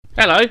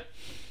Hello.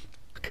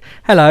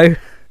 Hello.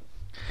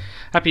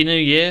 Happy New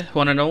Year,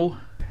 one and all.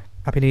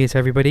 Happy New Year to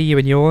everybody, you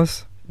and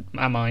yours.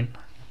 And mine.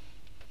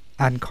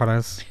 And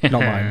Connor's,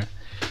 not mine.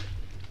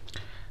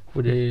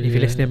 If If you're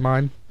listening,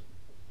 mine.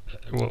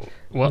 What?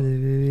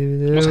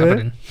 What's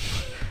happening?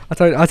 I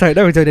don't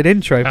know. We're doing an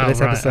intro for this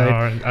right, episode.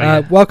 right. Yeah.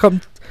 Welcome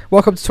to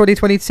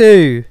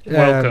 2022.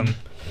 Welcome.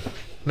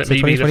 Let so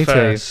me be the 2022.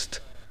 first.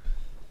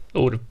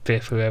 Or the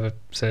fifth, whoever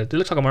said. It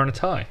looks like I'm wearing a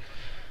tie.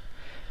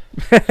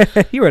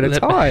 You're in a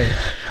Let- tie.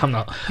 I'm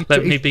not.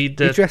 Let me be You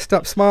the. dressed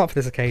up smart for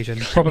this occasion.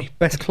 Proper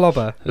best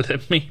clobber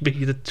Let me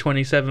be the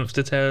 27th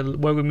to tell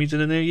welcome me to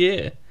the new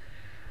year.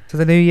 to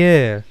the new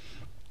year.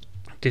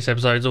 This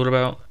episode's all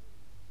about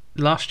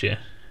last year.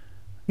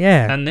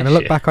 Yeah, And and this I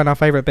look year. back on our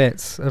favourite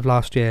bits of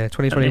last year,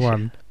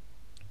 2021,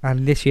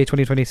 and this year,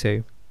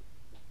 2022.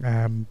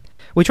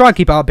 We try and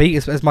keep it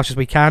upbeat as much as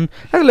we can.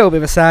 Had a little bit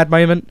of a sad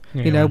moment.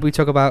 Yeah. We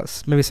talk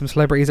about maybe some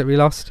celebrities that we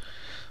lost.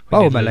 We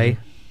did Ultimately, lose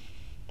him.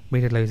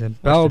 we did lose him.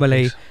 But Rest in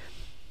ultimately, peace.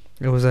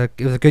 it was a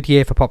good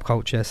year for pop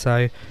culture.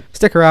 So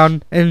stick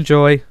around,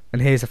 enjoy,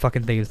 and here's the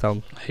fucking theme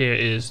song. Here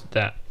is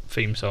that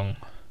theme song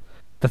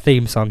The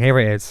theme song. Here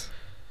it is.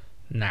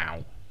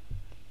 now.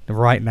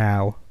 Right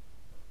now.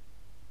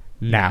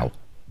 Now.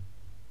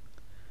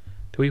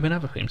 Do we even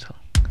have a theme song?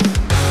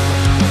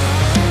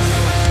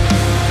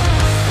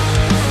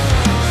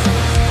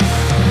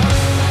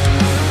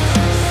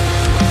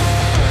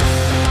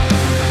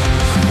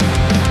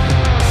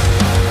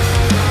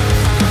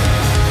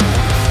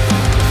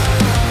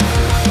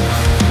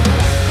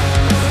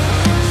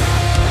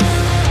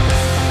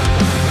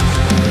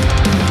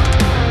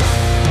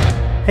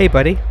 Hey,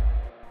 buddy.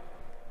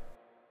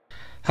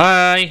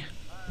 Hi.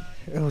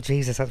 Oh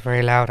Jesus, that's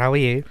very loud. How are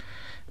you?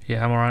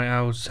 Yeah, I'm alright.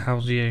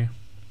 How's you?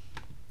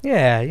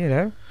 Yeah, you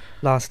know,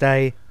 last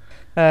day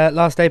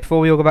before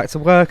we all go back to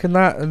work and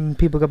that, and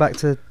people go back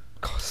to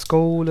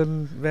school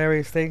and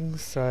various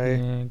things. So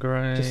Yeah,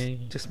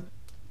 great. just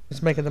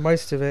making the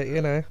most of it,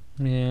 you know.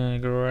 Yeah,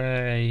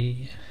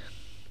 great.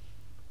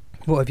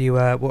 What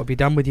have you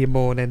done with your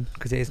morning?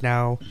 Because it is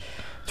now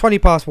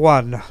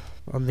 1:20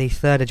 on the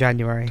 3rd of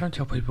January. Don't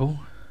tell people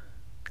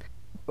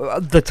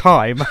The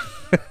time.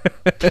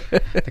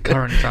 the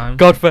current time.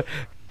 God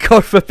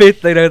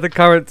forbid they know the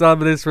current time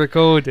of this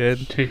recording.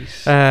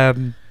 Jeez.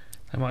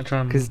 They might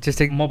try and 'cause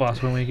just in- mob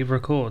us when we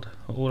record.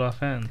 All our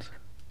fans.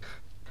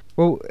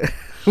 Well,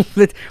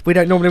 we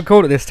don't normally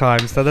record at this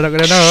time, so they're not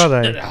going to know, are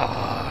they?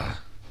 Ah,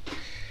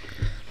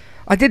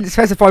 I didn't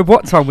specify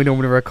what time we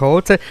normally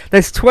record. So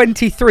there's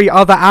 23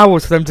 other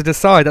hours for them to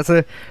decide.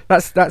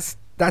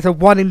 That's a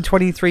 1 in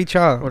 23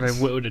 chance. well, they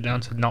whittled it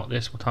down to not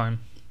this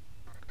time.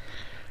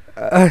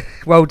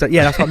 Well done.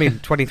 Yeah, that's what I mean.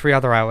 23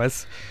 other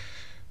hours.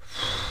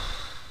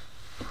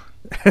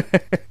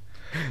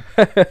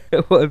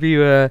 What have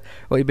you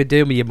been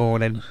doing with your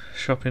morning?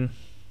 Shopping.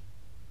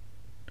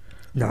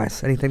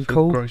 Nice. Anything Food,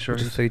 cool? Or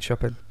groceries. just food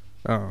shopping.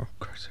 Oh,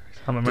 Groceries.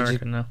 I'm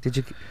American now. did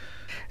you?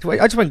 I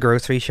just went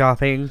grocery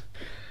shopping.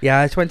 Yeah,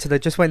 I just went to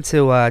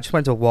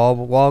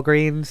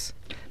Walgreens.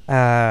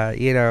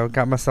 You know,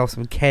 got myself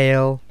some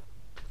kale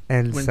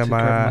and Went some to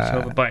grab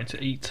myself a bite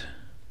to eat.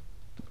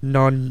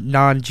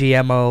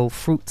 non-GMO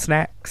fruit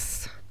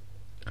snacks.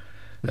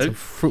 And Oh. some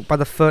fruit by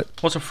the foot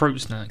What's a fruit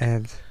snack?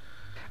 and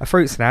a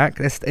fruit snack.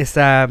 It's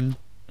those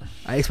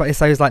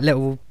like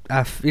little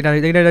you know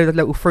those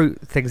little fruit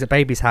things that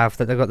babies have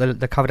that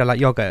they're covered in like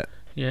yogurt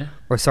Yeah.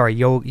 or sorry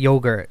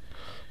yogurt.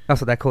 That's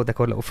what they're called. They're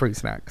called little fruit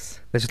snacks.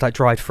 They're just like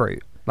dried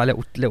fruit, like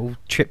little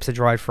chips of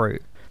dried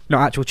fruit.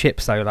 Not actual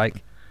chips though,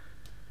 like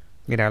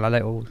you know, like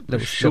little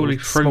Surely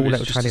little, fruit small is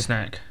little just tiny. a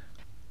snack.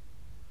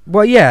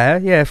 Well,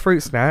 yeah,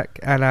 fruit snack,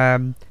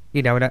 and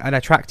you know, an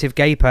attractive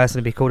gay person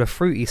would be called a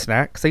fruity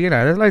snack. So you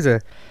know, there's loads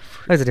of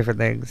different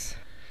things.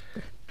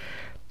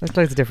 There's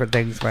loads of different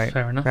things, mate.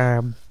 Fair enough.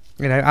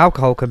 You know,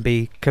 alcohol can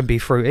be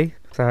fruity.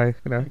 So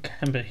you know, It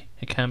can be.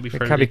 It can be it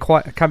fruity.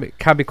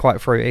 can be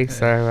quite fruity. Yeah.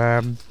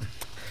 So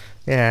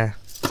yeah.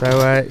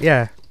 So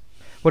yeah.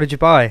 What did you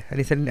buy?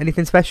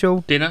 Anything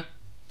special? Dinner.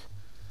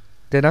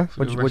 Dinner?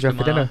 For the What'd you rest have of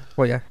for my dinner? life.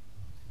 What? Yeah.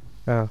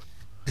 Oh,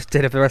 just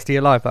dinner for the rest of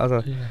your life. That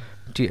was Yeah.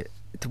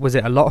 was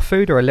it a lot of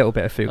food or a little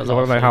bit of food? A Because I lot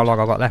don't of know how food. long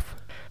I got left.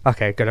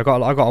 Okay, good. I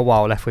got a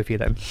while left with you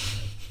then.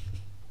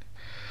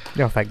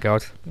 Oh, thank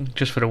God.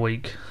 Just for the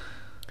week.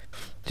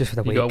 Just for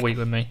the You week. got a week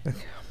with me.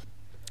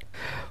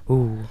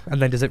 Ooh,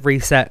 and then does it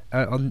reset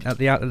at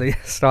the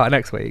start of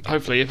next week?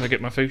 Hopefully, if I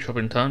get my food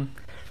shopping done.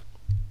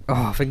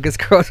 Oh, fingers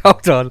crossed.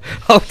 Hold on.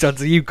 So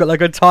you've got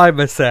like a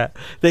timer set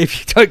that if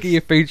you don't get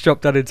your food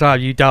shop done in time,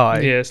 you die.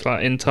 Yeah, it's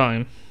like In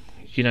Time.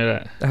 You know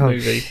that Oh,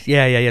 movie?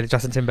 yeah. The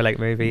Justin Timberlake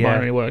movie. Mine Yeah.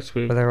 only works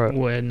with But they're right.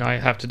 when I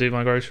have to do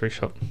my grocery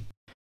shop.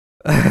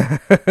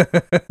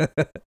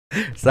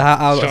 So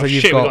how Oh, so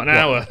you've shit, got, we've got an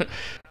hour.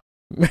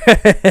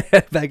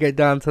 Better get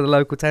down to the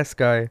local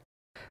Tesco.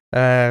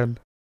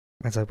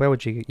 So where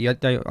would you? I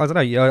don't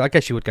know. I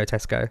guess you would go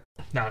Tesco.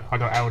 No, I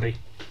got Aldi.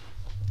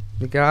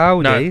 You go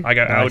Aldi. No, I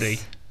go Nice.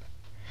 Aldi.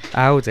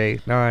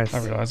 Aldi, nice.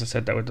 I realised I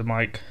said that with the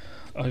mic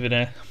over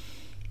there.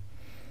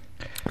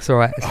 It's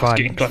alright. It's I was fine.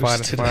 getting It's close fine.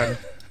 It's to fine.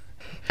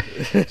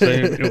 So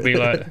it'll be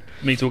like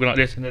me talking like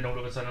this, and then all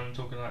of a sudden I'm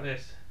talking like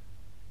this.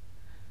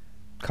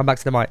 Come back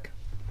to the mic.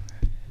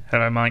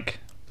 Hello, Mike.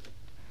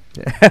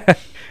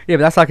 Yeah, but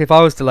that's like if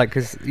I was to like,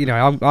 because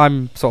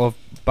I'm sort of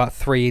about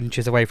 3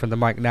 inches away from the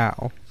mic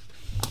now,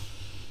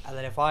 and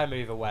then if I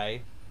move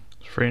away,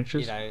 3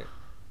 inches.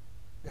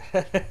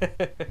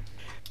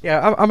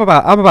 Yeah, I'm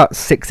about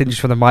 6 inches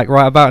from the mic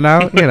right about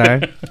now.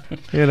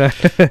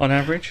 On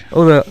average.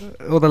 all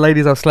the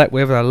ladies I've slept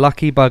with are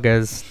lucky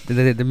buggers.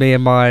 Me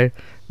and my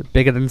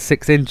bigger than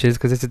 6 inches,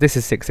 because this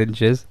is 6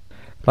 inches.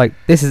 Like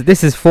this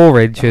is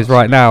 4 inches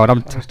right now, and I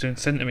was doing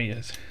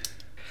centimeters.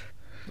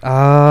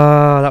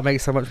 Ah, that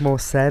makes so much more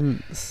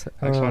sense.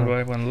 That's why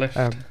I went left.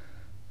 I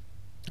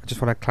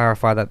just want to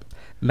clarify that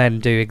men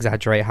do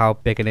exaggerate how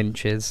big an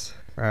inch is,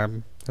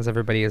 as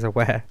everybody is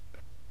aware.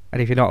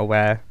 And if you're not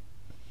aware,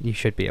 you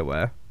should be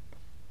aware.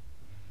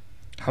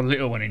 How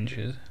little 1 inch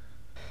is?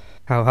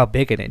 How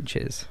big an inch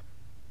is.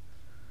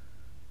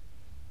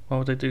 Why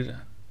would they do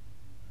that?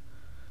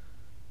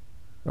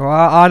 Well,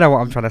 I know what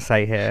I'm trying to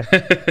say here.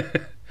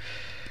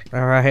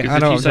 All right, I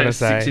know what I'm trying to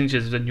say. If you say 6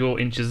 inches, then your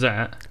inch is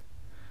that.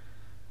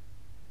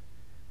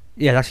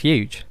 Yeah, that's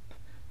huge.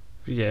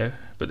 Yeah,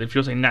 but if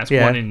you're saying that's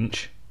 1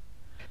 inch,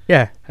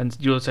 yeah, and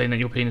you're saying that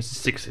your penis is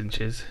 6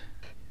 inches,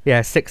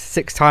 yeah,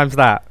 six times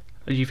that.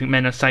 You think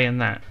men are saying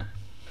that?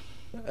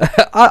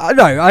 I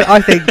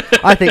think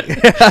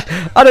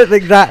I don't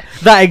think that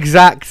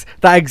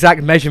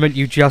exact measurement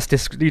you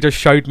just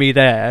showed me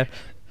there,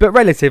 but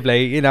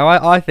relatively,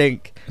 I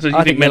think. So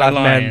you think men are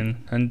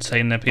lying and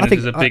saying their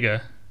penises are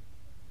bigger?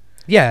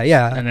 Yeah,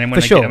 and then when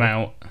they sure. get them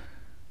out,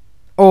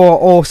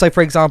 or so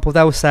for example,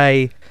 they'll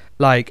say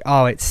like,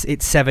 oh, it's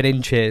 7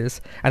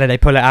 inches, and then they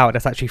pull it out and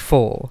it's actually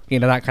 4,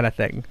 that kind of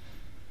thing.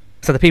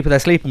 So the people they're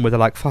sleeping with are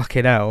like,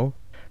 fucking hell,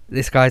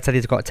 this guy said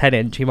he's got a 10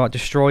 inch, he might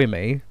destroy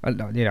me.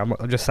 I'm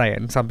just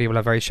saying, some people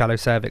have very shallow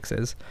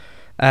cervixes,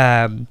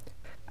 and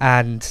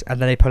then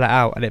they pull it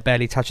out and it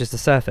barely touches the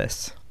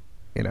surface,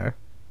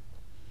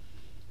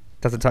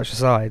 doesn't touch the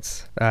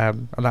sides,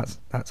 and that's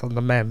on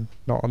the men,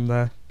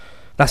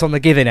 that's on the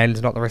giving end,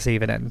 not the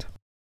receiving end.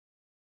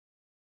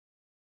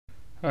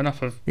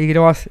 Enough of. You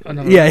gonna ask?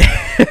 Yeah.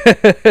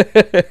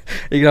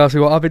 You gonna ask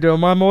me what I've been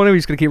doing my morning? We're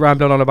just gonna keep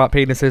rambling on about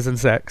penises and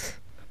sex.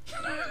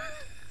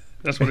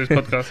 That's what this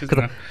podcast is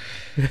now.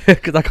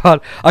 Because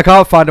I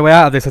can't find a way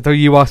out of this until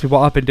you ask me what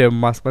I've been doing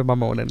with my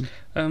morning.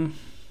 So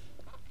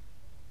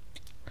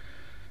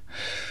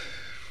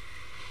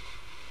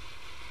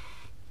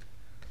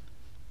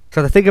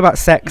the thing about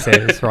sex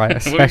is, right,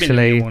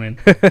 especially what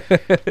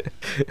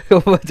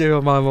I do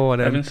on my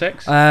morning. Having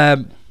sex?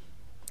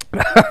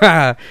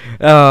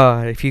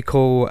 If you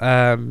call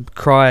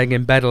crying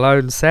in bed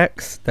alone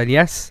sex, then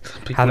yes,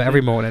 have it every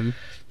morning.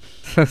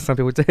 Some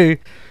people do.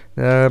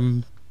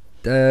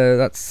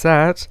 That's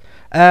sad.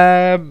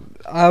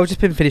 I've just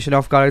been finishing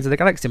off Guardians of the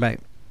Galaxy, mate.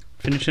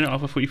 Finishing it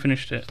off? I thought you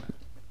finished it.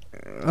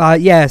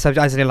 Yeah, so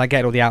as in like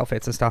getting all the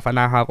outfits and stuff. I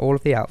now have all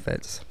of the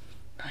outfits.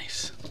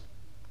 Nice.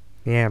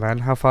 Yeah, man.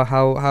 How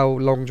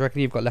long do you reckon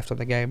you've got left on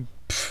the game?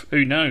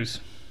 Who knows?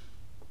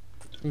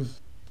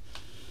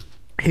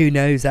 Who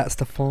knows? That's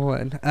the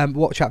fun.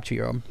 What chapter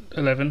you're on?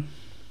 11.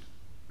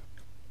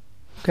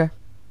 Okay,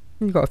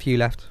 you've got a few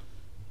left.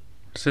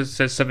 It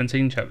says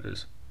 17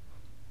 chapters.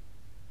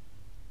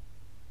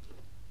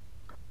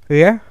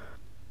 Yeah.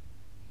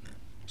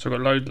 So I've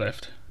got loads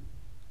left.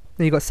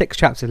 You've got 6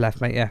 chapters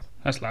left, mate. Yeah.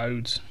 That's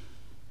loads.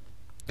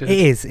 Good.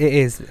 It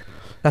is.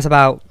 That's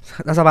about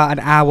an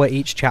hour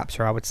each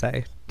chapter, I would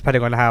say,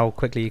 depending on how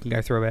quickly you can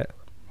go through it.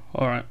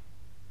 All right.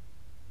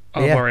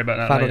 I'll worry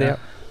about that later.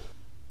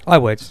 I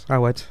would.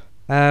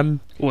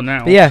 Or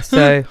now. But yeah.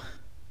 So.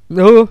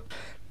 So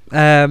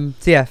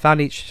yeah,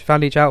 found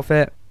each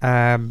outfit.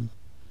 I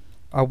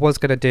was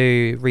gonna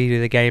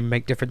redo the game,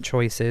 make different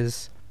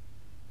choices.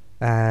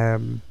 But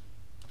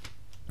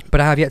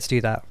I have yet to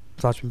do that.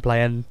 So I've been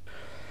playing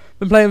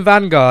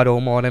Vanguard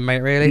all morning,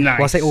 mate. Really. Nice.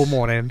 Well, I say all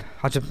morning.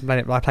 I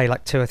play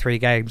like 2 or 3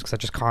 games because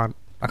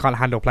I can't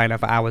handle playing it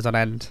for hours on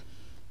end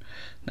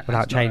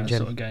without changing.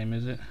 That sort of game,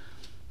 is it?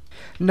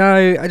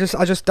 No, I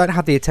just don't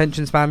have the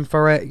attention span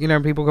for it.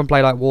 People can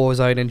play like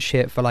Warzone and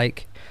shit for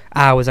like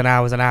hours and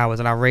hours and hours,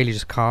 and I really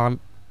just can't.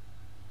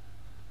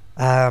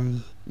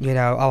 I'll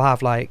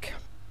have like,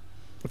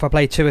 if I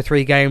play 2 or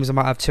 3 games, I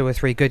might have 2 or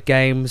 3 good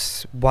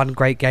games, 1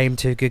 great game,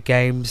 2 good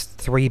games,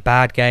 3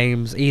 bad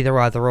games, either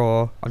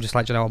or. I'm just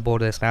like, I'm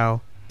bored of this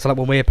now. So like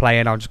when we're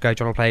playing, I'll just go,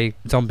 do you want to play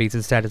zombies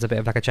instead as a bit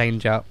of like a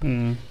change up,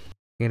 and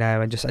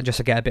just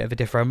to get a bit of a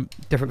different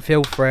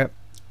feel for it.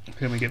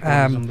 Can we get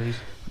zombies?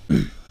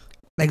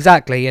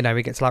 Exactly,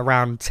 we get to like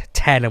round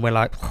 10 and we're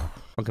like,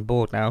 fucking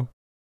bored now.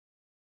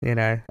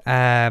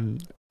 I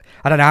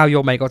don't know how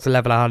your mate got to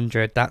level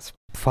 100. That's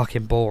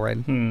fucking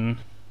boring.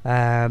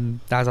 That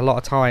was a lot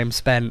of time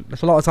spent.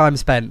 There's a lot of time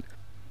spent,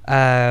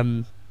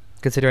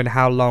 considering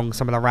how long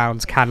some of the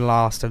rounds can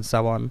last and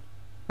so on,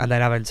 and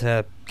then having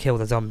to kill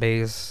the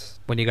zombies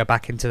when you go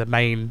back into the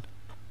main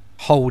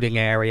holding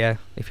area,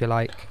 if you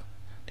like.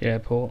 The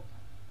airport.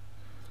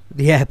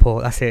 The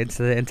airport. That's it.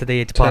 Into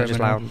the departures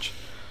lounge.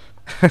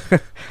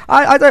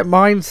 I don't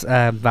mind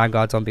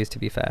Vanguard Zombies, to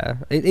be fair.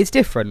 It's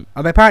different.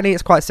 I mean, apparently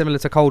it's quite similar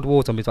to Cold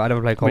War Zombies, but I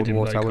never played Cold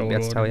War, so I wouldn't be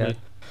able to tell you.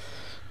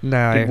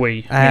 No. Did we?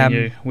 Me and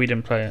you. We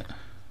didn't play it.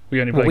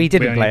 We only play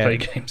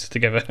games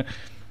together.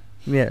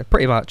 Yeah,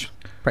 pretty much.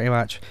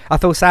 I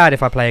feel sad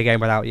if I play a game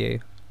without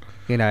you,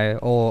 you know,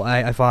 or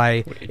if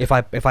I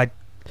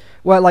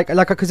well, like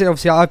because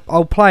obviously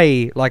I'll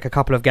play like a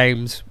couple of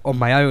games on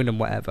my own and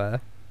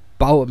whatever,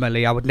 but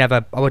ultimately I would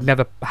never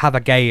have a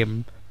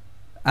game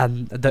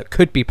that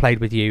could be played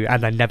with you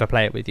and then never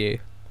play it with you.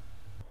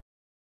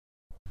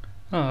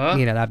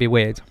 You know, that'd be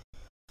weird.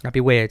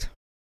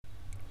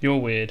 You're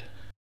weird.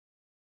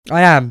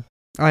 I am,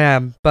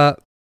 but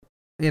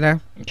you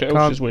know,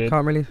 Josh is weird.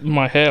 Can't really.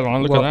 My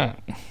hairline, look at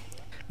that.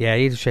 Yeah,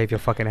 you need to shave your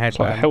fucking head. It's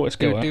like a helmet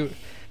skill.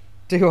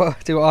 Do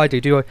what I do.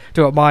 Do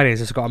what mine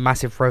is. It's got a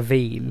massive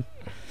ravine.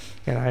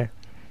 You know,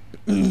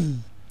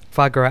 if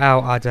I grow it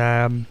out,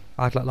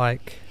 I'd look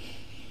like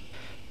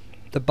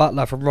the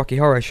butler from Rocky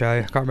Horror Show.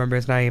 I can't remember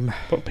his name.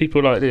 But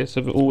people like this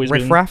have always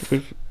been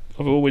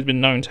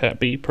known to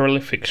be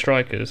prolific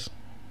strikers.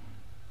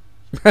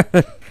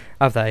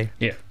 Have they?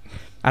 Yeah.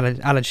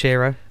 Alan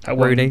Shearer.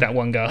 Rooney. That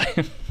one guy.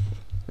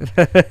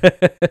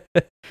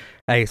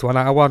 Hey, it's 1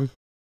 out of 1.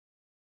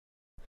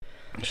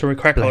 Shall we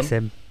crack Bless on?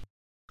 him.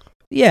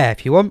 Yeah,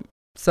 if you want.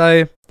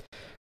 So,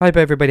 I hope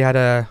everybody had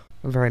a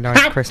very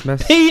nice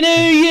Christmas. Happy New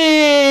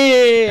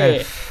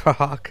Year!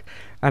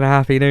 And a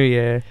Happy New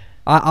Year.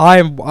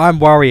 I'm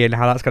worrying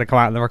how that's going to come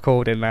out in the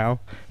recording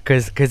now,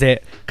 because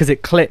it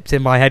clipped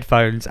in my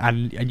headphones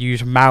and you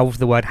just mouthed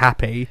the word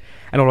happy,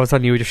 and all of a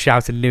sudden you were just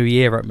shouting New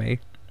Year at me.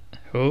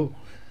 Oh,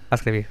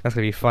 that's gonna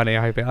be funny.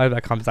 I hope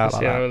that comes out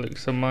like that. See how it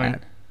looks on mine.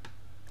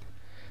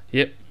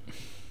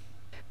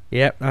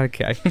 Yep.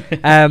 Okay.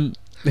 Oh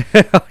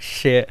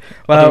shit.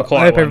 Well,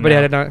 I hope everybody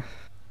had a nice.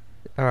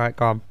 All right,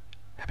 go on.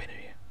 Happy New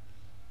Year.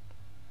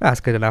 That's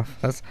good enough.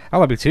 I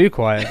won't be too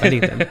quiet. If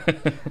anything.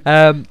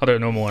 I'll do a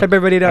normal one. Hope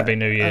everybody Happy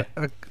New Year.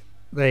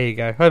 There you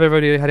go. Hope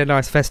everybody had a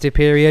nice festive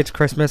period.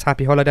 Christmas,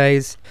 happy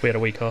holidays. We had a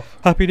week off.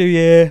 Happy New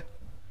Year.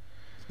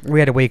 We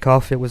had a week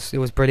off. It was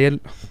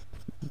brilliant.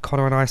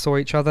 Connor and I saw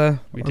each other.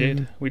 We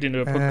did. We didn't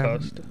do a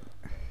podcast.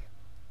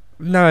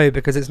 No,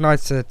 because it's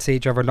nice to see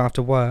each other and not have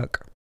to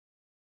work.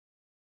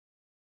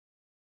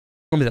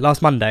 When was it?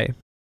 Last Monday?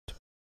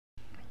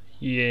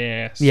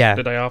 Yes. Yeah.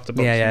 The day after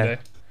Boxing Day.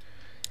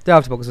 The day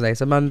after Boxing Day.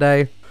 So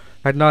Monday,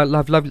 had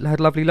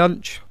lovely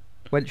lunch.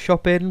 Went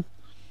shopping.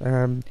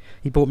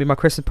 He bought me my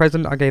Christmas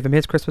present. I gave him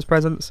his Christmas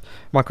presents.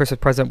 My Christmas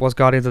present was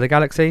Guardians of the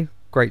Galaxy.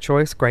 Great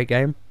choice. Great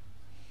game.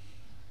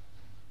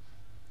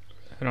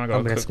 And I got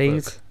I'm going to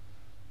sneeze.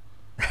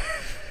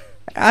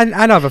 and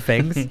other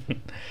things.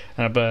 And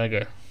a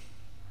burger.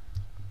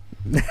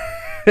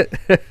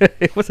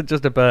 It wasn't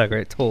just a burger,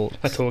 it talked.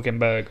 A talking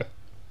burger.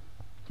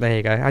 There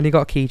you go. And you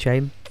got a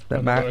keychain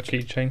that matched. I got a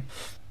keychain.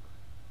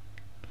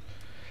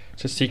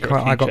 It's a secret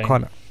keychain. I got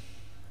kind of.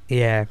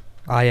 Yeah,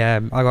 I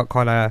got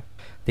kind of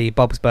the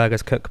Bob's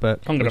Burgers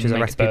cookbook, which is a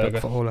recipe book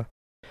for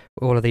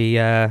all of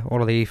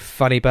the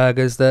funny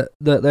burgers that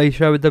they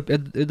show in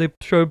the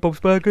show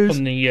Bob's Burgers.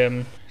 On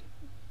the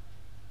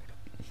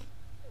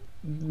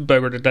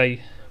Burger of the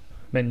Day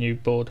menu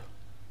board.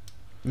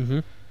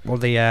 Or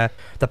the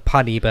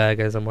punny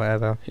burgers and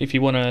whatever. If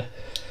you want to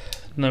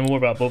know more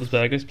about Bob's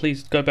Burgers,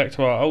 please go back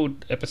to our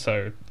old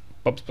episode,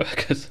 Bob's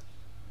Burgers.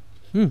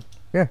 Yeah,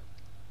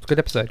 it's a good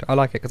episode. I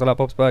like it because I like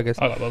Bob's Burgers.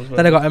 I like Bob's Burgers.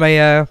 Then I got him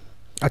a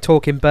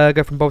talking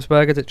burger from Bob's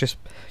Burgers. It just,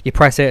 you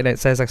press it and it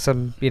says like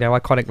some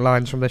iconic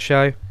lines from the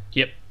show.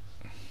 Yep.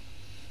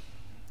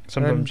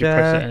 Sometimes you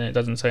press it and it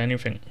doesn't say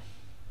anything.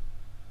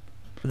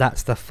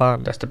 That's the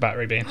fun. That's the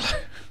battery being low.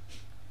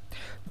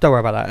 Don't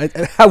worry about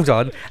that. Hold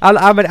on. How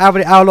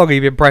long have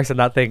you been pressing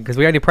that thing? Because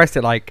we only pressed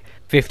it like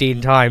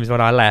 15 times when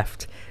I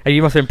left. And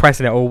you must have been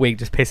pressing it all week,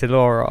 just pissing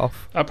Laura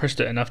off. I pressed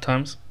it enough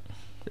times.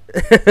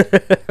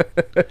 I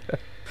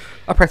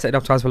pressed it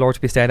enough times for Laura to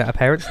be staying at her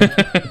parents'.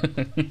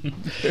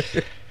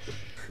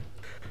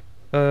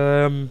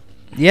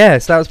 Yeah,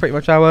 so that was pretty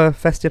much our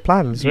festive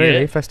plans,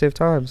 really. Festive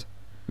times.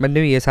 My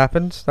New Year's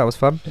happened. That was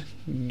fun.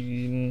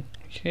 Yeah,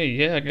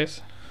 I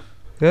guess.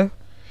 Yeah.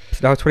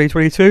 It's now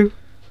 2022.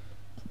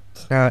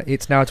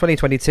 It's now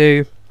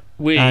 2022.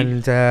 We are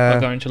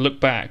going to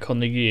look back on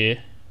the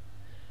year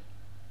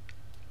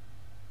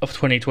of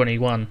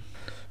 2021.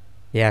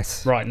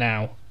 Yes. Right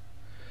now.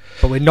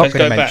 But we're not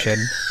going to mention.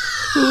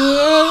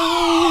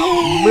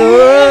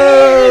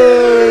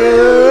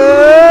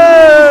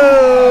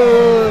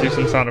 Do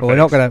some sound effects. We're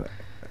not going to.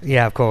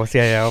 Yeah, of course.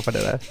 Yeah, I'll put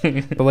it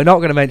there. But we're not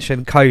going to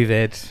mention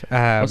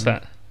COVID. What's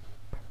that?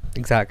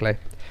 Exactly.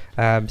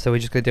 So we're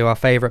just going to do our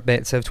favourite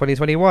bits of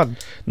 2021.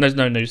 There's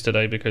no news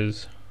today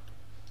because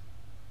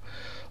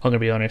I'm going to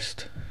be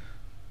honest.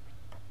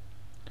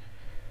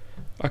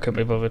 I couldn't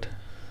be bothered.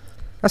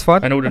 That's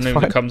fine. And all the news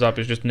that comes up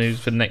is just news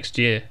for next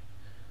year.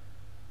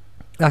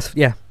 That's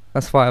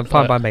fine.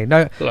 Fine by me.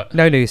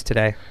 No news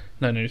today.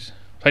 No news.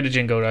 Play the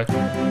jingle though.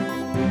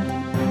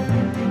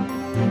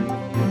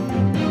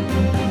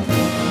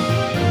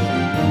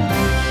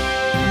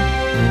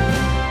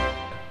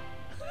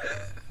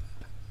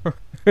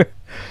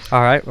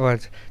 All right. Well,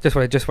 just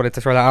wanted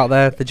to throw that out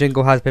there. The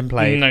jingle has been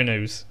played. No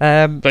news.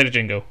 Um, Play the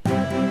jingle.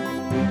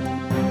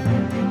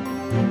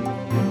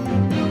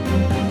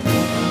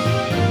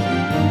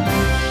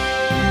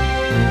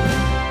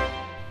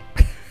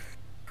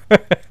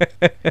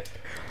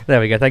 There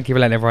we go. Thank you for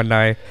letting everyone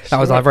know. That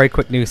was our very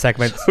quick news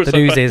segment. The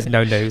news is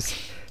no news.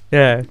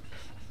 Yeah.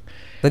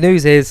 The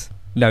news is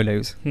no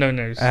news. No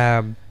news.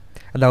 And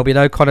there'll be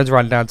no Connor's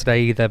rundown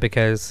today either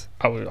because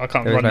I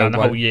can't there is run no down the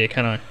one. whole year,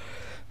 can I?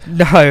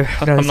 no, I'm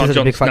this not isn't a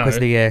Jon big fat Snow, quiz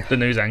of the year. the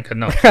news anchor,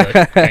 not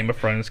the Game of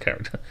Thrones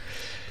character.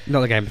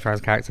 Not the Game of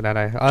Thrones character. No.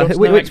 Jon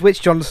Snow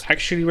Which John's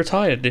Actually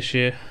retired this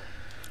year.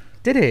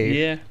 did he?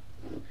 Yeah.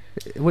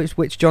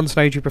 Which Jon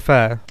Snow do you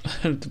prefer?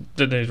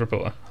 The news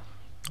reporter.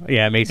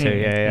 Yeah, me too.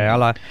 Yeah.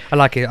 I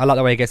like it. I like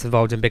the way he gets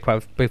involved in Big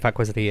Fat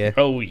Quiz of the Year,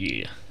 Oh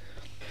yeah.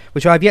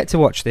 which I've yet to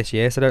watch this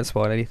year, so don't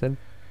spoil anything.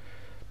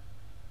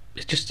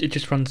 It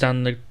just runs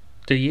down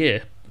the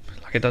year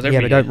like it does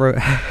every Yeah, but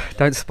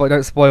year.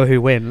 don't spoil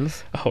who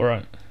wins. Oh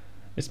right.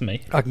 It's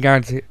me. I can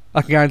guarantee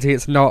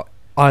it's not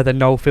either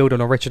Noel Fielding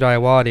or Richard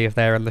Ayoade if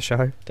they're in the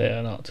show, They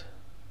are not.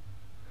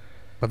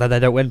 but then they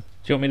don't win. Do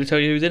you want me to tell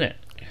you who's in it?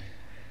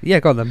 Yeah,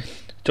 go on then.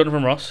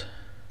 Jonathan Ross.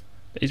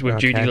 He's with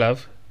Okay. Judy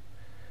Love.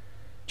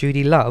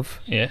 Judy Love.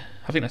 Yeah,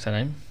 I think that's her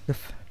name.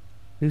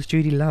 Who's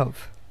Judy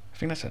Love? I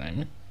think that's her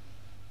name.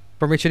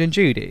 From Richard and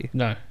Judy.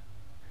 No.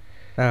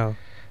 Oh,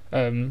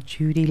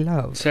 Judy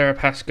Love. Sarah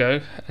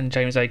Pascoe and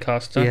James A.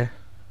 Caster.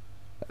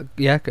 Yeah.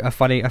 Yeah, a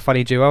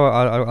funny duo.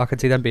 I can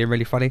see them being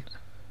really funny.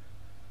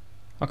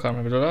 I can't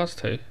remember the last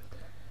two.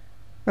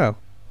 Oh.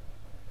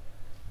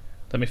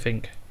 Let me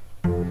think.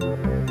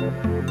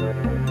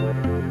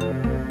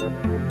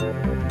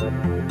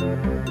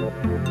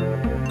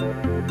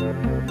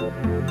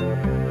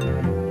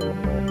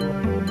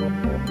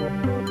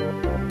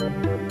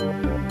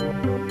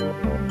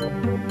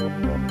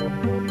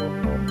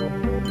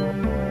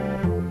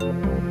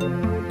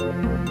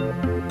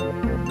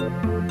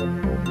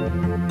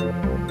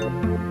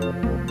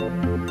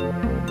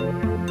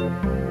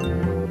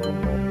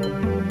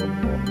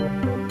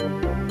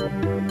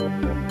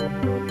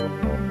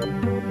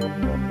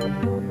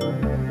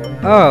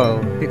 Oh,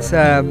 it's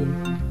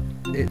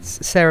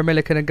Sarah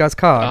Millican and Guz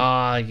Khan.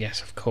 Ah,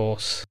 yes, of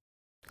course.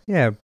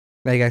 Yeah.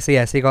 There you go. So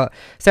you got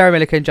Sarah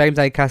Millican, James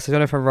A. Caster,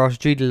 Jonathan Ross,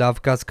 Judy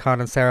Love, Guz Khan,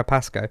 and Sarah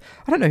Pascoe.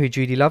 I don't know who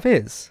Judy Love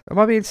is. Am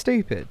I being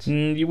stupid?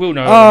 You will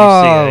know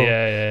Oh. when you see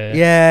her.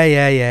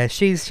 Yeah. Yeah.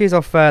 She's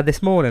off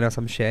this morning or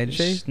some shit,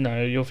 isn't she?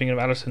 No, you're thinking of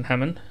Alison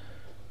Hammond.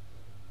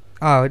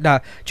 Oh no,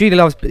 Judy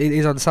Love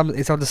is on some.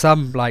 It's on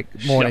some like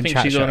morning I think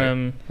chat she's show.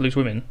 on Loose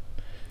Women.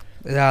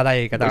 Ah,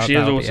 there you go. But she is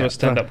that'll be also a it.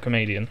 stand-up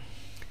comedian.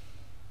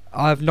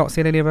 I've not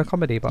seen any of her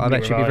comedy, but I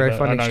bet she'd be very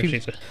funny. I know She,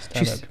 she's a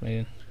stand-up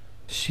comedian.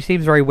 she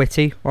seems very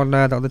witty on the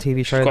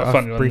TV show quite that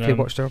funny I've on, briefly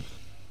watched her.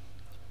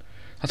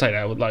 I'll say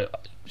that. Like,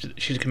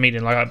 she's a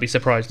comedian. Like, I'd be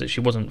surprised that she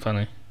wasn't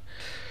funny.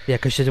 Yeah,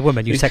 because she's a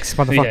woman, you sexist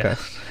motherfucker.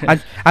 Yeah.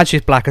 and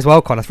she's black as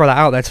well, Connor. Throw that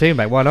out there too,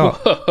 mate. Why not?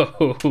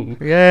 Whoa.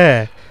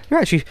 Yeah.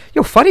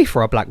 You're funny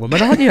for a black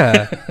woman, aren't you?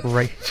 For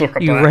a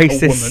You black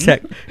racist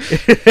woman.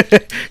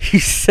 you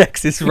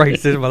sexist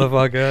racist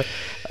motherfucker.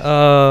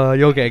 Oh,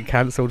 you're getting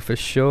cancelled for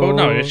sure. Well,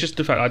 no, it's just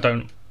the fact I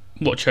don't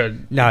watch her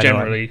No,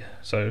 generally.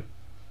 So,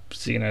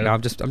 you know,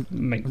 I'm just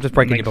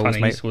breaking your balls,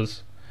 mate.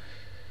 Was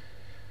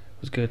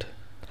good.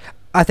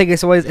 I think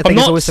it's always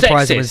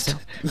surprising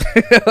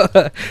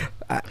when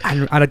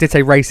and I did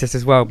say racist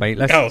as well, mate.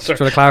 Let's sorry.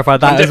 try to clarify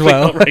that I'm as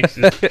well.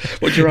 definitely not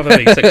racist. Would you rather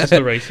be sexist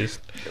or racist?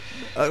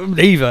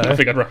 Neither. I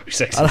think I'd rather be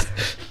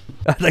sexist.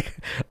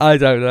 I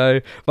don't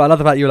know, but I love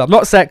the fact you're like, I'm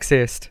not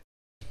sexist,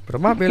 but I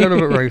might be a little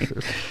bit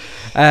racist.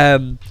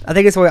 I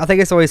think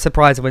it's always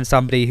surprising when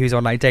somebody who's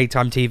on like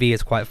daytime TV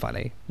is quite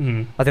funny.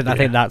 I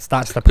think that's the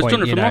Because point.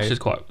 Jonathan Ross is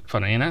quite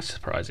funny, and that's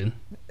surprising.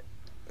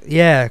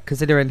 Yeah,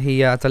 considering he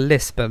has a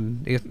lisp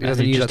and he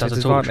doesn't use that to his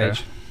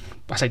advantage.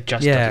 I say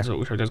does a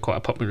talk show. Does quite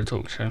a popular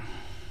talk show.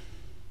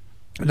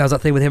 And that was that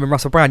thing with him and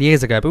Russell Brand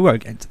years ago, but we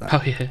won't get into that.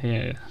 Oh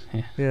yeah.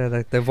 Yeah,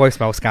 the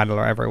voicemail scandal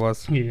or whatever it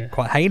was. Yeah.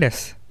 Quite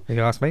heinous, if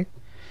you ask me.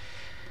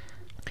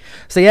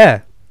 So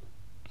yeah.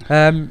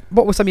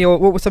 What were some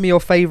of your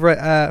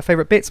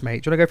favourite bits,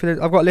 mate? Do you want to go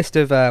through I've got a list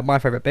of my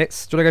favourite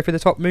bits. Do you want to go through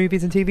the top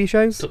movies and TV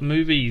shows? Top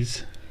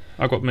movies.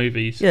 I've got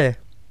movies. Yeah.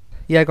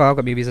 Yeah, I've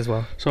got movies as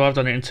well. So I've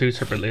done it in two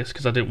separate lists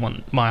because I didn't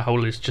want my whole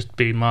list just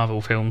be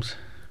Marvel films.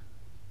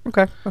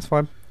 Okay, that's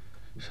fine.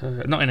 So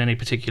not in any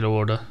particular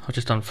order. I've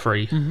just done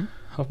 3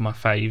 of my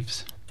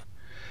faves.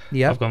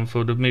 Yeah. I've gone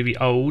for the movie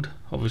Old,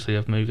 obviously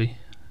a movie.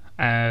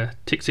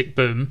 Tick Tick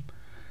Boom.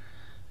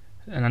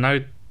 And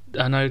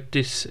I know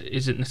this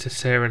isn't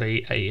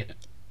necessarily a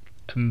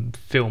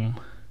film,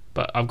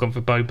 but I've gone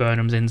for Bo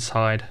Burnham's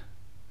Inside.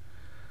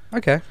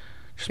 Okay.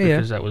 Just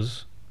because that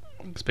was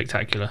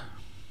spectacular.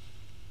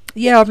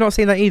 Yeah, I've not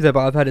seen that either,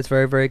 but I've heard it's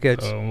very, very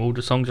good. All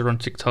the songs are on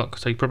TikTok,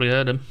 so you probably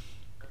heard them.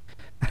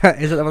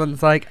 Is it the one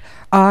that's like,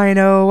 I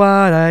know what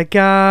I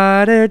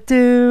gotta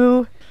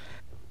do?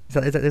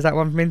 Is that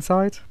one from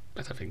Inside?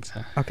 I don't think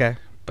so. Okay.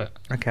 but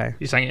Okay.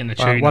 you sang it in the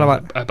Well, tune what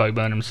of a Bo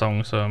Burnham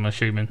song, so I'm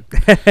assuming.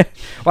 Well,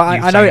 I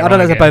You've know sang it I don't know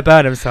wrong it's a Bo again.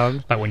 Burnham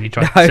song. Like when you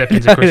try to step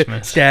into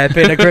Christmas. Step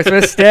into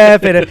Christmas,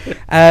 step in.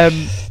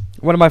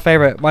 One of my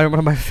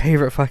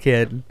favorite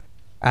fucking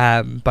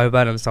Bo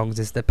Burnham songs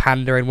is the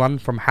pandering one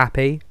from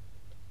Happy,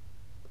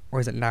 or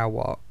is it Now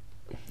What?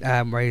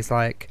 Where he's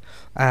like,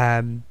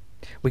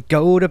 we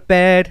go to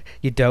bed,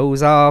 you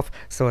doze off,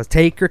 so let's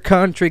take your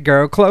country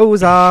girl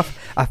clothes off.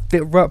 I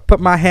put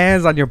my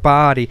hands on your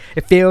body.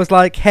 It feels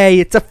like, hey,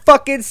 it's a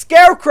fucking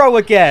scarecrow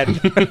again.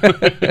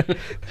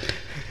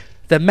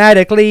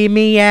 Thematically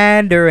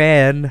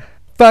meandering.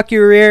 Fuck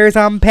your ears,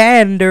 I'm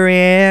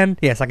pandering.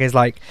 Yeah, it's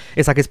like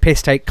his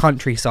piss take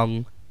country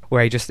song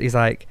where he's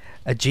like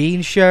a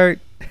jean shirt,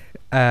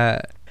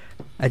 a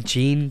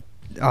jean.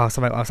 Oh,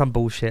 some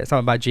bullshit.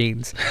 Something about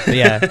jeans. But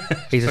yeah,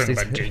 Something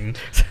about jeans.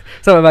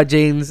 Something about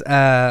jeans.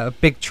 A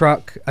big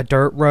truck, a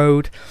dirt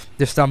road.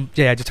 Just a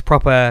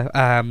proper.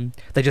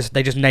 They just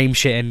name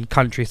shit in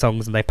country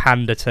songs and they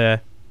pander to,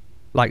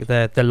 like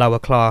the lower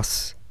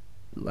class,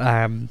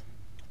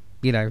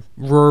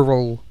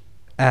 rural,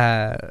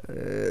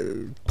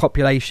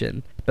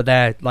 population. But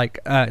they're like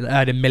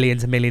earning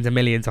millions and millions and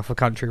millions off of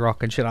country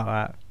rock and shit like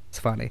that. It's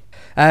funny.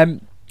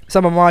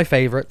 Some of my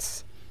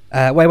favourites.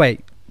 Wait.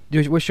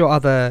 What's your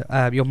other,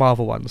 your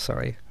Marvel one?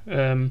 Sorry.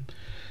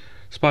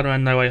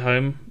 Spider-Man: No Way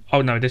Home.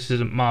 Oh no, this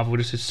isn't Marvel.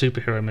 This is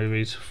superhero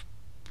movies,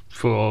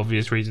 for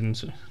obvious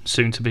reasons,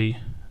 soon to be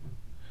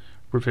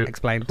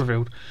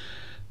revealed.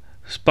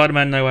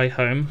 Spider-Man: No Way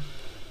Home.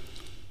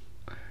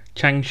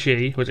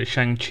 Shang-Chi. Was it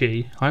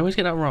Shang-Chi? I always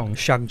get that wrong.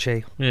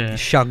 Shang-Chi. Yeah.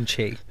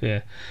 Shang-Chi.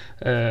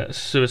 Yeah.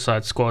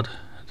 Suicide Squad,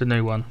 the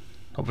new one.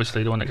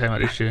 Obviously, the one that came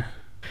out this year.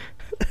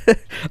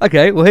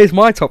 Okay, well here's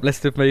my top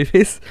list of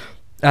movies.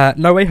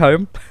 No Way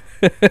Home.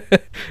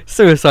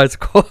 Suicide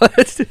Squad.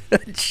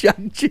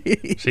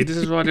 Shang-Chi. See, this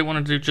is why I didn't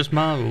want to do just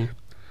Marvel.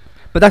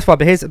 But that's fine.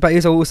 But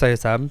here's also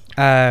some.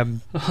 So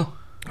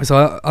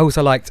I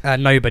also liked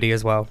Nobody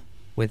as well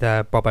with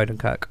Bob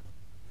Odenkirk.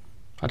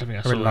 I don't think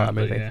I saw really like that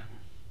but movie. yeah.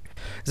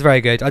 It's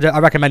very good. I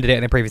recommended it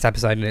in a previous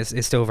episode, and it's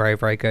still very,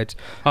 very good.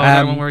 Oh,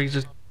 that one where he's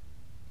just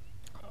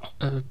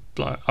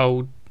like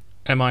old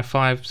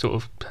MI5 sort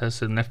of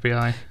person,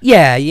 FBI.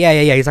 Yeah.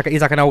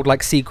 He's like an old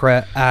like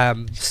secret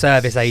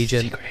service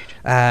agent.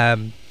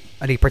 And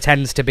he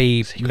pretends to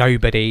be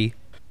nobody.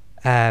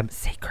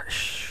 Pretends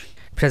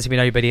to be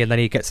nobody, and then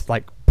he gets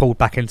like pulled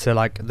back into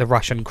like the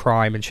Russian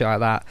crime and shit like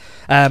that.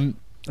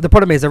 The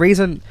problem is the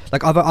reason,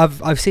 like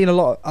I've seen a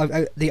lot.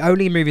 The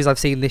only movies I've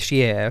seen this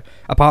year,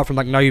 apart from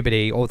like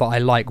Nobody, or that I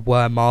like,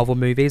 were Marvel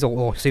movies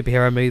or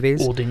superhero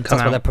movies. Or didn't come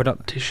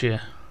out this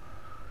year.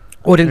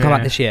 Or didn't come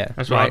out this year.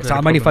 That's right. So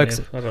I'm only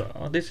focusing.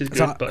 This is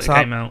good, but it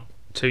came out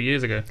 2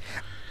 years ago.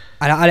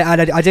 And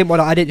I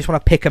didn't just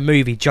want to pick a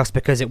movie just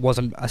because it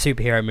wasn't a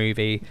superhero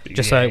movie,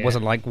 so it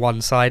wasn't like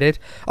one-sided.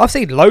 I've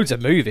seen loads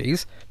of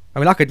movies. I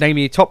mean, I could name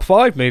you top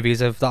 5 movies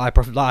that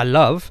I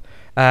love.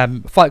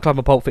 Fight Club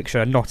and Pulp Fiction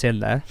are not in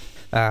there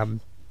because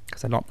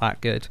they're not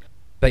that good.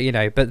 But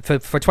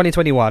for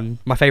 2021,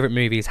 my favourite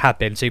movies have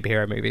been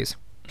superhero movies.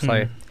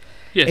 So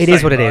it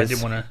is what it is. I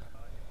didn't want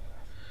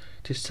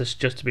to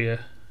just to be a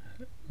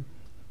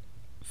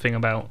thing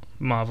about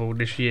Marvel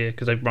this year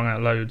because they've rung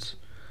out loads.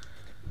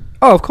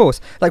 Oh, of course.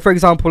 Like for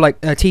example,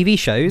 like TV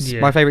shows.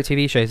 My favourite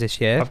TV shows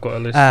this year. I've got a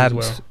list as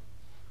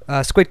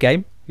well. Squid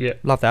Game. Yeah,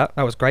 love that.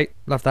 That was great.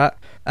 Love that.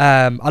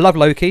 I love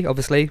Loki,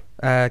 obviously.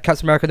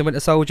 Captain America: The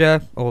Winter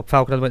Soldier, or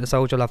Falcon and the Winter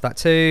Soldier. Love that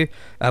too.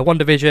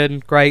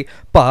 WandaVision, great.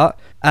 But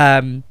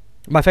one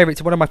of my favorite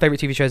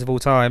TV shows of all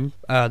time,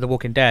 The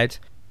Walking Dead,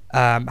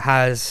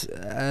 has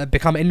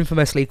become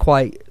infamously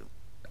quite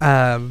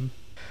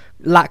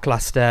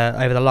lackluster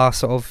over the last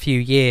sort of few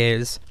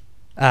years.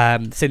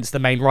 Since the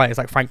main writers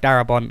like Frank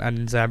Darabont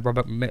and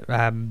Robert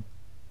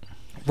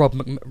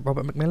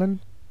McMillan,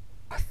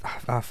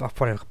 I've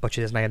probably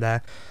butchered his name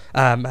there,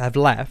 have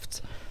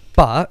left.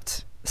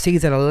 But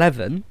season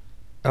 11,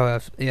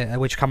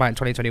 which came out in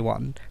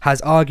 2021,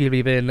 has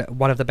arguably been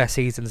one of the best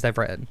seasons they've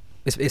written.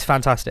 It's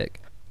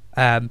fantastic,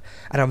 and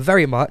I'm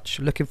very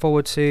much looking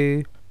forward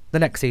to the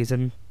next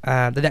season,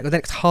 the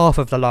next half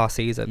of the last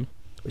season,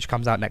 which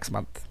comes out next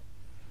month.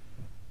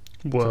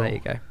 Well, so there you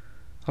go.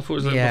 I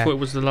thought it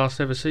was the last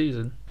ever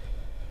season.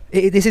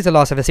 This is the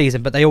last ever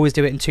season, but they always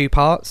do it in 2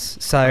 parts.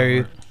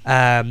 So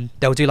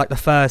they'll do like the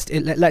first.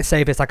 Let's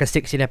say if it's like a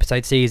 16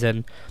 episode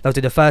season, they'll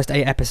do the first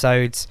 8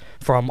 episodes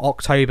from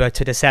October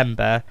to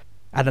December,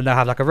 and then they'll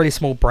have like a really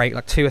small break,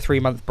 like 2 or 3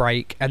 month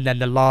break, and then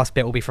the last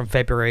bit will be from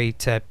February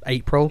to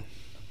April.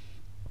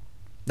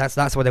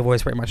 That's where they've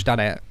always pretty much done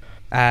it.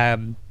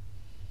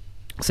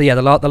 So yeah,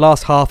 the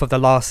last half of the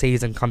last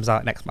season comes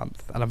out next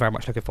month, and I'm very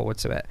much looking forward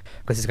to it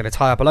because it's going to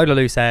tie up a load of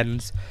loose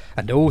ends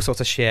and do all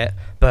sorts of shit.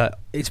 But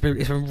it's been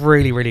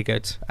really, really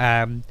good.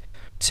 Even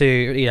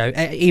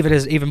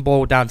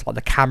boiled down to like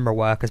the camera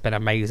work has been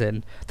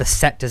amazing, the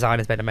set design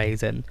has been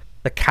amazing,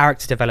 the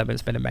character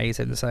development's been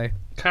amazing. So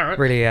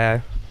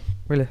really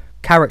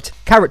carrot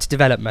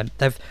development.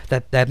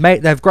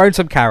 They've grown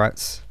some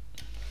carrots.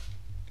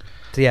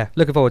 So yeah,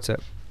 looking forward to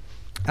it.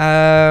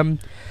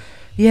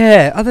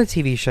 Yeah, other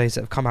TV shows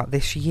that have come out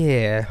this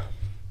year.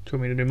 Do you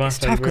want me to do my It's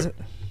tough favourite?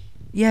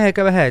 yeah,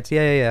 go ahead.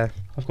 Yeah.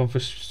 I've gone for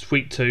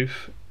Sweet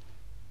Tooth,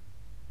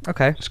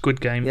 Okay. Squid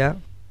Game, Yeah.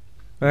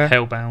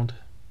 Hellbound.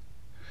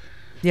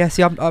 Yeah,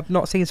 see, I've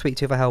not seen Sweet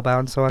Tooth or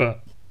Hellbound, so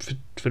But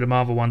for the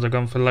Marvel ones, I've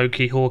gone for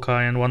Loki,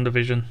 Hawkeye, and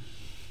WandaVision.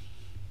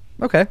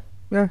 okay.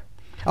 Yeah.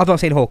 I've not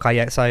seen Hawkeye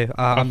yet, so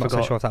I'm not so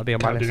forgot sure if that'll be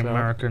on my Captain list.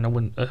 America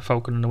and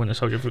Falcon and the Winter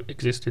Soldier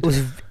existed.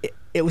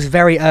 It was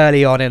very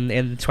early on in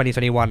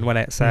 2021,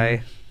 wasn't it? So.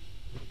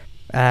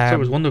 So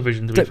was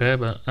WandaVision, to be fair,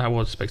 but that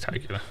was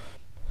spectacular.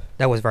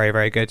 That was very,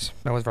 very good.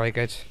 Wasn't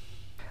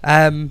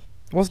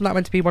that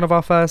meant to be one of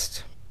our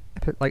first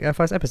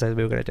episodes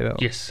we were going to do it on?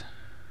 Yes.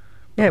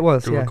 Yeah, it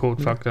was. The Yeah.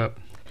 record fucked up,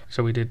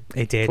 so we did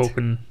It did.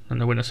 Falcon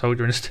and the Winter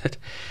Soldier instead.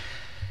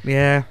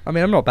 Yeah. I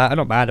mean, I'm not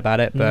mad about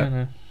it, but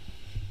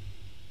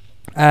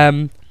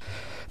No.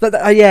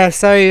 yeah.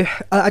 So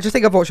I just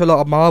think I've watched a lot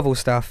of Marvel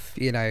stuff,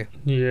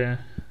 Yeah,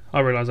 I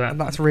realised that.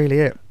 and that's really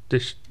it.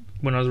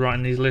 When I was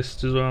writing these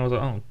lists as well, I was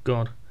like, oh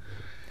god,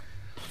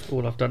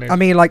 all I've done is I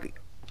mean, like,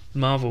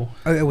 Marvel.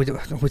 we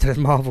did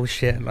Marvel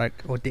shit, like,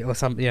 or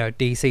some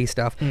DC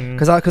stuff. Mm.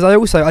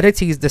 Because I did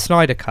see the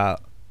Snyder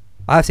cut.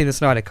 I have seen the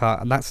Snyder cut,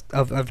 and that's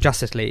of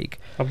Justice League.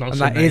 I've not and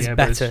seen that that is yet,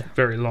 but it's better.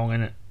 very long,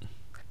 isn't it?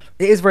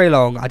 It is very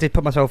long. I did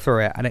put myself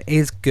through it, and it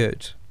is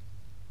good.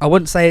 I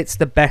wouldn't say it's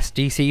the best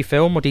DC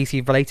film or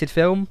DC related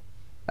film,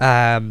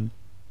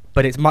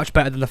 but it's much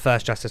better than the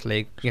first Justice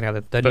League.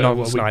 The But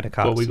non-Snyder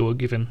cut. What we got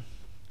given.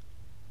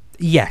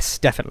 Yes,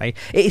 definitely.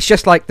 It's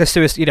just like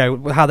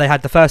the how they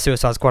had the first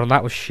Suicide Squad and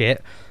that was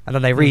shit, and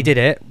then they redid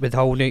it with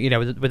whole new,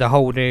 with a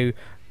whole new.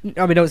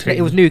 I mean,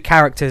 it was new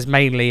characters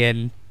mainly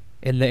in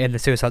the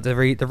Suicide the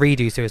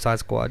redo Suicide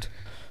Squad,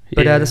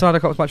 but the Snyder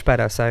Cut was much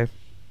better. So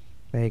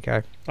there you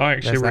go. I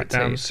actually There's wrote that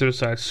down too.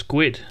 Suicide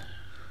Squid.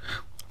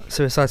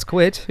 Suicide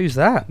Squid. Who's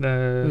that?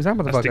 Who's that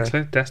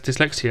motherfucker? That's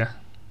dyslexia.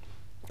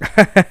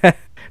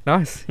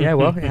 Nice. Yeah.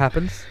 Well, it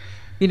happens.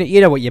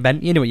 You know what you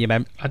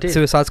meant. I did.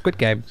 Suicide Squid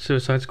Game.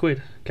 Suicide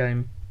Squid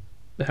game,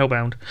 the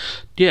Hellbound.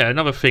 Yeah,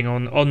 another thing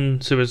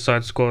on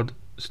Suicide Squad,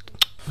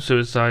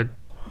 Suicide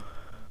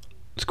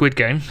Squid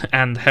Game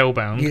and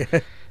Hellbound.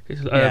 Yeah.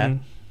 Is,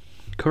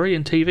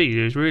 Korean TV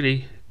is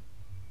really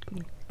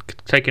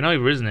taking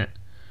over, isn't it?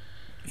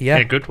 Yeah.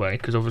 In a good way,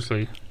 because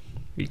obviously,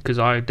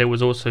 there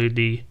was also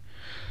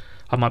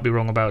I might be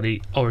wrong about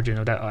the origin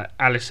of that, like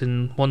Alice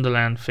in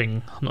Wonderland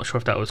thing. I'm not sure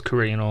if that was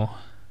Korean or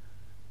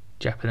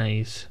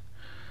Japanese.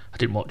 I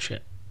didn't watch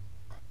it.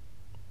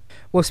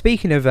 Well,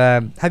 speaking of,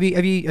 have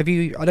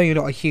you? I know you're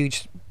not a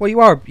huge. Well, you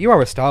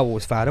are a Star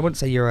Wars fan. I wouldn't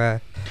say you're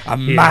a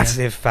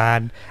massive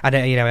fan and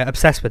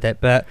obsessed with it,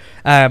 but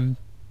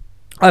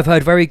I've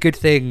heard very good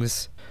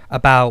things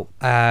about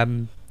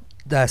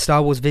the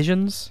Star Wars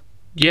Visions.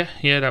 Yeah,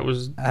 that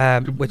was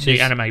which the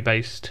is anime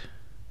based.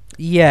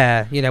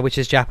 Yeah, which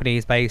is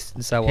Japanese based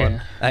and so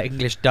on. Yeah.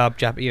 English dubbed,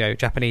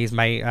 Japanese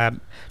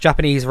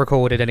Japanese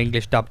recorded and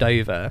English dubbed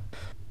over.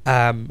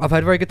 I've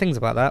heard very good things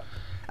about that.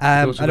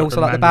 And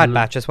also like the Bad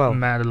Batch as well.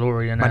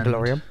 Mandalorian. And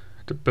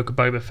the Book of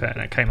Boba Fett,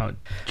 and that came out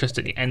just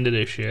at the end of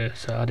this year,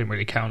 so I didn't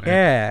really count it.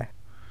 Yeah.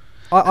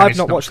 And I've it's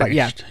not watched that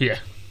finished. yet. Yeah.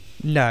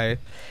 No.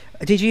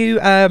 Did you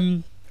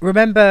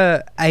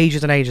remember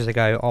ages and ages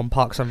ago on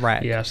Parks and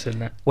Rec? Yeah, I've seen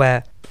that.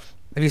 Where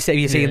have you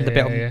seen the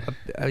bit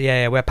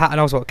where Patton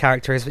Oswalt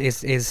character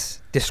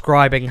is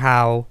describing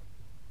how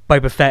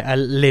Boba Fett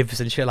lives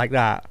and shit like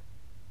that,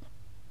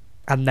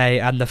 and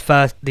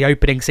the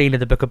opening scene of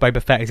the Book of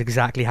Boba Fett is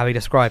exactly how he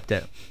described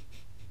it.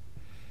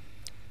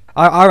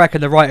 I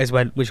reckon the writers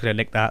went, "We're just gonna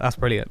nick that. That's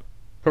brilliant."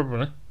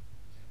 Probably.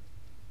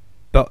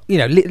 But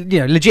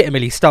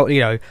legitimately stole.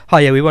 Oh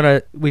yeah,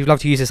 we'd love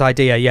to use this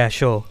idea. Yeah,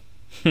 sure.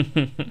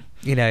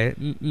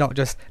 Not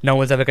just no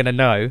one's ever gonna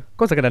know. Of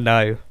course they're gonna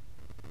know.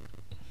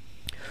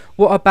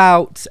 What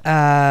about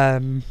I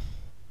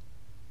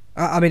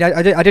mean,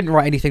 I didn't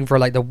write anything for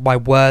like my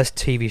worst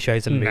TV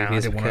shows and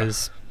movies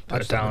because I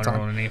just don't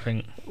on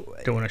anything.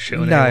 Don't want to shit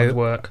on No. anyone's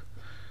work.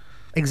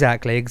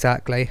 Exactly.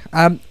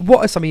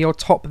 What are some of your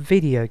top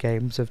video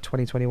games of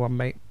 2021,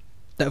 mate?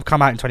 That have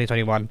come out in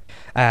 2021.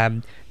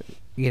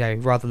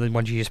 Rather than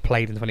ones you just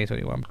played in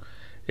 2021.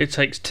 It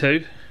Takes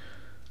Two.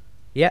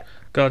 Yeah.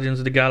 Guardians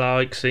of the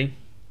Galaxy.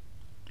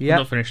 Yeah. I've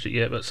not finished it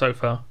yet, but so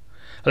far,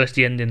 unless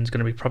the ending's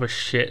going to be proper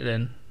shit,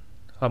 then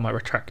I might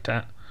retract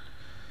that.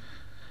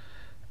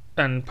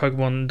 And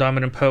Pokemon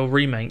Diamond and Pearl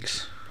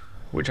remakes,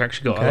 which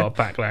actually got a lot of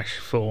backlash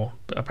for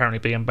apparently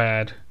being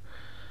bad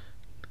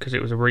because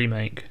it was a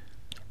remake,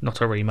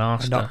 not a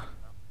remaster.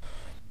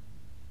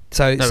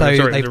 So it was a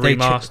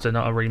remaster,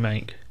 not a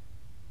remake.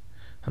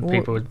 And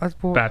people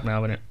were bad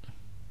mouthing it.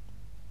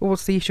 Well,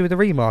 what's the issue with the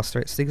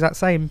remaster? It's the exact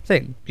same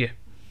thing. Yeah.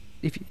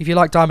 If you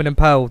like Diamond and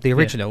Pearl, the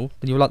original,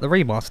 then you like the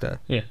remaster.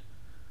 Yeah.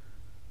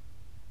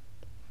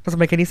 Doesn't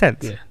make any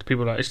sense. Yeah. The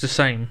people are like, it's the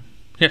same.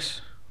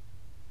 Yes.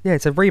 Yeah,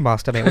 it's a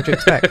remaster, mate. What do you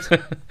expect?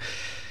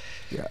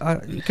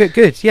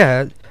 Good.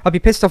 Yeah, I'd be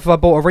pissed off if I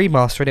bought a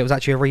remaster and it was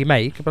actually a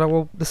remake. But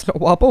well, that's not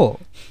what I bought.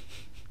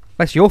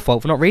 That's your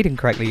fault for not reading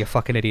correctly, you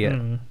fucking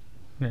idiot.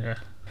 Yeah.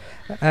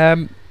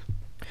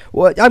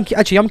 Well,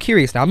 I'm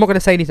curious now. I'm not going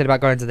to say anything about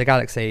Guardians of the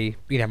Galaxy,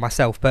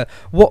 myself. But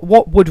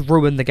what would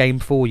ruin the game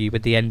for you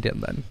with the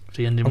ending then?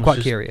 The ending I'm was quite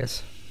just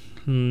curious.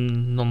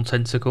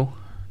 nonsensical.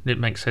 It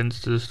makes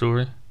sense to the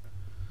story.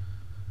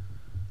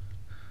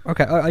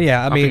 Okay,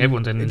 yeah. I mean, think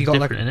everyone's ending is got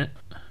different in it.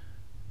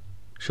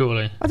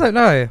 Surely. I don't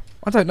know.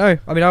 I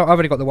mean, I've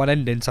only got the one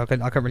ending, so I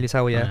can't really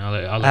tell you. Yeah,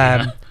 I'll let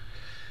you know.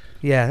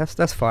 Yeah,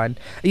 that's fine.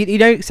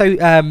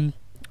 So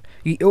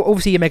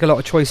obviously you make a lot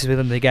of choices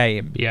within the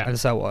game, Yeah. and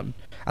so on,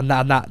 and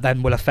that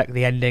then will affect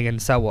the ending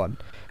and so on.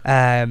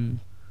 Do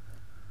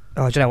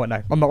you know what?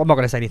 No, I'm not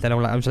going to say anything.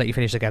 I'm just let you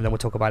finish the game, then we'll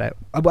talk about it.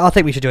 I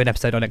think we should do an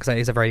episode on it because it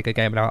is a very good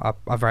game, and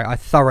I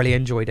thoroughly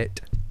enjoyed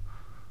it.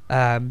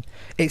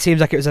 It seems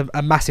like it was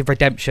a massive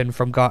redemption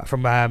from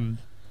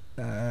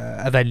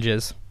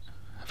Avengers.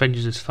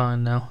 Avengers is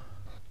fine now.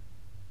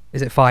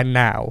 Is it fine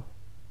now?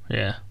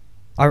 Yeah.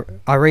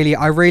 I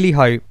really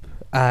hope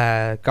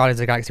Guardians of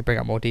the Galaxy bring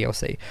out more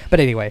DLC. But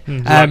anyway,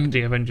 like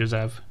the Avengers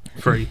have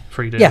free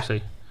DLC. Yeah.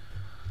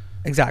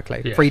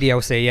 Exactly, Yeah. free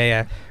DLC.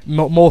 Yeah.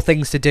 More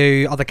things to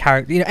do, other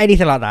characters,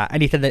 anything like that.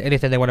 Anything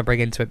they want to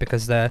bring into it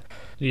because the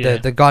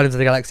Guardians of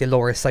the Galaxy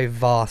lore is so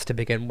vast to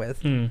begin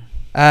with.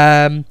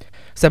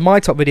 So my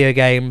top video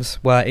games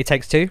were It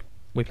Takes Two.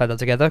 We played that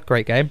together.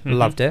 Great game.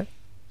 Loved it.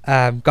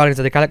 Guardians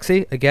of the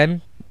Galaxy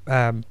again. We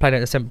were playing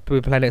it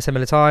at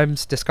similar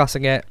times,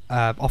 discussing it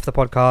off the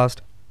podcast.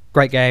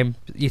 Great game.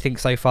 You think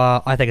so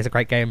far? I think it's a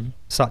great game,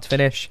 start to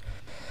finish.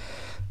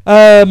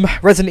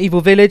 Resident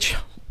Evil Village,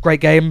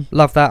 great game.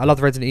 Love that. I love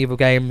the Resident Evil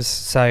games.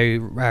 So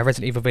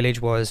Resident Evil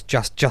Village was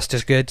just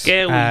as good.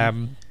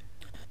 Scary.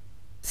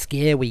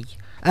 Scary.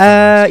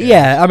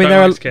 Yeah. I mean,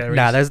 there's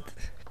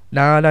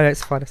no,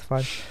 it's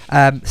fine.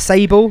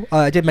 Sable.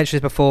 I did mention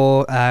this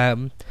before.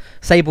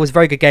 Sable is a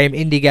very good game,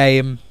 indie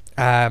game.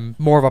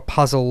 More of a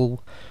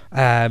puzzle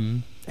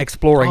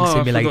exploring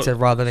simulator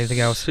rather than anything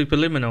else.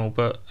 Superliminal,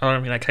 but I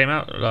don't think that came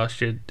out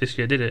this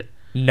year, did it?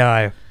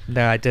 No,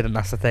 I didn't.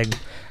 That's the thing.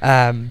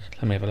 Let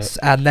me have a look.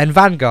 And then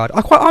Vanguard.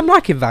 I'm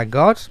liking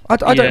Vanguard. I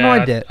don't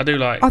mind it. I do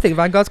like. I think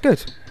Vanguard's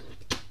good.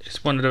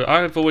 It's one of the.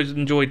 I've always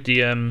enjoyed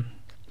the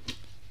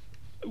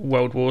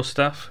World War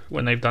stuff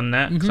when they've done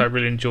that because I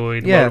really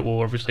enjoyed World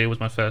War. Obviously, it was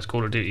my first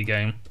Call of Duty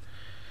game.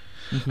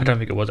 I don't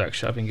think it was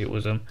actually. I think it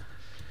was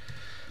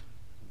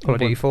Call of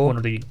Duty 4? One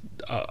of the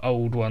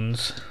old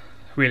ones,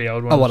 really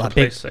old ones. Oh, what,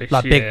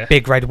 like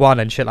big red one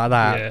and shit like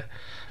that. Yeah,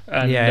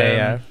 and,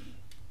 yeah.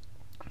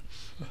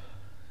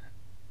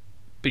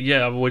 But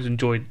yeah, I've always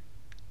enjoyed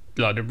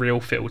like the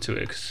real feel to it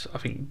because I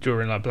think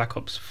during like Black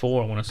Ops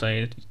 4, I want to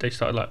say they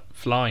started like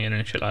flying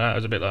and shit like that. It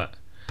was a bit like,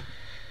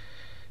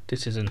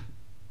 this isn't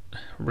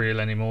real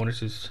anymore.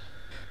 This is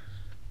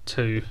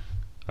too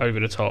over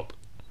the top.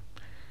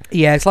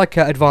 Yeah, it's like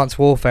Advanced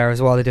Warfare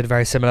as well. They did a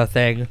very similar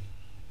thing,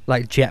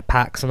 like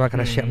jetpacks and that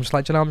kind of shit. I'm just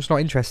like, I'm just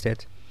not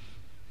interested.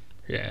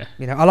 Yeah,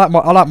 I like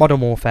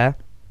Modern Warfare.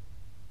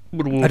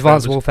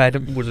 Advanced Warfare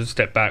was a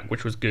step back,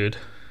 which was good.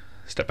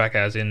 Step back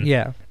as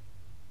in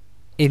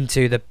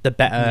into the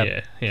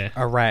better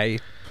array.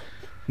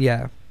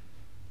 Yeah,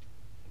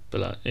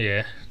 but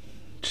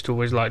just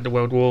always like the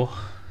World War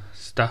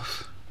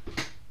stuff.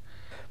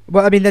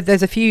 Well, I mean,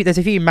 there's a few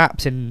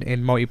maps in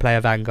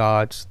multiplayer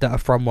Vanguard that are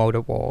from World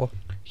at War.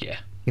 Yeah,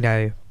 you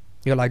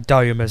got like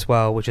Dome as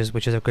well, which is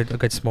a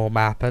good small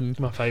map, and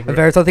my favourite. And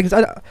various other things.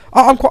 I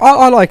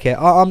like it.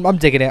 I'm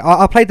digging it.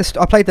 I played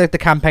the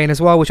campaign as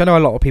well, which I know a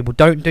lot of people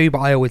don't do, but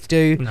I always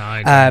do. No,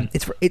 I don't.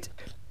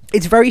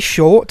 It's very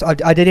short.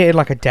 I did it in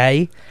like a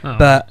day,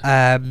 but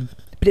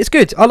it's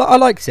good. I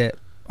liked it.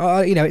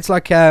 It's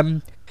like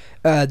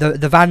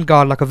the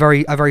Vanguard, like a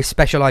very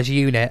specialized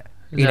unit.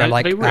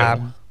 There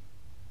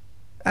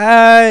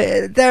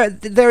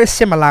is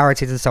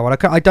similarities and so on.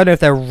 I don't know if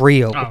they're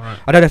real. Right.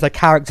 I don't know if their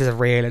characters are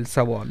real and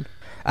so on.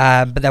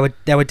 But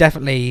there were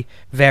definitely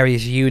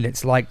various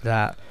units like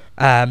that.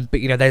 But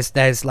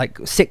there's like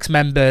 6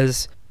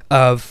 members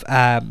of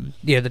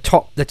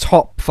the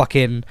top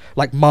fucking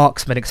like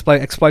marksman,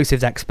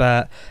 explosives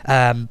expert,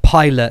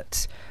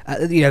 pilot.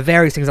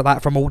 Various things like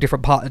that from all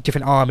different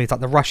armies, like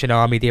the Russian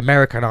army, the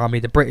American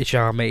army, the British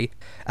army,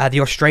 the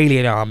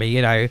Australian army.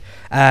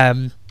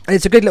 And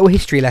it's a good little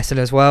history lesson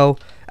as well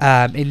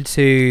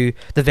into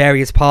the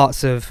various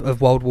parts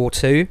of World War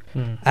II.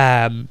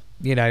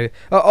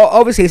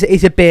 Obviously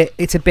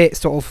it's a bit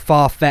sort of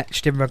far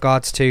fetched in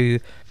regards to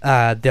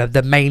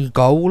the main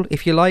goal,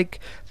 if you like,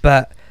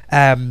 but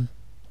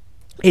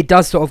it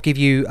does sort of give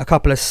you a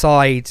couple of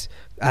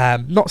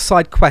not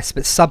side quests,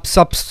 but sub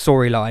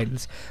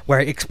storylines where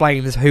it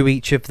explains who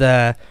each of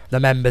the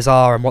members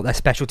are and what their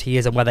specialty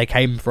is and where they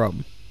came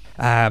from.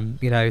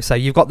 So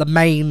you've got the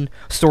main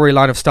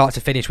storyline of start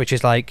to finish, which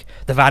is like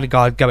the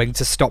Vanguard going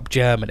to stop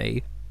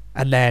Germany,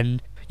 and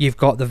then you've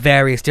got the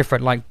various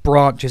different like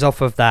branches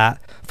off of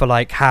that for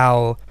like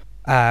how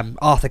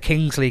Arthur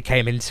Kingsley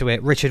came into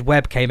it, Richard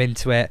Webb came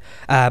into it,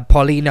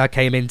 Paulina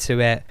came into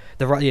it,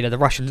 the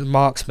Russian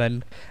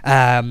marksman,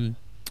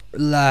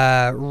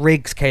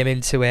 Riggs came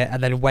into it,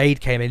 and then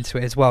Wade came into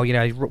it as well. You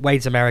know,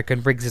 Wade's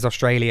American, Riggs is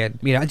Australian.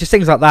 You know, and just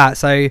things like that.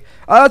 So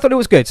I thought it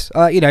was good.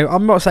 You know,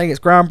 I'm not saying it's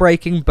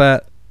groundbreaking,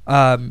 but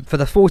for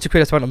the 40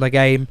 quid I spent on the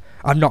game,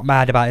 I'm not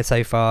mad about it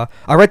so far.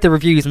 I read the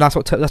reviews, and that's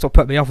what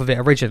put me off of it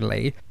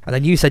originally. And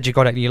then you said you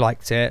got it and you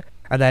liked it,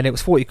 and then it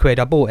was 40 quid.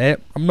 I bought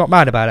it. I'm not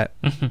mad about it.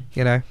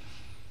 You know,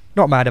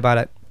 not mad about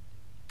it.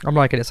 I'm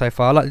liking it so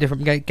far. I like the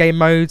different game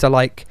modes. I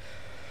like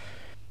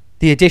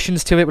the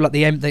additions to it, like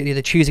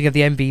the choosing of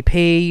the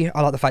MVP.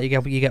 I like the fact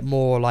you get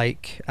more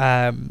like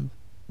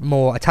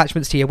more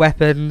attachments to your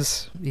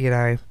weapons. You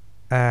know,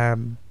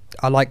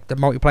 I like the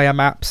multiplayer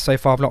maps. So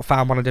far, I've not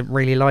found one I didn't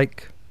really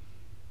like.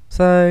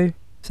 So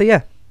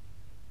yeah,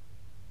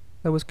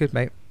 that was good,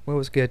 mate. That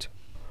was good.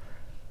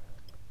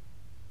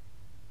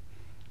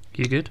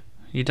 You good?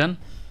 You done?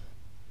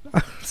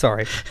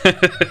 Sorry,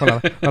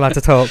 I'm allowed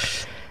to talk.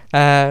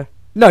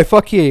 No,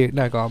 fuck you.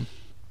 No, go on.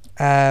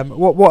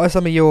 What are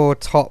some of your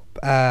top?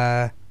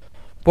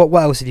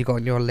 What else have you got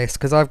on your list?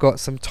 Because I've got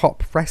some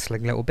top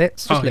wrestling little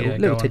bits. Just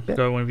little tidbit.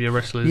 Go on with your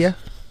wrestlers.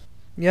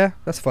 Yeah,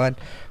 that's fine.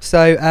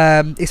 So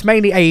it's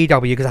mainly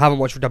AEW because I haven't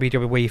watched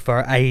WWE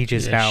for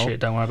ages now. Shit,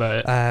 don't worry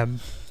about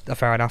it.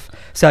 Fair enough.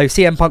 So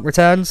CM Punk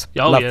returns.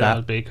 Love that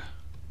was big.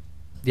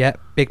 Yeah,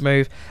 big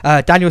move.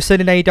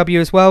 Danielson in AEW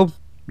as well.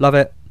 Love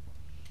it.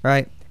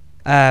 Right.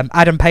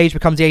 Adam Page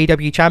becomes the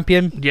AEW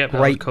champion. Yep,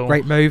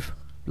 great move.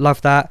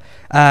 Love that.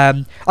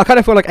 I kind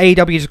of feel like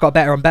AEW just got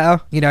better and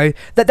better. You know,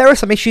 that there are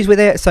some issues with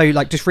it. So,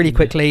 like, just really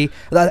quickly,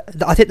 I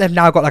think they've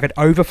now got like an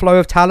overflow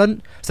of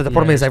talent. So the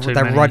problem is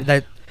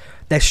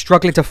they're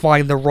struggling to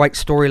find the right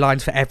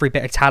storylines for every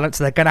bit of talent.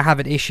 So they're going to have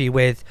an issue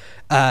with,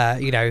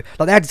 you know,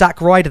 like they had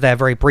Zack Ryder there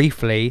very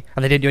briefly,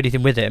 and they didn't do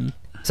anything with him.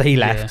 So he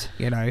left,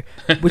 you know,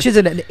 which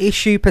isn't an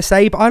issue per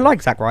se, but I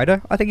like Zack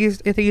Ryder. I think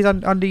he's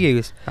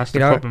underused. That's the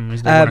problem,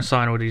 is they want to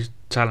sign all these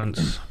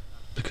talents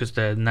because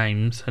they're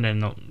names,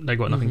 and they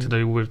got nothing to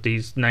do with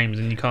these names,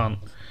 and you can't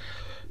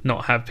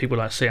not have people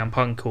like CM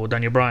Punk or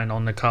Daniel Bryan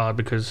on the card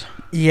because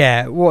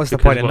what's the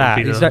point in that?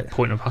 What would be the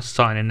point of us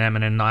signing them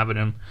and then not having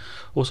them?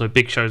 Also,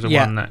 Big Show's the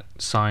one that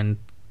signed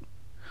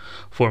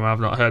for him. I've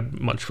not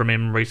heard much from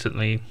him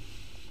recently.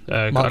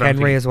 Mark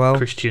Henry as well.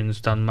 Christian's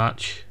done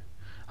much.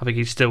 I think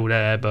he's still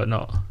there, but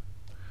not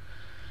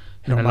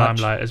in the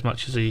limelight as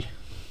much as he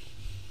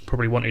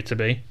probably wanted to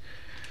be.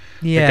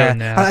 Yeah,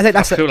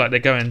 I feel like they're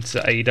going to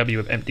AEW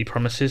with empty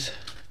promises.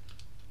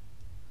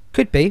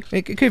 Could be.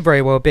 It could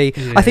very well be.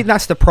 Yeah. I think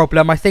that's the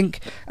problem. I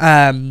think,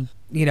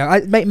 you know,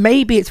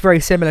 maybe it's very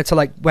similar to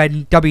like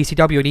when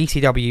WCW and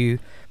ECW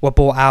were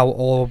bought out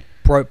or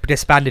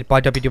disbanded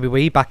by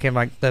WWE back in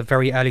like the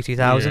very early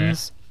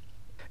 2000s.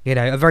 Yeah. You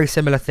know, a very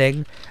similar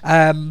thing.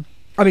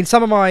 I mean,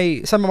 some of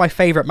my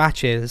favourite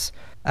matches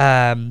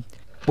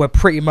were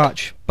pretty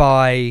much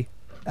by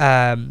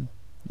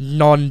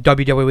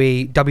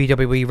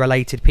non-WWE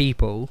related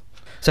people.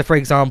 So, for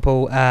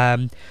example,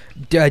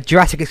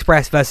 Jurassic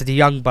Express versus the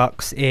Young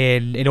Bucks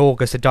in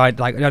August, in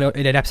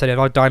an episode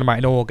of Dynamite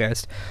in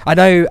August. I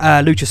know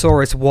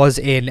Luchasaurus was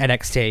in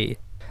NXT.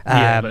 But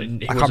I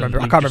can't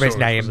remember his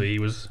name. He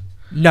was.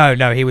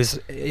 No, he was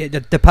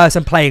the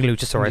person playing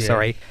Luchasaurus. Yeah.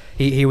 Sorry,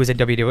 he was in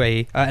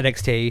WWE,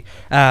 NXT,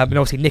 and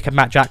obviously Nick and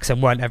Matt Jackson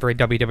weren't ever in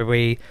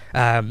WWE,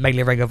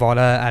 mainly Ring of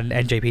Honor and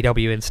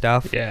NJPW and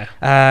stuff. Yeah.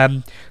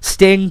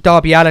 Sting,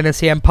 Darby Allin, and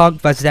CM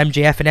Punk versus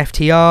MJF and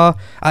FTR.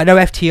 I know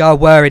FTR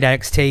were in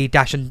NXT.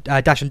 Dash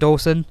and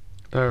Dawson.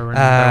 They were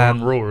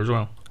on Raw as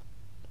well.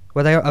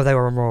 Were they? Oh, they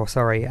were on Raw.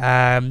 Sorry.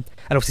 And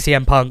obviously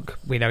CM Punk,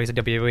 we know he's in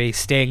WWE.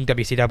 Sting,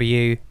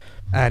 WCW.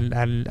 And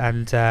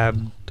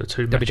the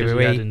two matches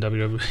he had in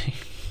WWE.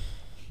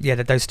 Yeah,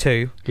 those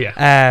two. Yeah.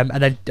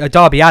 And then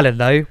Darby Allin,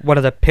 though, one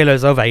of the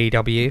pillars of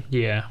AEW.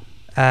 Yeah.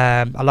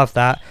 I love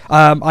that.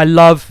 I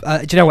love.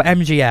 Do you know what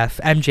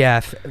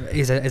MJF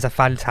is a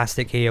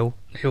fantastic heel.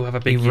 He'll have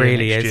a big year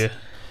really next is. year.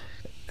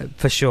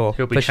 For sure.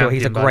 He'll be champion.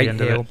 He's a great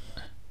heel.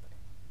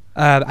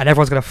 And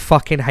everyone's gonna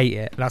fucking hate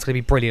it, and that's gonna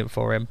be brilliant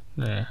for him.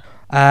 Yeah.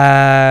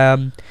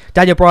 Bryan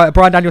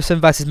Danielson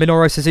versus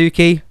Minoru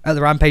Suzuki at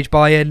the Rampage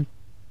buy-in.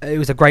 It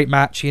was a great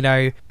match, you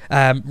know,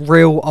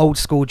 real old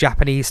school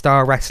Japanese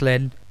style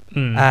wrestling.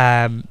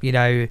 You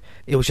know,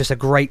 it was just a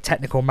great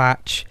technical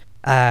match.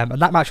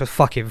 And that match was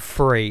fucking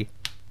free.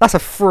 That's a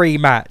free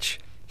match.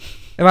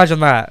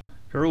 Imagine that.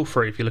 They're all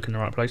free if you look in the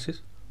right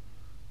places.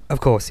 Of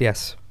course,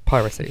 yes.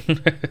 Piracy.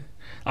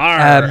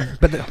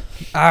 But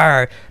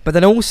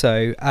then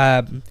also,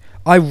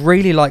 I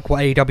really like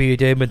what AEW are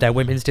doing with their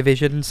women's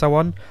division and so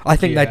on. I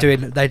think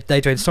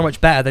they're doing so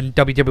much better than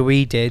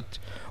WWE did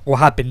or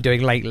have been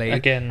doing lately.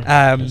 Again,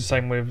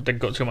 same with they've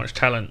got too much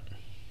talent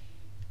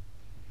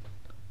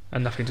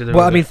and nothing to do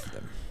with it.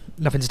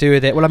 Nothing to do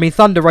with it. Well, I mean,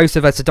 Thunder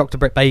Rosa versus Dr.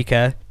 Britt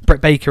Baker.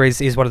 Britt Baker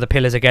is one of the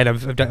pillars again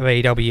of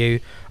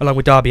AEW, along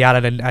with Darby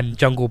Allin and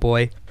Jungle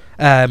Boy.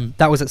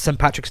 That was at St.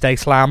 Patrick's Day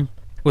Slam.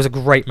 It was a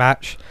great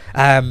match.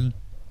 I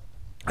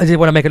did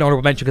want to make an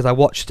honourable mention because I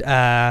watched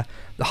the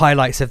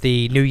highlights of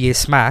the New Year's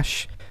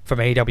Smash from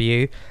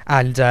AEW,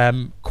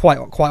 and quite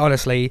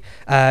honestly,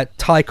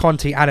 Ty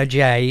Conti, Anna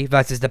Jay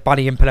versus the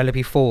Bunny and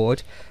Penelope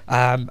Ford,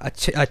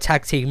 a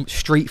tag team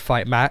street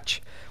fight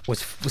match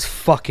was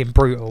fucking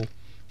brutal.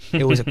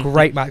 It was a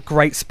great match,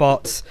 great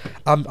spots.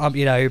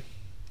 You know,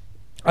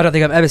 I don't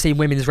think I've ever seen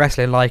women's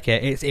wrestling like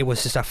it. It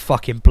was just a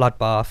fucking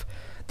bloodbath.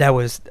 There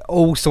was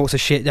all sorts of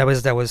shit. There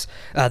was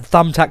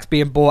thumbtacks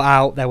being bought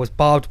out. There was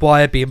barbed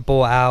wire being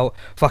bought out.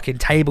 Fucking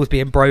tables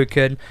being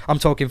broken. I'm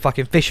talking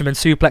fucking fisherman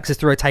suplexes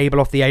through a table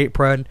off the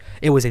apron.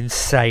 It was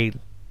insane.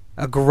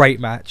 A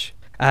great match.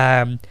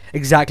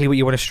 Exactly what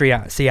you want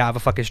to see out of a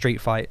fucking street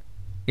fight.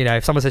 You know,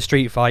 if someone says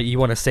street fight, you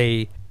want to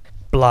see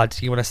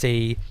blood. You want to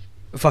see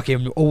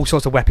fucking all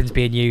sorts of weapons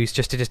being used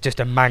just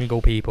to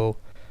mangle people.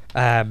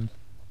 I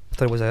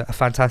thought it was a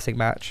fantastic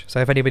match. So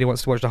if anybody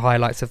wants to watch the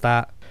highlights of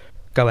that,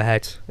 go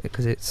ahead,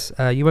 because it's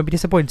you won't be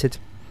disappointed.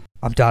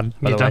 I'm done.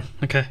 You're done?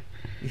 Okay.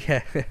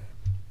 Yeah.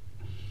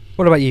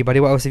 What about you, buddy?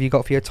 What else have you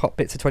got for your top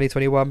bits of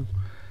 2021?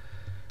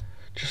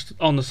 Just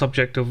on the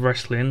subject of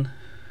wrestling,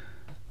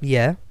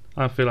 Yeah.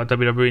 I feel like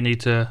WWE need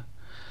to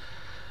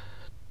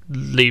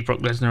leave Brock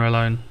Lesnar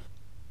alone.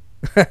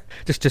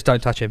 just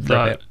don't touch him for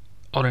a bit.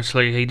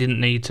 Honestly, he didn't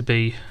need to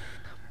be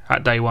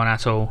at day one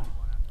at all.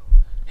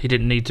 He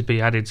didn't need to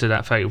be added to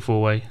that Fatal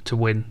 4-Way to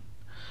win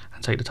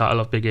and take the title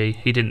off Big E.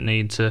 He didn't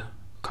need to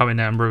come in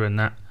there and ruin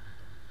that.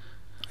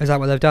 Is that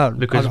what they've done?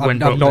 Because when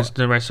Brock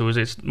Lesnar wrestles,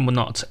 it's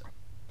not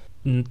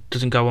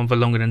doesn't go on for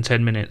longer than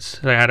 10 minutes.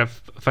 They had a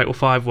Fatal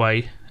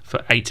 5-Way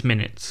for 8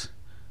 minutes.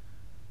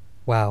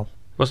 Wow.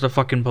 What's the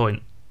fucking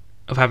point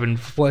of having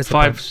 5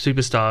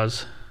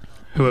 superstars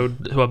who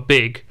are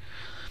big?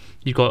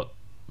 You've got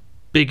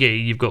Big E,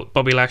 you've got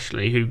Bobby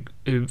Lashley,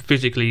 who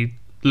physically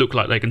look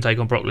like they can take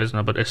on Brock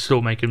Lesnar, but they're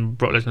still making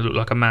Brock Lesnar look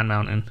like a man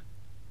mountain.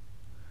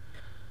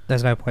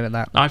 There's no point in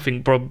that. I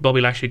think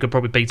Bobby Lashley could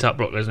probably beat up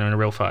Brock Lesnar in a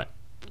real fight.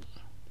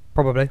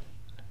 Probably.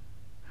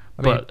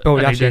 I mean, But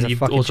Bobby Lashley's then a you've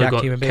fucking also jacked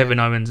got human being. Kevin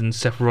Owens and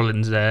Seth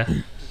Rollins there,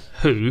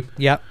 who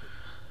Yep.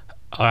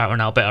 are out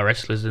and out better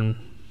wrestlers than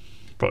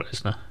Brock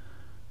Lesnar.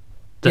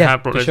 To Yeah,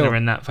 have Brock for Lesnar sure.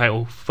 in that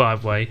Fatal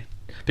 5-Way,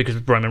 because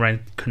Roman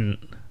Reigns couldn't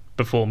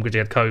perform because he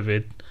had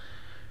COVID,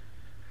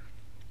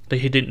 but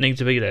he didn't need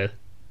to be there.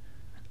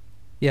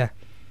 Yeah.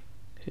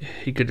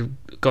 He could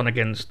have gone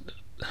against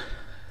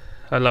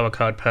a lower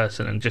card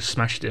person and just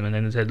smashed him and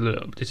then said,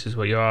 look, this is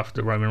what you're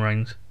after, Roman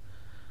Reigns.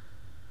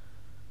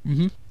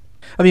 hmm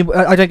I mean,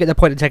 I don't get the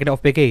point in taking it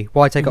off Big E.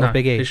 Why take it off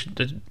Big E?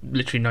 There's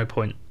literally no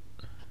point.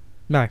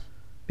 No.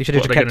 You should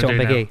have What just are they kept it on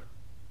gonna Big do E.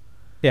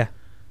 Yeah.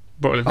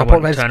 Brock Lesnar Brock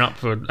won't Lesnar- turn up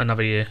for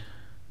another year.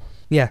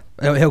 Yeah.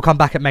 He'll come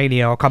back at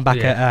Mania or come back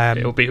at...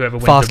 it'll be whoever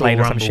wins the Fastlane Royal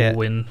or some Rumble shit.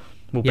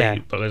 will Yeah.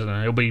 beat Brock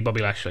Lesnar. It'll be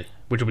Bobby Lashley,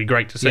 which will be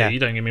great to see. Yeah.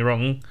 Don't get me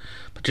wrong,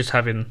 but just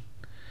having...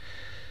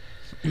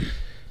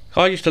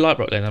 I used to like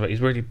Brock Lesnar, but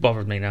he's really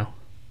bothered me now.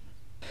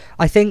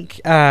 I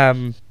think...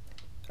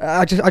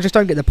 I just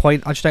don't get the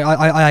point.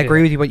 I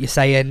agree with you what you're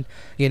saying.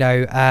 You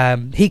know,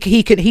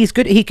 he's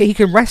good. He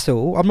can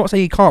wrestle. I'm not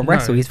saying he can't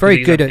wrestle. He's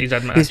very good at. He's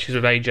had matches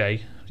with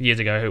AJ years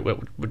ago,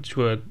 which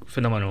were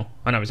phenomenal.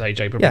 I know it's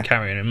AJ probably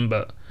carrying him,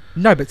 but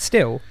no, but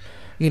still,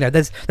 you know,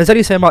 there's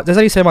only so much. There's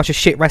only so much a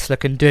shit wrestler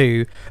can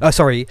do.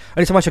 Only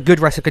so much a good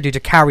wrestler can do to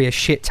carry a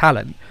shit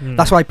talent.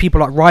 That's why people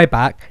like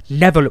Ryback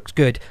never looked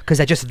good, because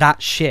they're just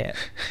that shit.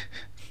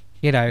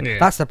 You know,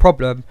 that's the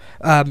problem.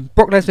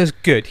 Brock Lesnar's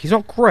good. He's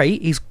not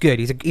great. He's good.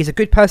 He's a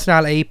good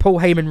personality. Paul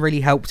Heyman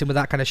really helped him with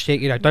that kind of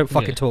shit. You know, don't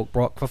fucking talk,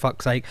 Brock, for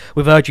fuck's sake.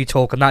 We've heard you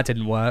talk and that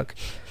didn't work.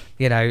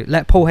 You know,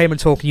 let Paul Heyman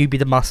talk and you be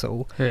the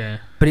muscle. Yeah.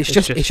 But it's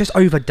just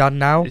overdone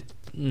now.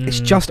 It's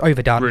just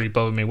overdone. Really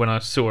bothered me when I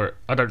saw it.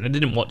 I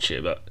didn't watch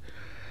it, but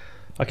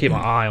I keep my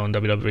eye on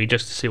WWE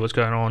just to see what's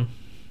going on.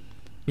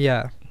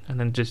 Yeah. And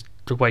then just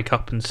to wake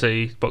up and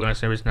see Brock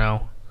Lesnar is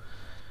now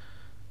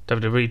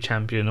WWE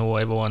champion or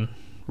whatever one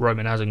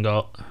Roman hasn't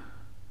got.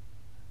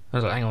 I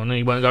was like, hang on,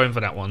 he weren't going for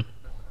that one.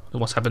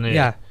 What's happened here?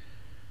 Yeah.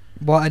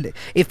 Well, and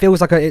it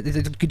feels like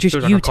just Feels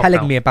like you a telling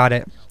cop-out. me about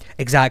it.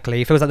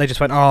 Exactly. It feels like they just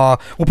went,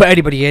 we'll put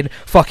anybody in.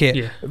 Fuck it.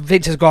 Yeah.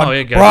 Vince has gone,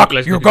 Brock Brock,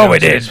 Lesnar you're could go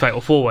going to in. this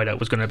Fatal 4-Way that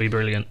was going to be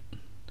brilliant.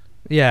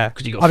 Yeah.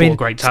 Because you got four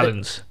great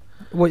talents.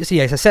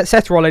 So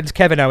Seth Rollins,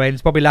 Kevin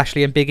Owens, Bobby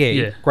Lashley and Big E.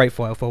 Yeah. Great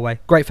Fatal 4-Way.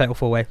 Great Fatal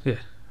 4-Way. Yeah.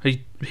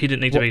 He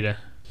didn't need to be there.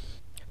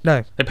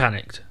 No. They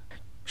panicked.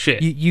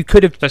 Shit. You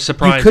could have... Let's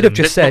surprise you could have him.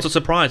 just Let's said... not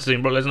surprise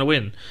seeing Brock Lesnar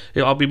win.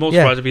 I'll be more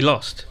surprised if he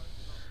lost.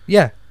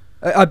 Yeah.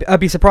 I'd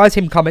be surprised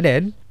him coming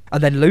in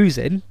and then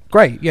losing.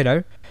 Great, you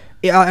know.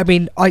 I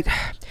mean,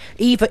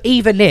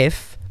 even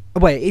if...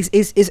 Wait,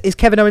 is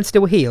Kevin Owens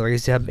still heel or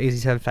is he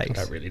turned face? I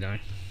don't really know. Okay.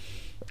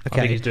 I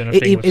think he's doing a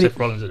thing with Seth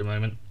Rollins at the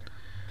moment.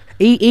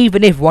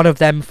 Even if one of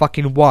them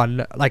fucking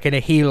won, like in a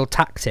heel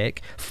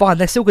tactic, fine,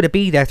 they're still going to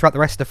be there throughout the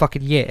rest of the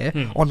fucking year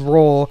on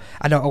Raw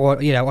and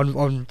or you know on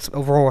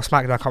Raw or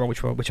SmackDown. I can't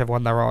remember whichever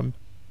one they're on.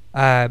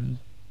 I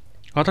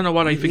don't know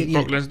why they think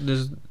Brock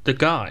Lesnar's the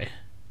guy,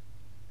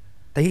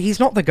 He's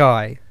not the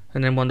guy.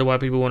 and then wonder why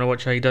people want to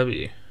watch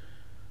AEW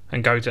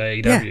and go to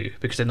AEW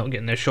because they're not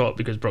getting their shot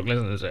because Brock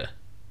Lesnar's there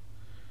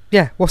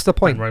Yeah, what's the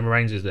point? and Roman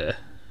Reigns is there.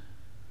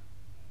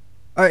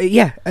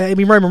 Yeah, I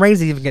mean Roman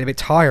Reigns is even getting a bit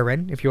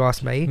tiring, if you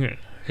ask me. Yeah.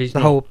 He's The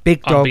not whole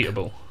big dog.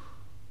 unbeatable.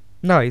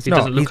 No, he's He not.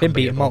 doesn't look He's been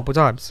beaten unbeatable. multiple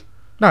times.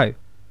 No, I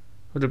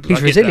He's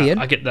get resilient.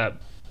 That. I get that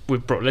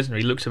with Brock Lesnar.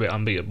 He looks a bit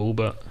unbeatable,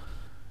 but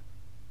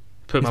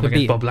put him He's up been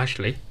against beaten. Bob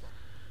Lashley.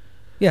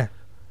 yeah.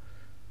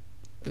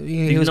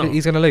 He's not.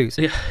 going to lose.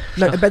 Yeah.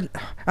 No, but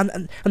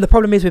and the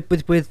problem is with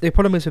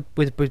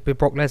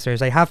Brock Lesnar is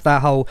they have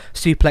that whole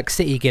Suplex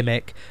City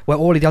gimmick where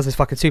all he does is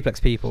fucking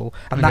suplex people,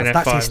 and then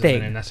that's F5 his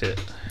thing. And that's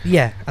it.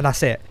 Yeah, and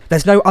that's it.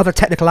 There's no other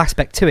technical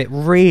aspect to it,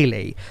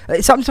 really.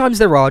 Sometimes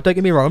there are, don't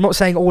get me wrong. I'm not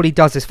saying all he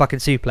does is fucking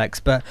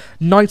suplex, but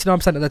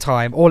 99% of the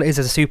time, all it is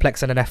a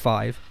suplex and an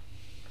F5.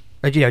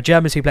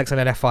 German suplex and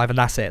an F5, and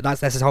that's it.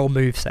 That's his whole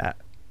moveset.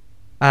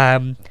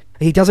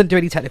 He doesn't do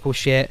any technical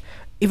shit.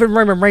 Even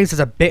Roman Reigns does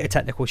a bit of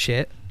technical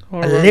shit.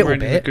 Well, a Roman little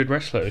Reigns is bit. a good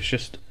wrestler. It's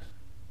just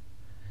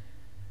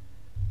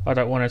I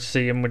don't want to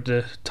see him with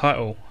the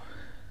title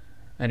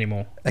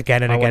anymore.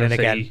 Again and I again wanna and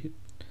again.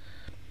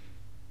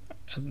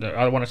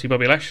 I want to see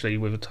Bobby Lashley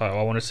with the title.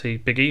 I want to see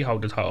Big E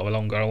hold the title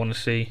longer. I want to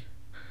see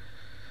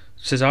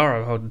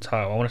Cesaro hold the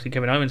title. I want to see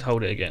Kevin Owens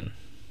hold it again.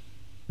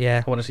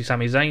 Yeah. I want to see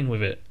Sami Zayn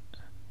with it.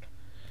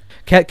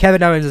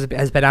 Kevin Owens has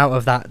been out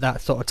of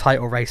that sort of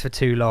title race for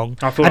too long.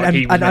 I feel like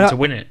he was meant to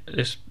win it.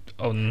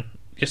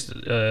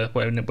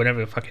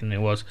 Whenever fucking it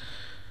was.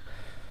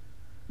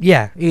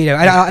 Yeah,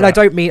 and I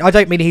don't mean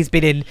he's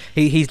been in.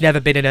 He's never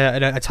been in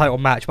a title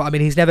match, but I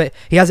mean he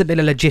hasn't been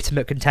a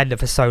legitimate contender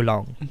for so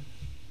long.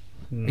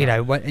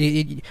 No.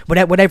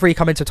 Whenever he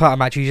come into a title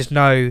match, you just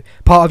know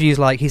part of you's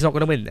like he's not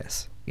going to win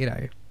this.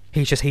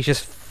 He's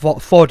just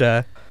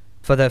fodder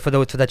for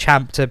the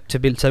champ to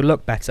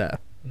look better.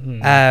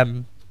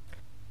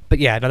 But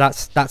yeah, no,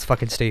 that's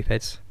fucking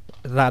stupid.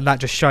 That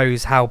just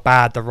shows how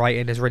bad the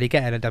writing is really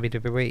getting in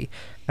WWE.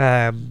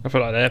 I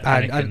feel like they're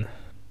panicking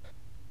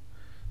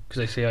because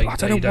they see I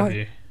don't know AEW.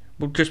 why.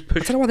 Well, just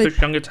push I don't know why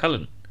younger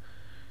talent.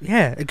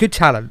 Yeah, a good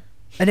talent.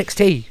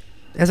 NXT.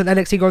 Hasn't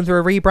NXT gone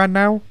through a rebrand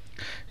now?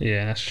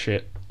 Yeah, that's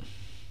shit.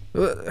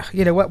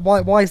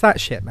 Why is that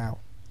shit now?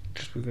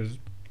 Just because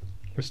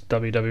it's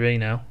WWE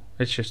now.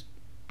 It's just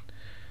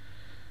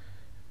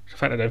the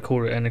fact that they've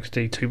called it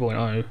NXT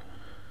 2.0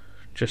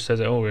 just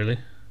says it all, really.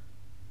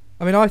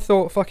 I mean, I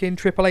thought fucking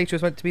Triple H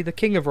was meant to be the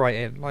king of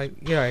writing. But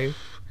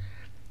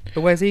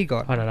where's he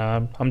gone? I don't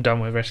know. I'm done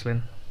with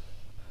wrestling.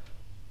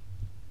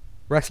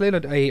 Wrestling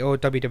or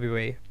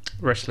WWE?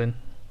 Wrestling.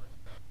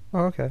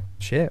 Oh, okay.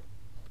 Shit.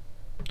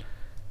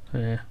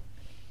 Yeah.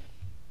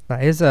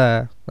 That is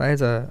a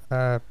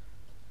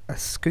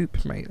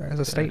scoop, mate. That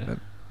is a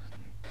statement.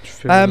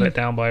 Just feel let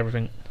down by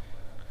everything.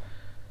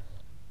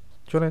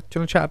 Do you want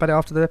to chat about it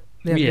after the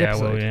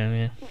episode? Well,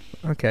 yeah.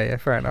 Okay, yeah,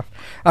 fair enough.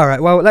 All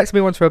right, well, let's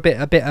move on to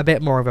a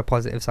bit more of a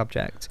positive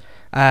subject.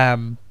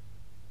 What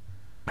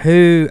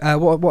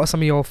are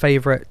some of your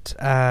favourite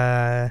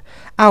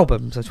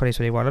albums of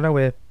 2021? I know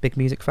we're big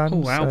music fans.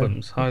 Oh,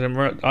 albums! I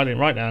didn't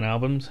write down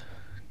albums.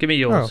 Give me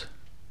yours.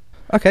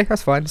 Oh. Okay,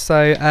 that's fine.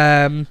 So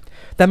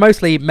they're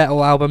mostly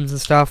metal albums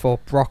and stuff, or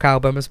rock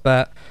albums.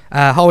 But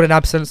Hold in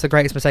Absence, The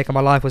Greatest Mistake of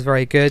My Life, was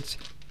very good.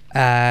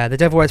 The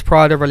Devil Wears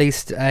Prada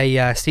released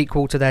a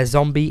sequel to their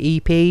Zombie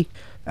EP.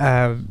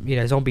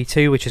 Zombie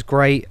 2, which is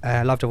great.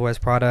 Love Devil Wears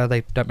Prada.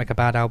 They don't make a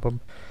bad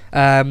album.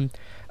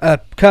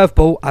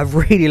 Curveball, I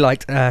really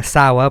liked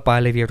Sour by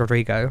Olivia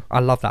Rodrigo. I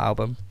love that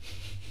album.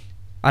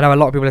 I know a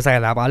lot of people are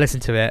saying that, but I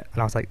listened to it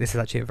and I was like, this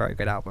is actually a very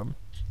good album.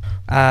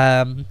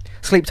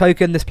 Sleep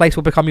Token, This Place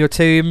Will Become Your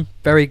Tomb,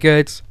 very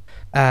good.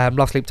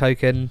 Love Sleep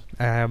Token.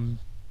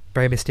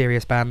 Very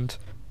mysterious band.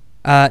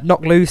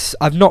 Knock Loose,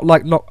 I've not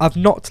liked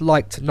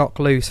Knock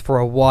Loose for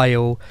a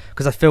while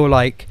because I feel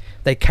like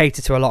they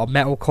cater to a lot of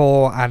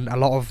metalcore and a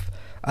lot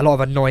of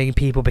annoying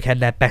people became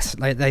their best.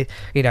 Like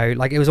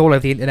it was all over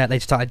the internet. They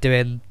started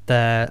doing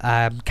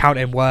the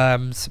Counting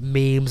Worms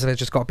memes, and it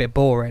just got a bit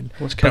boring.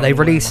 What's but they Counting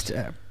released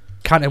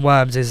Counting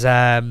Worms is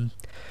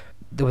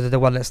the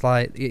one that's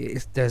like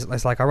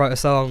it's like I wrote a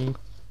song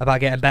about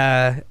getting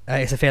better.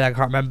 It's a feeling I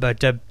can't remember.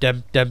 Dum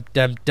dum dum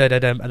dum dum dum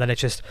dum, and then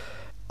it's just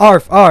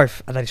arf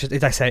arf, and then it's just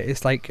as I say,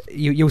 it's like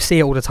you'll see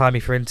it all the time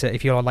if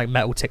you're on like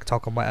metal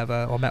TikTok or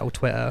whatever, or metal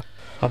Twitter.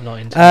 I'm not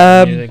into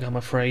music, I'm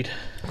afraid.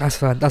 That's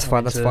fine. That's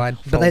fine.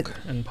 Folk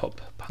and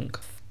pop punk.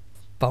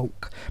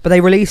 Folk. But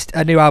they released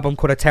a new album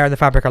called A Tear in the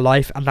Fabric of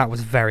Life, and that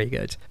was very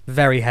good,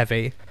 very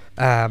heavy,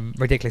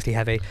 ridiculously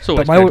heavy.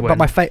 But my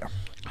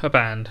a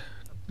band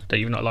that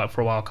you've not liked for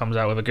a while comes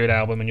out with a good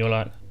album, and you're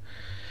like,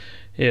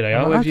 here they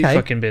are. Where have you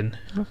fucking been?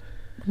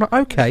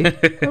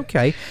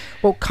 Okay.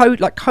 Well,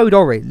 Code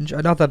Orange,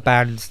 another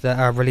band that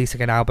are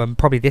releasing an album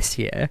probably this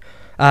year.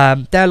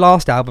 Their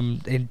last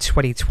album in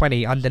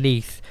 2020,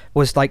 Underneath,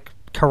 was like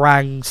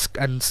Kerrang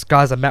and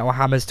Scuzz and Metal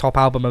Hammer's top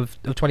album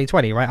of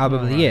 2020, right?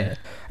 Album of the year,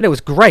 and it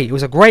was great. It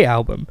was a great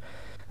album.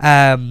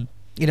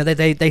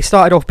 They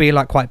started off being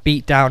like quite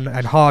beat down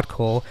and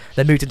hardcore.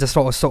 They moved into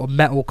sort of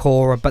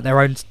metalcore, but their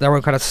own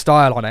kind of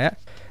style on it,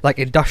 like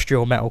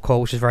industrial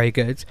metalcore, which is very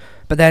good.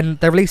 But then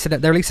they released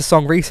a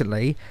song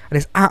recently, and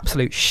it's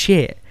absolute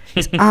shit.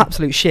 It's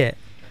absolute shit.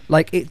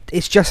 Like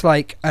it's just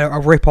like a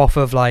rip off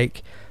of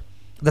like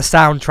the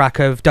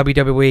soundtrack of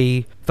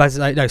WWE versus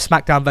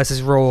SmackDown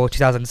versus Raw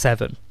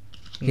 2007.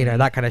 You know,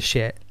 that kind of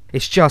shit.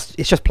 It's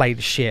just plain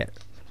shit.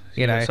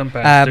 You know, some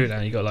bands do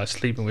that. You got like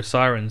Sleeping with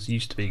Sirens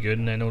used to be good,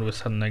 and then all of a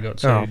sudden they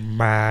got oh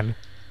man,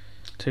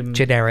 too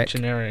generic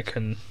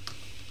and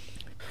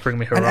Bring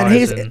Me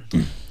Horizon.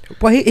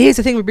 Well, here's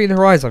the thing with Bring Me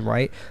Horizon,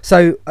 right?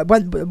 So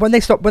when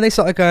they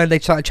started going, they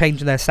started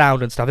changing their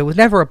sound and stuff. It was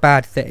never a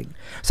bad thing.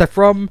 So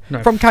from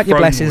Count Your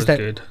Blessings, that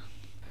good.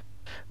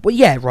 Well,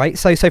 yeah, right.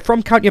 So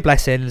from Count Your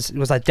Blessings, it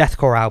was a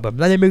deathcore album.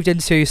 Then they moved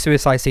into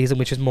Suicide Season,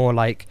 which is more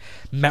like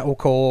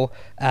metalcore.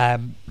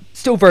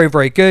 Still very,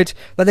 very good.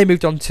 Then they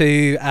moved on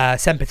to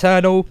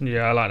Sempiternal.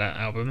 Yeah, I like that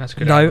album. That's a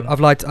good. No,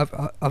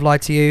 album. I've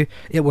lied to you.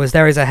 It was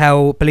There Is a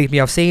Hell. Believe Me,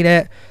 I've seen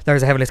it. There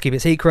Is a Heaven. Let's Keep It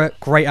Secret.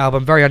 Great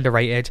album, very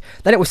underrated.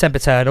 Then it was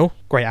Sempiternal.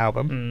 Great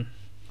album.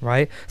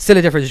 Right. Still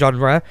a different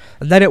genre.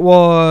 And then it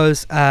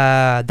was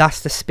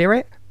That's the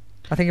Spirit.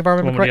 I think if I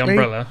remember correctly.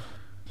 The Umbrella.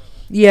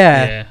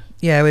 Yeah.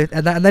 Yeah,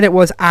 and then it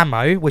was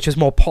Ammo, which was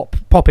more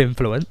pop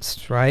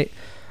influenced, right?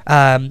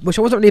 Which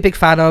I wasn't really a big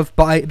fan of,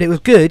 but it was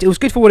good. It was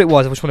good for what it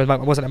was, which I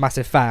wasn't a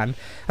massive fan.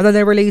 And then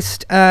they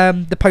released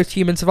the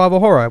Post-Human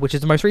Survival Horror, which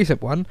is the most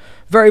recent one.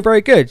 Very,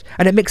 very good.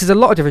 And it mixes a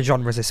lot of different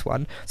genres, this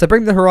one. So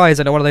Bring Me the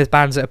Horizon are one of those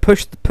bands that have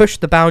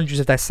pushed the boundaries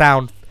of their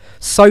sound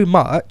so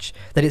much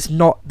that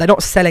they're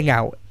not selling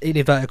out, in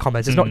inverted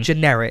commas. It's not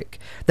generic.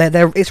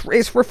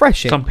 It's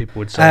refreshing. Some people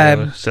would say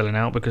they were selling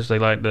out because they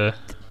like the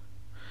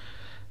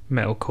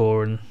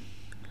metalcore and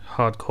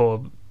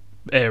hardcore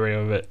area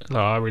of it.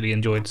 Like, I really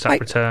enjoyed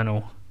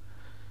Sempiternal.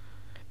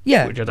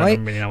 Yeah, which I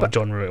don't really know what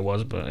genre it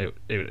was, but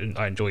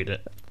I enjoyed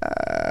it.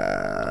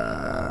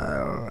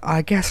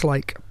 I guess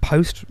like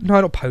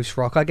not post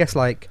rock. I guess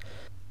like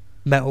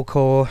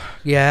metalcore.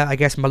 Yeah, I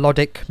guess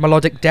melodic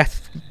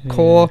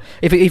deathcore.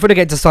 If you want to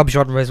get into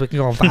subgenres, we can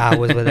go on for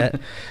hours with it.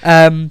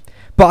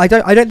 But I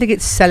don't think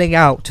it's selling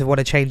out to want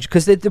to change,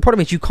 because the problem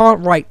is you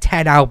can't write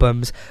 10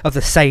 albums of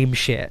the same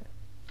shit.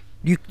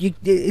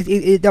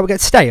 That will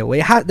get stale.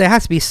 There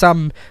has to be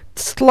some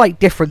slight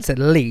difference at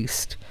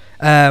least.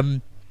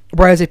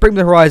 Whereas if Bring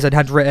Me the Horizon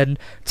had written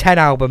 10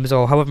 albums,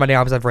 or however many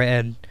albums I've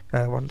written,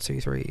 1,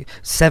 2, 3,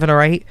 7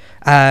 or 8,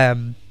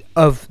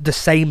 of the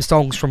same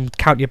songs from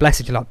Count Your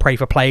Blessings, like Pray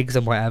for Plagues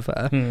and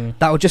whatever,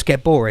 that would just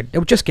get boring. It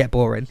would just get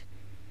boring.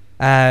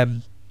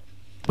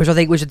 Which I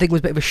think was a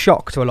bit of a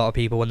shock to a lot of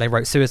people when they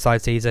wrote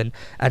Suicide Season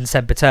and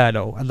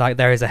Sempiternal and like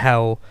There Is a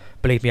Hell,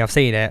 Believe Me, I've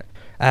Seen It.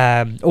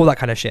 All that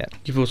kind of shit.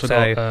 You've also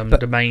got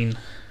the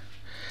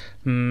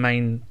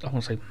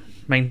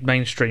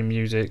mainstream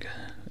music.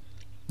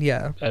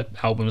 Yeah.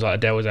 Albums like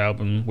Adele's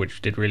album, which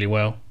did really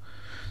well.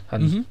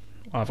 And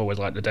I've always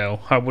liked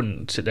Adele. I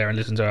wouldn't sit there and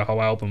listen to her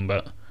whole album,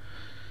 but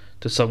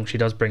the songs she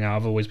does bring out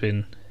have always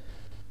been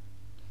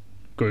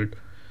good.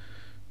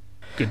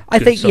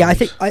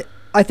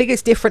 I think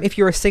it's different if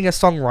you're a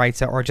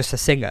singer-songwriter or just a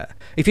singer.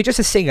 If you're just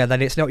a singer,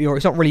 then it's not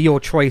really your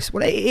choice.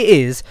 Well, it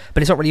is,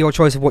 but it's not really your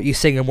choice of what you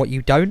sing and what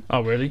you don't.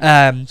 Oh, really?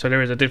 So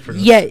there is a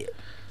difference. Yeah.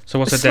 So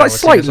what's Adele?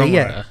 Slightly,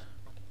 yeah.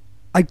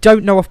 I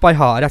don't know off by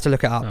heart. I'd have to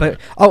look it up. But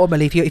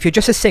ultimately, if you're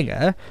just a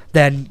singer,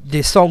 then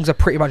the songs are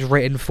pretty much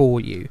written for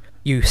you.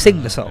 You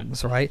sing the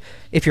songs, right?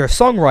 If you're a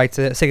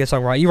songwriter,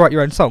 singer-songwriter, you write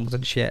your own songs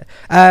and shit.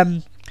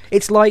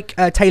 It's like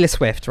Taylor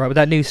Swift, right, with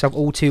that new song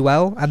 "All Too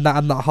Well" and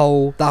that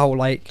whole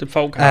like the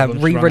folk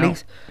album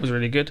re-release was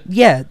really good.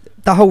 Yeah,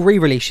 the whole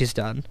re-release she's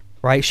done,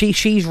 right?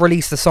 She's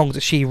released the songs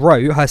that she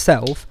wrote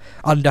herself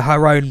under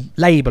her own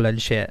label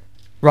and shit,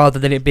 rather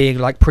than it being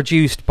like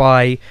produced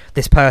by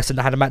this person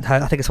that had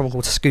I think it's someone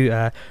called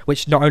Scooter,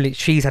 which not only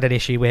she's had an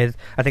issue with,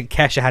 I think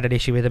Kesha had an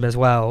issue with him as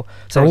well.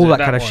 So all that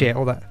kind of shit,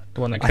 all that. The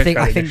one that Kesha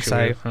I think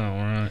so. With. Oh,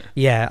 right.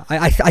 Yeah,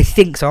 I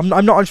think so. I'm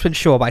not 100%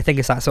 sure, but I think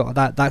it's that sort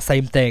of that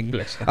same thing.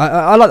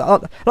 I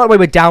like the way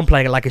we're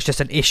downplaying it, like it's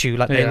just an issue.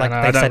 Like they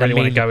I don't really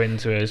want to go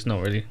into it. It's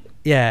not really.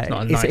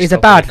 Yeah, it's it's a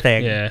bad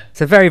thing. Yeah,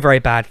 it's a very, very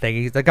bad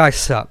thing. The guy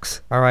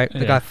sucks. All right,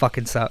 the guy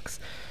fucking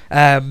sucks.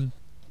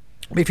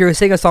 If you're a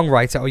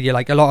singer-songwriter, or you're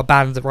like a lot of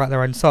bands that write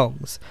their own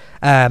songs,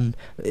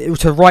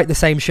 to write the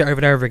same shit over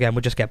and over again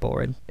would just get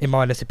boring, in my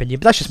honest opinion.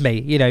 But that's just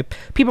me. You know,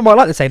 people might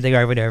like the same thing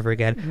over and over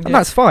again, and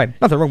that's fine.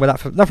 Nothing wrong with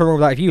that. Nothing wrong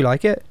with that if you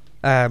like it.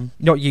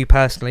 Not you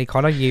personally,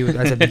 Connor. You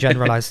as a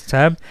generalised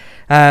term.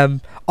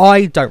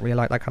 I don't really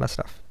like that kind of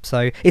stuff.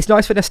 So it's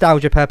nice for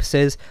nostalgia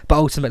purposes, but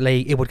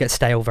ultimately it would get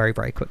stale very,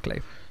 very quickly.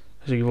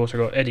 So you've also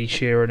got Eddie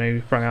Sheeran, who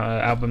brought out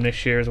an album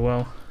this year as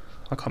well.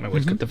 I can't remember.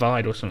 It's called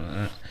Divide or something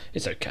like that.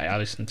 It's okay. I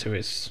listen to it.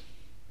 It's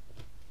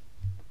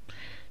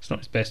not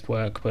his best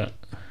work, but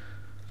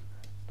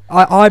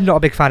I'm not a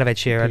big fan of Ed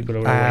Sheeran.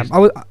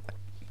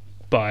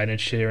 Buy an Ed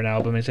Sheeran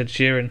album. It's Ed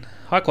Sheeran.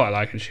 I quite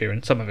like Ed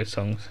Sheeran. Some of his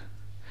songs.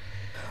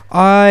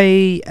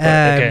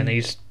 Again,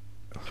 he's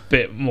a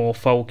bit more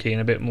folky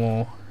and a bit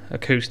more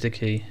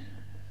acousticy,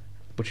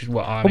 which is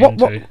what I'm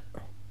into.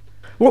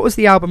 What was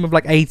the album of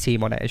like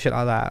A-Team on it and shit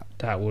like that?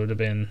 That would have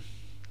been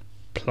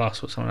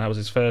Plus or something. That was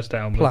his first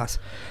album. Plus,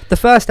 the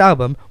first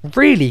album,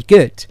 really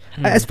good.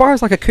 As far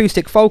as like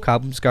acoustic folk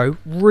albums go,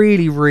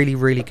 really, really,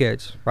 really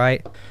good,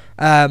 right?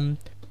 And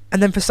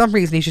then for some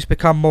reason he's just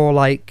become more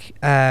like.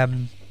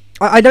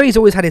 I know he's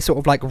always had his sort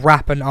of like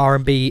rap and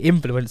R&B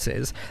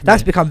influences.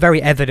 That's become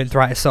very evident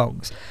throughout his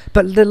songs.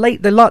 But the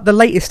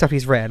latest stuff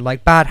he's written,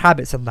 like Bad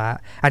Habits and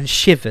that, and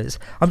Shivers,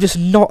 I'm just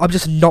not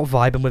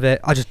vibing with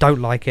it. I just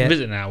don't like it.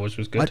 Visiting Hours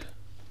was good.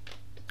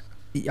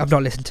 I've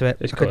not listened to it.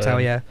 I couldn't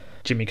tell you.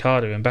 Jimmy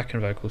Carr doing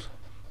backing vocals.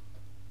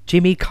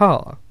 Jimmy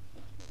Carr?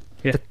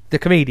 Yeah. The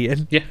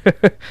comedian? Yeah.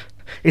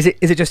 Is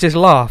it just his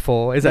laugh,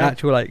 or is it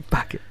actual like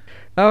back?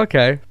 Oh,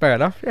 okay, fair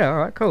enough. Yeah, all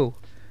right, cool.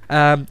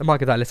 I might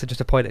give that a listen just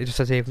to point it, just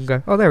so you can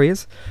go, oh, there he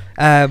is.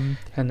 And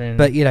then,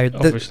 but you know,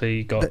 obviously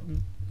you got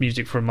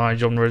music from my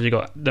genres. You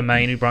got The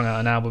Main, who brought out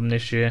an album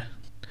this year.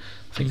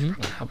 I think he's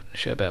brought out an album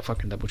this year. I better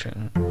fucking double check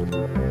that.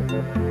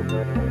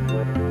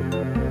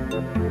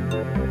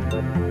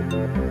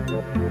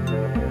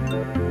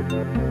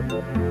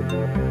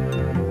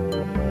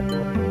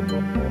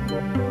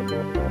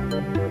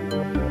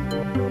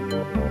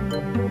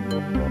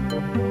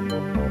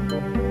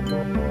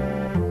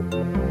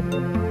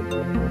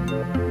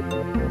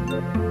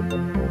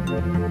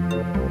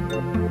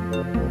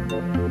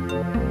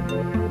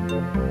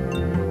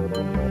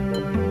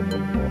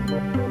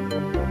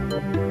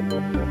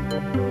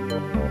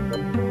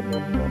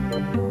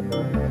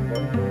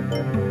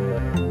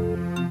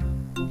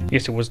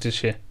 Yes, it was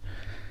this year.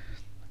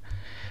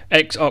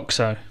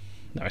 XOXO.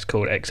 No, it's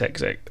called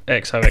XOXO.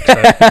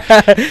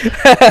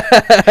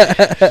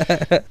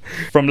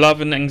 From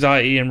Love and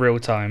Anxiety in Real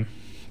Time,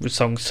 with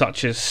songs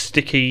such as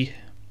Sticky,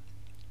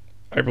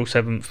 April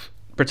 7th,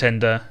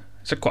 Pretender.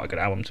 It's quite a good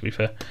album, to be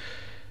fair.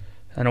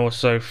 And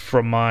also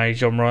from my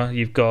genre,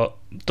 you've got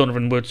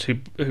Donovan Woods, who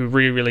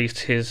re-released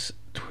his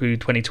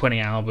 2020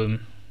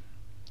 album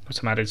with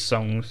some added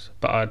songs,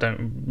 but I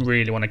don't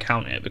really want to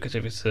count it, because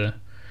if it's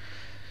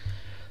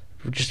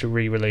just a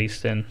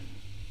re-release, then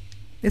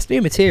it's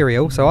new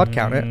material, so I'd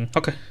count it.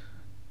 Okay.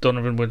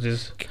 Donovan Woods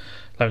is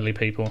Lonely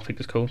People, I think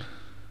it's called.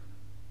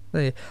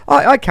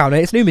 I'd count it.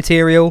 It's new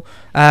material.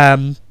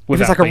 If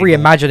it's like a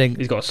reimagining.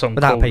 He's got a song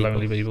called people.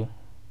 Lonely People.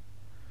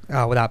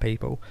 Oh, Without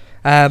People.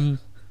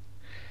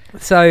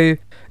 So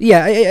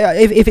yeah,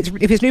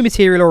 if it's new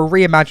material or a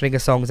reimagining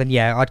of songs, then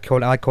yeah, I'd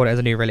call it as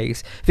a new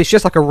release. If it's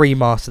just like a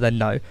remaster, then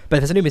no. But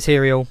if it's a new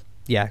material,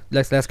 yeah,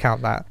 let's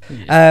count that.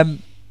 Yeah.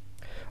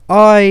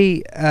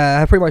 I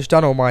have pretty much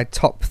done all my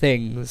top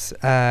things.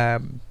 I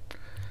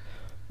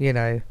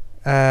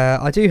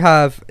do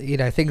have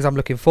things I'm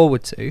looking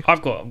forward to.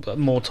 I've got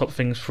more top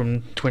things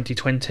from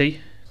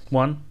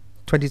 2021.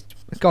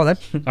 Go on then.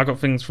 I've got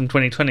things from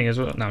 2020 as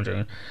well. No, I'm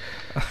joking.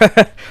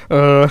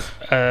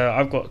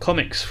 I've got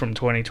comics from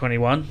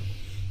 2021.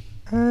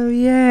 Oh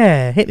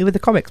yeah, hit me with the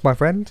comics, my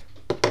friend.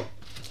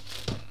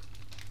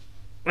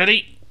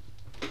 Ready?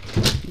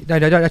 No,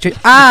 don't actually.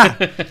 Ah!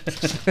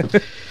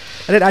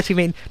 I didn't actually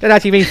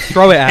mean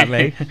throw it at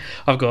me.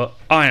 I've got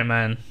Iron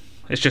Man.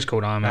 It's just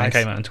called Iron Man. Nice. It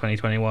came out in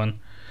 2021.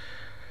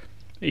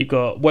 You've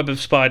got Web of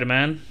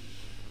Spider-Man,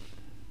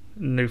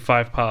 new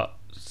 5-part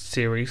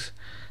series,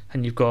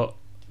 and you've got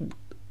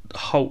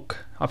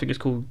Hulk. I think it's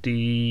called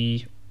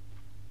the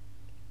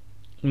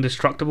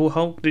Indestructible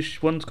Hulk.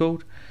 This one's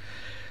called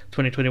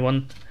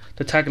 2021.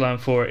 The tagline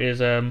for it is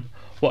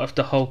 "What if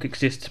the Hulk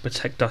exists to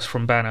protect us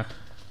from Banner?"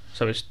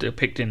 So it's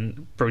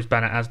depicting Bruce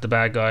Banner as the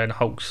bad guy and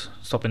Hulk's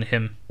stopping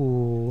him.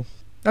 Ooh.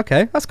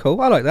 Okay, that's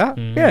cool. I like that.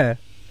 Yeah.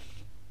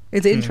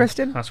 Is it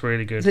interesting? That's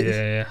really good.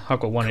 Yeah. I've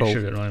got one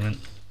issue at the moment.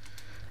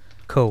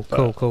 Cool.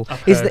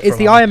 Is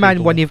the Iron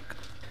Man one you've...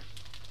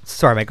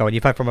 Sorry, mate, go on.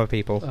 You've heard from other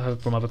people. I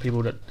heard from other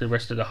people that the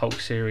rest of the Hulk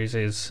series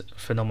is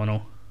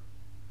phenomenal.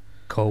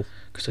 Cool.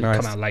 Because it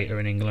come out later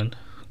in England.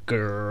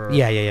 Grrr.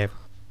 Yeah.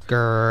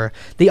 Grrr.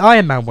 The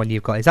Iron Man one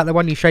you've got, is that the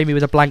one you showed me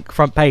with a blank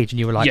front page and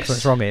you were like, yes.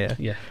 What's wrong here?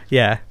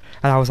 Yeah.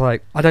 And I was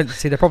like, I don't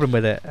see the problem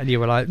with it. And you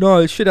were like, no,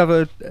 it should have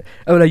a...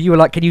 Oh, no, you were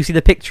like, can you see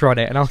the picture on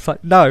it? And I was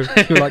like, no.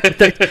 You were like,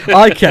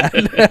 I can.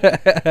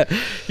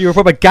 You were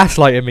probably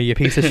gaslighting me, you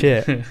piece of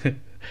shit.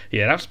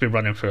 Yeah, that's been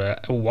running for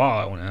a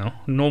while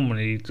now.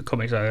 Normally, the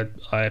comics I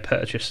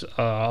purchase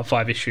are a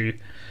 5-issue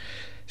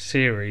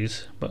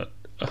series, but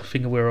I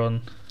think we're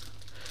on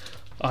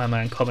Iron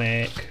Man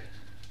comic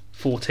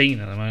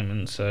 14 at the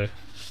moment, so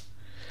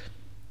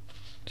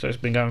it's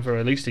been going for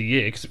at least a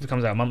year because it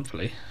comes out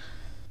monthly.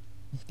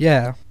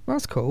 Yeah,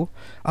 that's cool.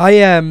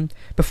 I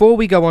before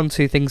we go on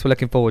to things we're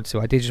looking forward to,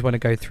 I did just want to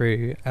go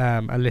through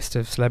a list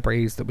of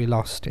celebrities that we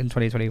lost in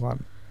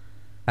 2021.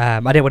 I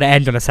didn't want to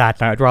end on a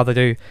sad note. I'd rather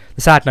do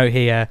the sad note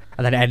here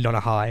and then end on a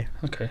high.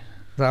 Okay. Is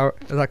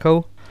that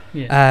cool?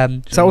 Yeah.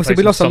 So obviously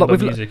we lost a lot of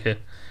music here.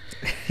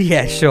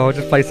 Yeah, sure.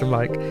 Just play some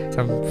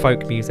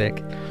folk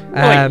music.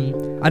 I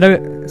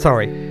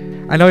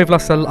know we've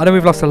lost a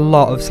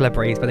lot of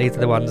celebrities, but these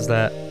are the ones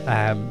that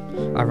I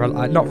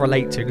not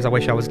relate to because I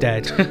wish I was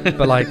dead.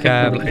 But like,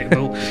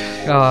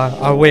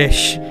 I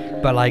wish.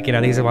 But like,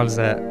 these are ones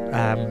that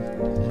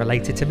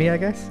related to me, I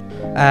guess.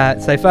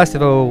 So first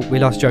of all, we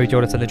lost Joey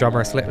Jordison, the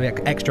drummer,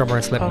 ex-drummer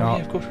of Slipknot. Oh,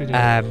 yeah, of course we did.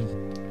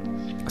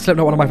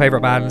 Slipknot, one of my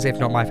favourite bands, if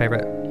not my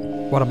favourite.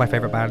 One of my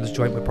favourite bands,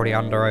 joint with probably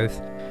Under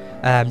Oath.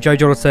 Joey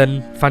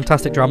Jordison,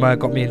 fantastic drummer,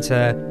 got me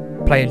into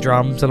playing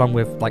drums along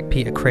with like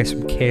Peter Criss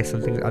from Kiss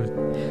and things,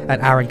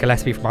 and Aaron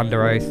Gillespie from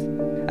Under Oath.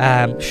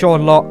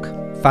 Sean Locke,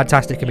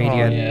 fantastic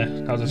comedian. Oh, yeah.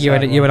 That was a You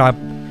sad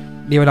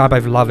and I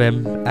both love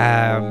him.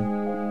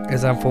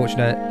 It's an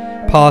unfortunate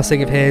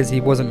passing of his. He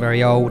wasn't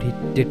very old. He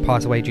did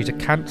pass away due to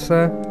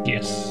cancer,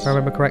 Yes. if I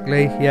remember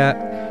correctly. Yeah.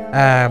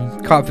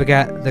 Can't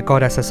forget the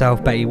goddess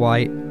herself, Betty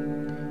White.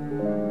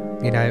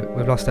 You know,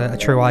 we've lost a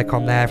true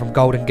icon there from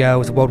Golden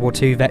Girls, a World War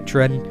II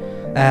veteran.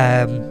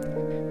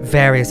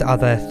 Various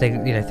other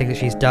things, things that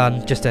she's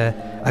done. Just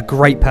a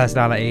great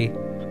personality,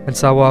 and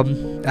so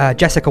on.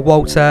 Jessica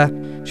Walter,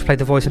 she played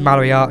the voice of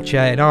Mallory Archer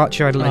in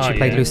Archer, and she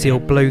played Lucille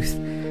Bluth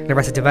in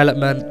Arrested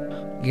Development.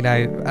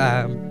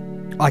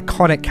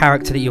 Iconic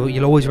character that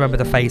you'll always remember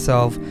the face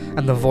of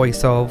and the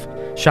voice of,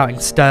 shouting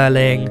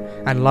Sterling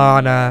and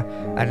Lana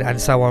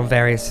and so on,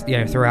 various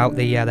throughout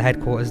the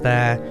headquarters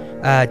there.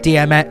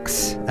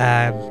 DMX,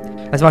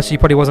 as much as he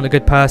probably wasn't a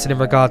good person in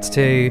regards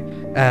to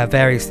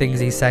various things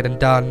he's said and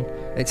done,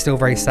 it's still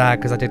very sad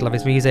because I did love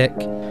his music.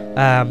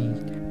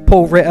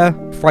 Paul Ritter,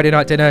 Friday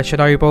Night Dinner,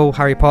 Chernobyl,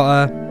 Harry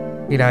Potter,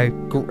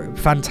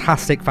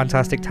 fantastic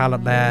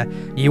talent there.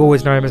 You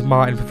always know him as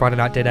Martin from Friday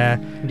Night Dinner,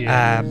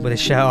 with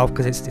his shirt off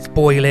because it's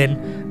boiling,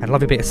 and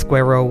love a bit of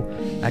squirrel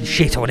and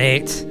shit on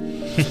it.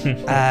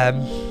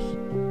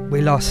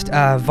 We lost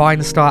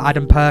Vine star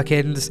Adam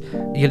Perkins.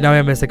 You know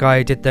him as the guy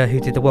who did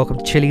the Welcome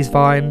to Chili's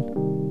Vine.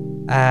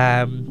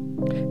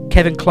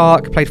 Kevin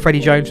Clark played Freddie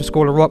Jones from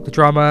School of Rock, the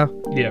drummer.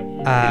 Yeah.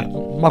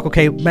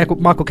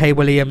 Michael K.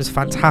 Williams,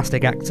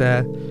 fantastic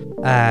actor.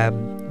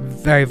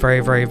 Very,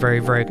 very, very, very,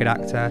 very good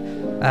actor.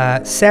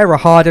 Sarah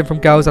Hardin from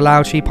Girls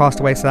Aloud, she passed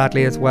away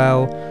sadly as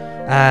well.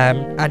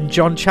 And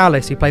John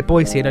Chalice, who played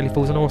Boise in Only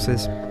Fools and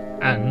Horses.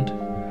 And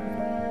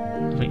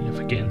I think you're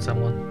forgetting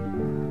someone.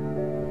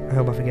 Who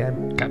am I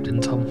forgetting?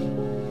 Captain Tom.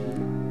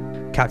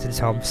 Captain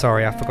Tom.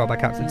 Sorry, I forgot about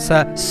Captain.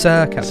 Sir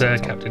Captain Sir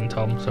Tom. Captain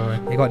Tom. Sorry.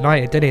 He got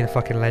knighted, didn't he? The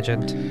fucking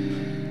legend.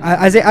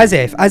 As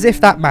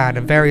if that man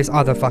and various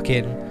other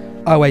fucking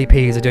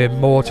OAPs are doing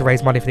more to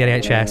raise money for the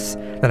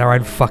NHS than our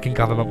own fucking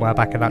government were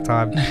back in that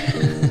time.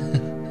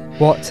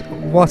 What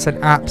an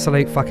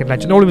absolute fucking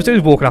legend. All he was doing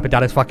was walking up and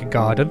down his fucking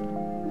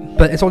garden.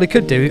 But it's all he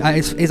could do at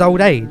his old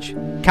age.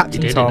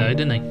 Captain Tom. He did,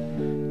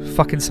 didn't he?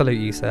 Fucking salute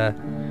you, sir.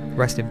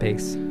 Rest in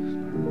peace.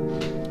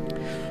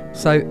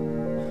 So,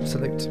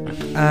 salute.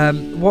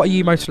 What are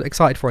you most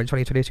excited for in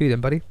 2022 then,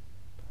 buddy?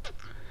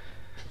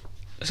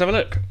 Let's have a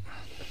look.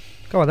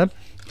 Go on then.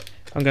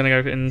 I'm going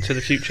to go into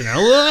the future now.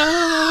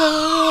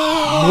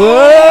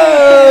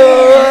 Whoa!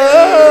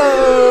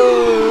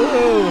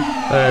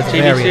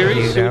 TV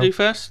series, shall we do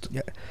first?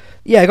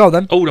 Yeah, go on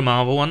then. All the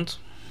Marvel ones.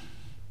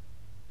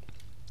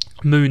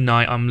 Moon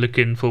Knight I'm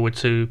looking forward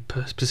to,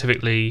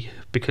 specifically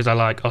because I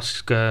like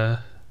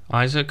Oscar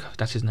Isaac.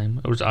 That's his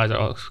name. Or was it Isaac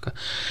Oscar?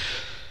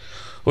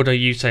 Although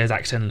you say his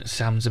accent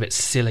sounds a bit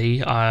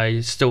silly,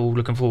 I'm still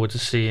looking forward to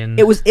seeing.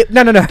 No.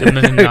 The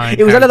Moon Knight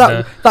It was only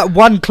that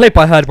one clip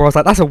I heard where I was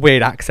like, "That's a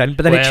weird accent,"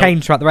 but then it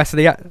changed throughout the rest of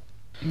the.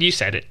 You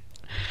said it.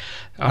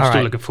 I'm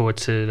still looking forward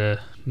to the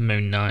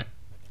Moon Knight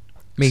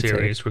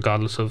series,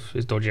 regardless of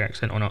his dodgy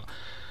accent or not.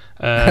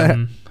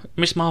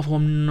 Miss Marvel,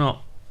 I'm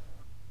not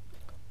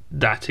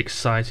that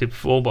excited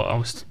for, but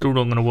I'm still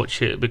not going to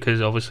watch it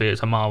because obviously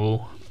it's a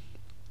Marvel.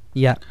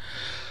 Yeah.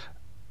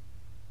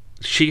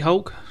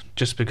 She-Hulk.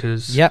 Just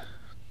because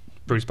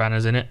Bruce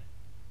Banner's in it.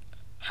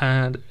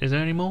 And is there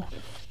any more?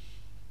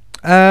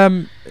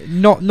 Not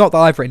that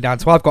I've written down.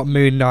 So I've got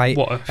Moon Knight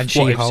and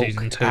She-Hulk.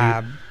 Season 2?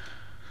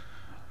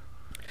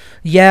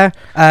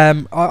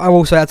 I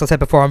also, as I said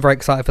before, I'm very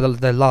excited for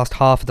the last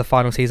half of the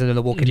final season of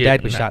The Walking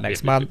Dead, which is out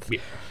next month.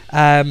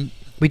 Yeah.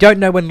 We don't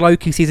know when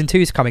Loki season 2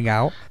 is coming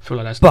out, I feel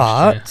like that's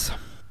but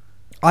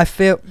I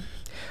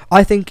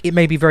think it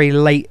may be very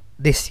late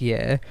this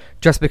year,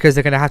 just because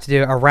they're going to have to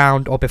do it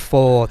around or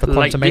before the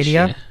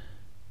Quantumania.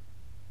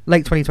 Late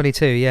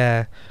 2022,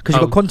 yeah. Because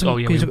you've got Quantum. Oh,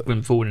 yeah, we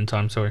went forward in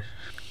time. Sorry.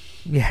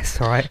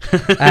 Yes, all right.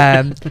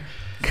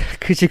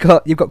 Because you've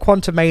got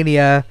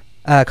Quantumania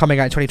coming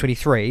out in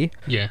 2023.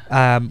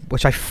 Yeah.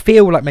 Which I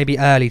feel like maybe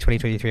early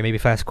 2023, maybe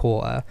first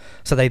quarter.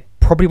 So they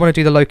probably want to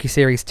do the Loki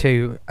series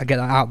 2 and get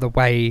that out of the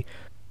way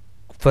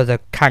for the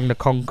Kang the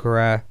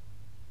Conqueror,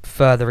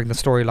 furthering the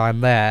storyline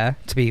there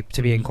to be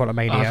in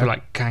Quantumania. I feel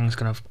like Kang's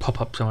gonna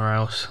pop up somewhere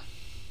else.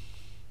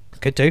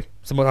 Could do.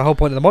 The whole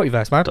point of the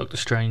multiverse, man. Doctor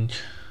Strange.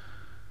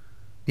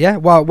 Yeah.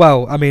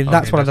 Well. I mean,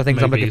 that's one of the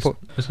things I'm looking for.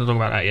 Let's not talk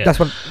about that yet. That's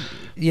one.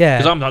 Yeah.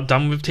 Because I'm not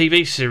done with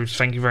TV series.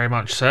 Thank you very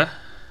much, sir.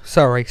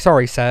 Sorry,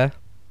 sir.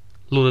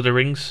 Lord of the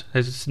Rings.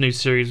 There's a new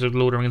series of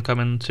Lord of the Rings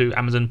coming to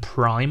Amazon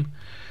Prime.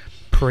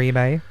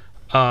 Pre-May.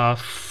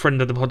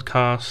 Friend of the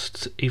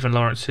podcast, Ethan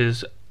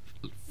Lawrence's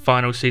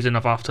final season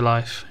of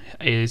Afterlife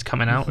is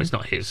coming out. It's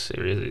not his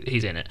series,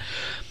 he's in it.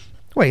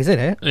 Wait, he's in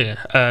it?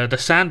 Yeah. The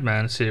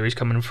Sandman series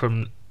coming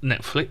from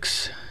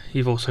Netflix.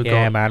 You've also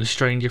Yeah, got man.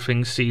 Stranger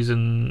Things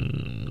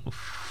season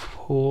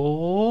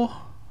 4.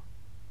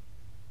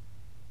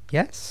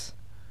 Yes.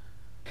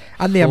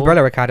 And the Four?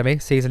 Umbrella Academy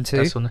season 2,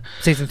 That's on there.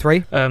 season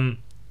 3.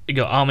 You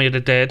got Army of the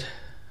Dead,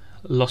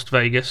 Lost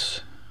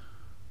Vegas,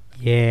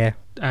 Yeah,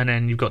 and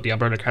then you've got the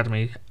Umbrella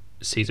Academy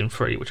season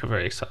 3, which I'm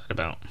very excited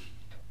about.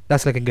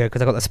 that's looking good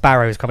because I've got the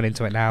Sparrows coming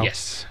into it now.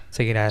 Yes.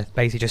 So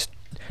basically just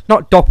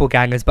not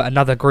doppelgangers, but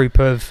another group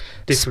of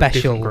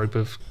special, different group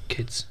of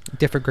kids.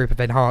 different group of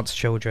enhanced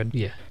children.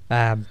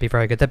 Yeah. Be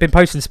very good. They've been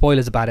posting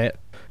spoilers about it.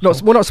 Not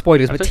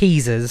spoilers, Have but they?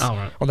 teasers Oh,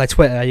 right. on their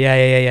Twitter.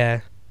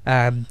 Yeah.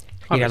 I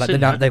haven't seen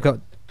that. They've got.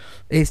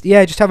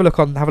 Just have a look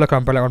on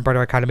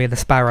Umbrella Academy and the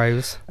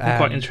Sparrows. I'm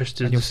quite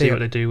interested and to you'll see see what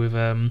it. they do with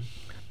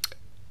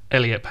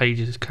Elliot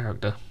Page's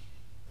character.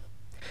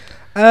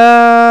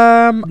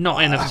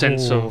 Not in a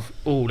sense of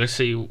let's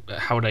see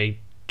how they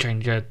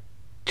change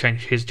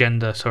his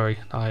gender. Sorry,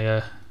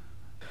 Well,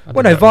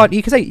 no, Vanya.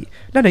 You can say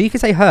You can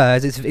say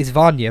hers. It's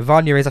Vanya.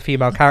 Vanya is a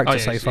female character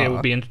so far. It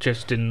would be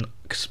interesting.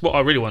 Cause what I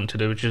really want to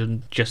do is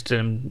just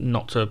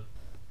not to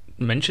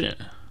mention it.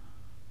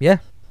 Yeah.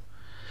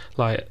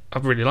 Like I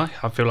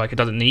feel like it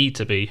doesn't need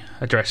to be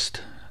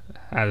addressed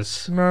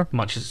as No.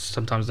 much as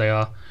sometimes they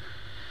are,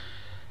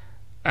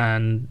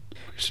 and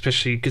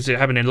especially because it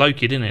happened in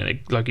Loki, didn't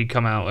it? Loki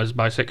come out as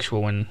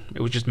bisexual and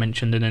it was just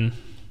mentioned and then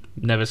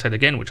never said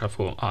again, which I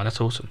thought,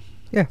 that's awesome.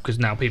 Yeah. Because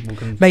now people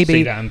can Maybe-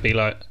 see that and be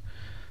like,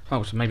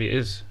 oh, so maybe it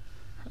is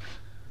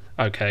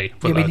okay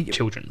for Yeah, I mean,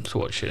 children to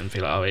watch it and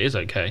feel like, oh, it is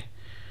okay.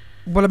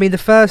 Well, I mean,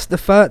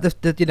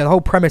 the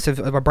whole premise of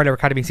Umbrella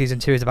Academy season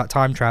 2 is about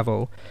time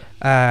travel,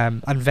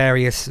 and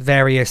various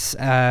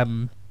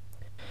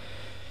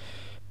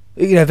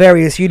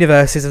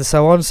universes and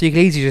so on. So you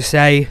can easily just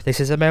say this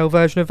is a male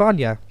version of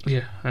Vanya,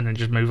 Yeah, and then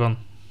just move on.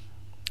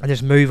 and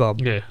just move on.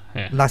 Yeah.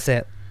 And that's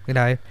it.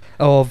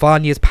 Or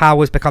Vanya's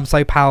powers become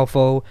so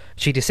powerful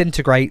she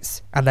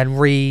disintegrates and then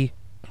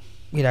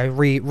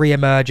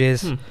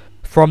re-emerges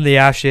from the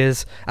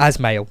ashes as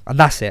male, and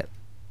that's it.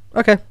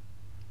 Okay.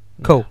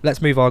 Cool.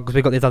 Let's move on because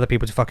we've got these other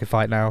people to fucking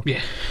fight now.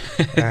 Yeah.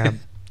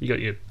 You got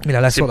your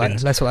Let's sort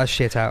siblings. that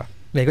shit out.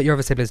 Yeah, you got your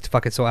other siblings to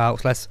fucking sort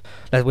out.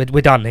 So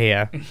we're done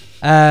here.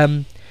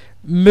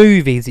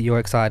 Movies that you're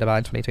excited about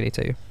in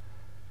 2022.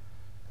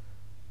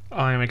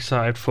 I am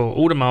excited for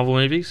all the Marvel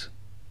movies.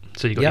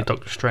 So you've got Yep. your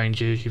Doctor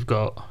Strangers, you've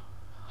got,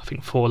 I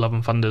think, Thor Love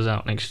and Thunder's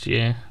out next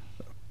year.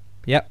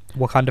 Yep.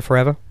 Wakanda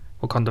Forever.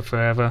 Wakanda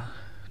Forever.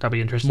 That'll be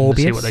interesting to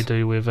see Morbius. what they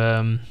do with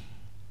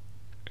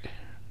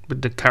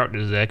the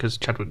characters there, because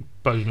Chadwick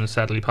Boseman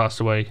sadly passed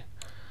away.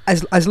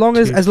 As long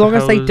as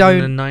they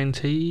don't,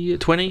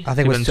 2020? I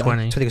think it was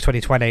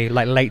 2020,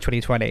 like late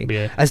 2020.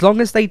 Yeah. As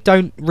long as they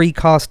don't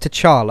recast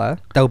T'Challa,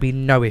 there'll be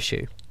no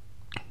issue.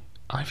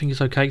 I think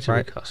it's okay to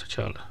Right. recast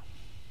T'Challa.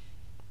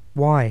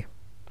 Why?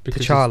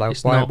 Because T'Challa.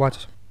 it's Why? not Why?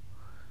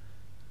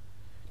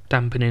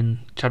 dampening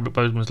Chadwick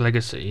Boseman's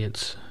legacy.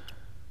 It's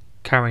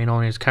carrying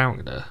on his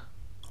character.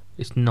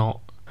 It's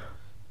not.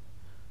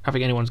 I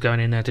think anyone's going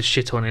in there to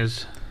shit on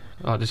his.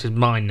 Oh, this is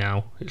mine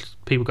now. It's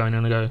people going in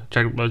and go,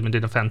 Chadwick Boseman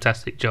did a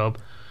fantastic job.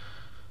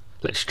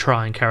 Let's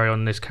try and carry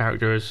on this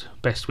character as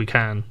best we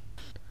can.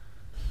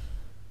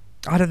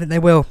 I don't think they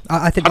will.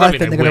 I think I don't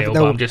think they they're will, gonna.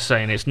 but I'm just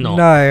saying it's not.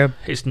 No.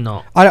 It's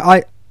not. I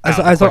out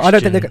of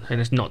don't think they're. question,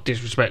 and it's not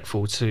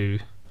disrespectful to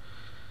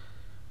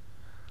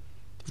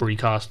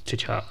recast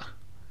T'Challa.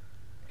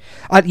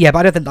 But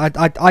I don't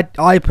think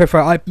I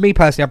prefer. Me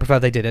personally, I prefer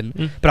they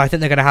didn't. But I think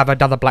they're going to have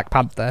another Black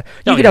Panther.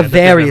 You could have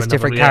various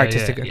different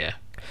characters to go. Yeah.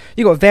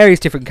 You got various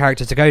different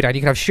characters to go down.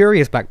 You could have Shuri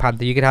as Black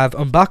Panther. You could have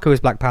M'Baku as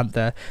Black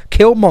Panther.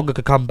 Killmonger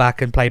could come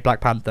back and play Black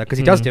Panther because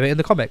he does do it in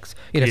the comics. So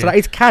Yeah. that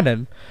is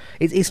canon.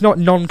 It's not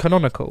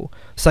non-canonical.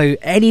 So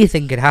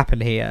anything could happen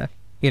here.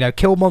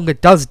 Killmonger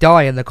does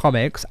die in the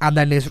comics and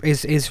then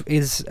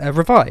is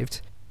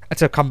revived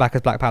to come back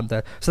as Black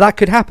Panther. So that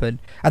could happen,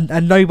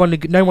 and no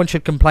one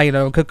should complain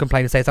or could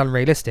complain and say it's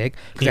unrealistic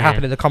because it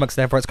happened in the comics.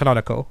 Therefore, it's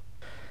canonical.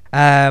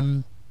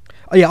 I'm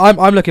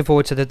looking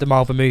forward to the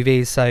Marvel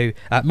movies. So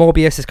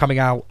Morbius is coming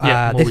out this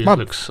Morbius month.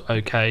 looks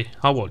okay.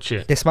 I'll watch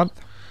it. This month.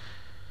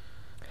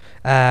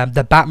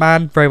 The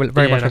Batman, very much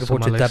looking that's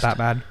forward on to my the list.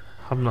 Batman.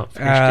 I've not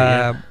finished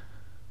it yet.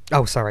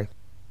 Oh, sorry.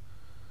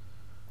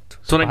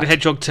 Sonic the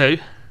Hedgehog 2.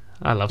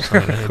 I love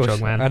Sonic the Of course,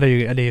 Hedgehog, man. I knew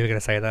you were going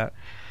to say that.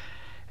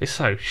 It's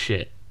so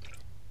shit.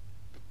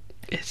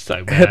 It's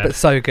so bad. But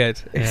so good.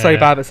 It's so Yeah.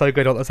 bad but so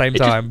good at the same It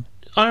just- time.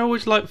 I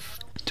always like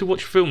to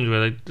watch films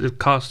where the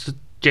cast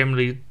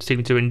generally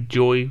seem to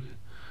enjoy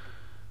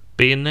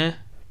being there,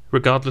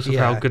 regardless of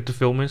how Yeah. good the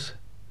film is.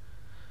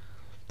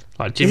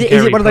 Like Jim Is it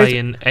Carrey one of those-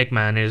 playing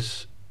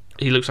Eggman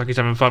he looks like he's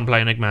having fun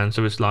playing Eggman,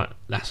 so it's like,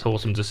 that's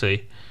awesome to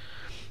see.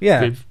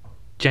 Yeah. With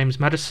James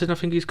Madison, I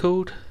think he's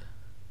called.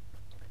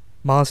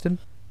 Marsden?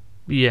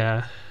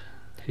 Yeah.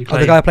 He Oh,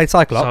 the guy who played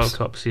Cyclops?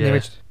 Cyclops,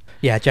 The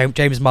yeah.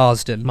 James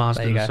Marsden. There you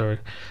Marsden, go. sorry.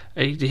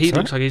 He Sorry?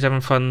 looks like he's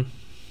having fun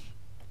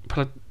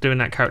doing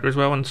that character as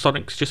well, and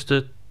Sonic's just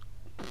a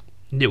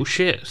little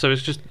shit, so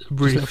it's just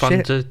really little fun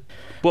shit. to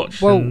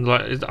watch. Well, and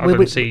I we-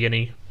 don't see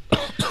any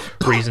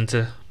reason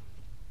to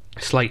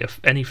slate of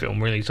any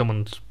film really.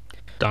 Someone's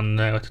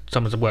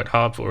worked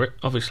hard for it,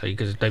 obviously,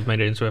 because they've made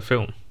it into a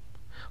film.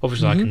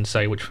 Obviously, I can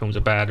say which films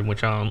are bad and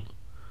which aren't,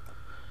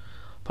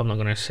 but I'm not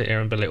going to sit here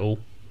and belittle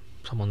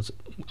someone's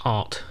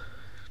art,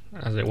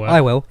 as it were. I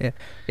will. Yeah,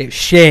 it's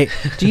shit.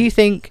 Do you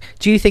think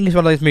it's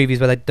one of those movies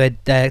where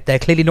they're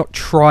clearly not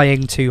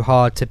trying too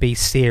hard to be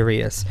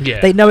serious? Yeah.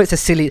 They know it's a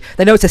silly,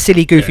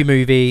 goofy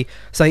movie,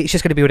 so it's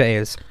just going to be what it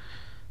is.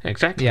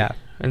 Exactly. Yeah.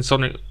 And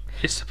Sonic,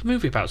 it's a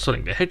movie about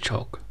Sonic the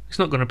Hedgehog. It's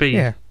not going to be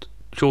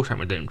Shawshank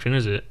Redemption,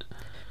 is it?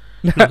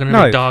 It's not going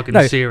to be dark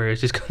and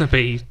serious. It's going to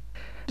be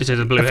this is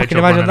a blue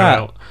hedgehog running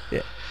about.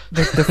 Yeah.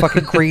 The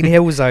fucking Green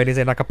Hill Zone is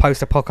in like a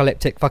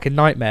post-apocalyptic fucking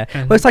nightmare.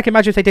 Well, it's like,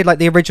 imagine if they did like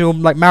the original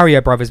like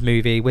Mario Brothers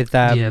movie with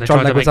John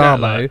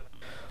Leguizamo.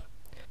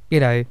 You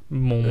know,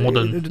 more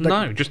modern.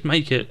 No, just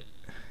make it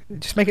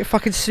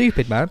fucking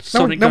stupid, man.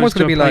 Sonic no one's goes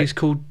to going to be a place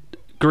called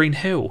Green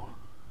Hill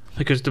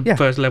because the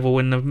first level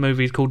in the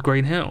movie is called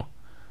Green Hill.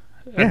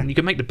 And you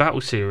can make the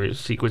battle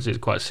sequences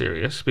quite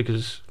serious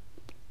because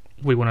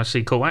we want to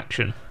see cool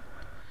action.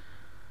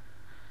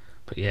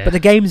 But the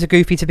games are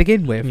goofy to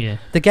begin with. Yeah.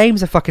 The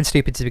games are fucking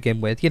stupid to begin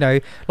with. You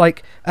know,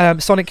 like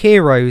Sonic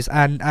Heroes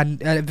and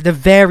the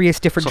various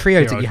different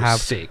trios that you have.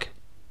 Sick.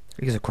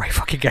 It was a great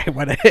fucking game,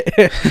 wasn't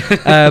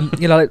it?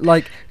 You know,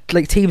 like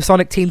Team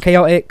Sonic, Team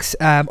Chaotix,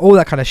 all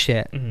that kind of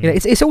shit. You know,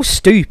 it's all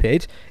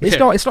stupid. It's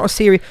not a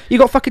serious. You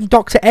got fucking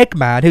Dr.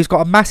 Eggman, who's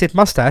got a massive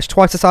mustache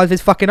twice the size of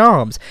his fucking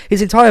arms.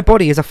 His entire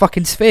body is a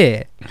fucking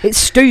sphere. It's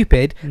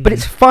stupid, but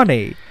it's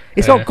funny.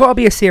 It's not got to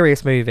be a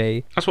serious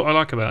movie. That's what I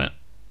like about it.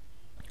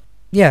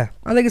 Yeah,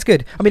 I think it's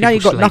good. I mean, now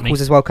you've got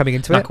Knuckles as well coming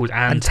into Knuckles it.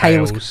 and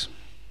Tails.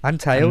 And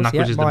Tails,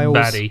 Knuckles is Miles. the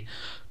baddie,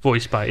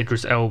 voiced by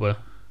Idris Elba.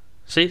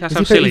 See, that's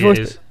how silly it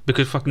is.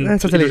 Because fucking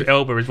Idris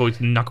Elba is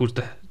voicing Knuckles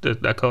the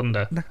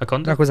Anaconda.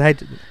 Knuckles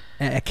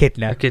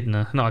Echidna.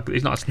 Echidna. No,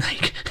 he's not a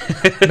snake.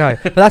 No,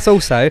 but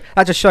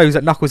that just shows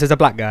that Knuckles is a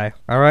black guy.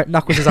 Alright?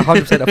 Knuckles is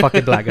 100% a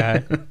fucking black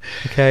guy.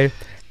 Okay?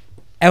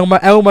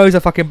 Elmo's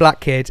a fucking black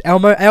kid.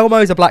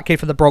 Elmo's a black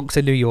kid from the Bronx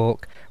in New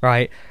York,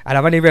 right? And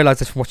I've only realised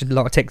this from watching a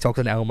lot of TikToks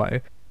on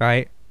Elmo,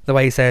 right? The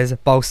way he says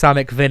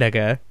balsamic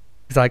vinegar.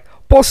 He's like,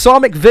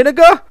 balsamic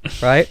vinegar?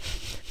 Right?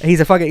 He's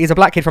a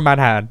black kid from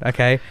Manhattan,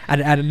 okay?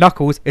 And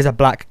Knuckles is a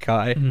black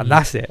guy, and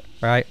that's it,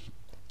 right?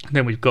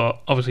 Then we've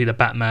got, obviously, the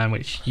Batman,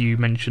 which you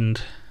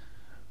mentioned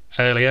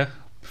earlier.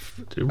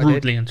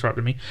 Rudely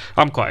interrupted me.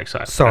 I'm quite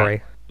excited.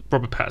 Sorry.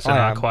 Robert Pattinson,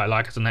 I quite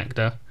like as an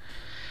actor.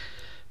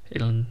 I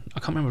can't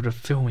remember the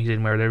film he's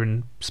in where they're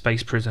in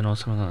space prison or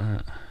something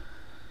like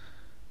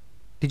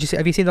that.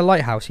 Have you seen The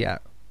Lighthouse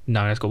yet?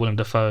 No, it's got Willem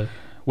Dafoe.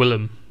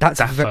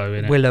 Dafoe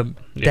in it. Willem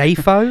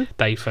Dafoe?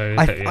 Dafoe.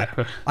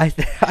 I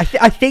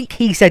think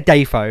he said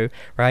Dafoe,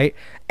 right?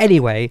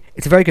 Anyway,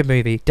 it's a very good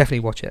movie.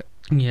 Definitely watch it.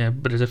 Yeah,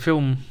 but there's a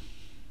film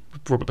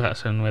with Robert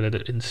Pattinson where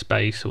they're in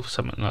space or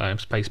something like that,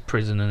 space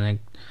prison, and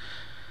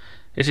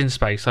it's in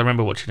space. I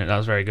remember watching it. That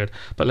was very good.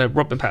 But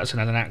Robert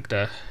Pattinson as an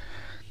actor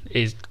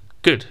is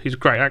good. He's a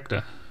great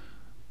actor.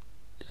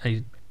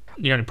 The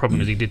only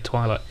problem is he did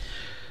Twilight.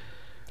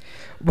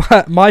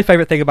 My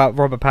favourite thing about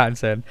Robert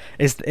Pattinson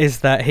is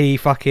that he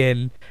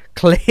fucking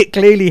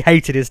clearly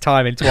hated his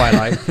time in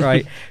Twilight,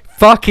 right?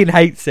 Fucking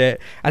hates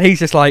it, and he's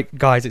just like,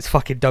 guys, it's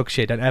fucking dog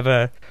shit. Don't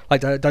ever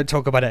don't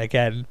talk about it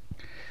again.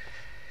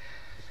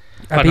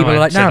 And people are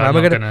like, no,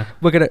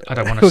 we're gonna I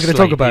don't want to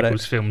talk about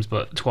people's films,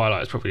 but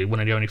Twilight is probably one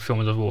of the only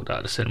films I've walked out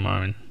of the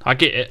cinema in. I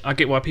get it. I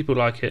get why people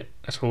like it.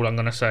 That's all I'm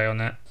gonna say on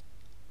that.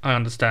 I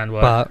understand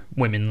why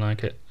women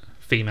like it,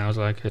 females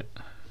like it,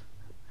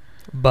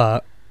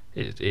 but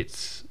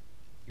it's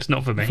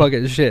not for me.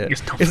 Fucking shit.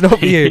 It's not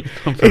for you.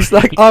 It's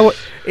like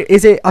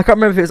is it? I can't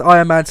remember if it was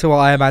Iron Man 2 or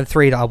Iron Man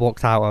 3 that I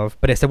walked out of,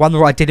 but it's the one that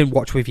I didn't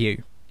watch with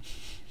you.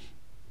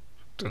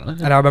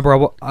 And I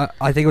remember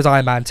I think it was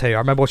Iron Man 2. I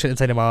remember watching it in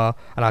cinema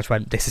and I just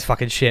went, this is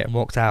fucking shit, and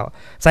walked out.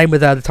 Same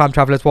with the Time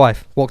Traveler's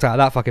Wife. Walked out of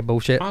that fucking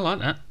bullshit. I like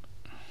that.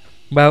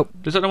 Well,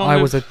 is that the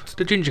one with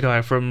the ginger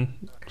guy from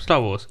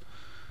Star Wars?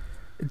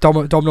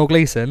 Domhnall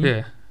Gleeson?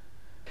 Yeah.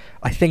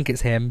 I think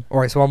it's him,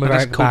 or it's the one with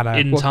Eric Banner.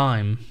 In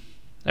Time.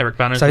 Eric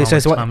Banner's the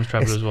one with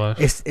Time Traveler's Wife.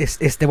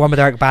 It's the one with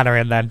Eric Banner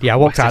in then. Yeah, I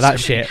walked out of that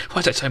shit. Why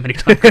is that so many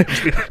times?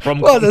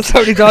 Well, there's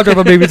so many time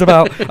travel movies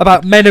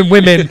about men and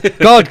women.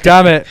 God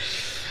damn it.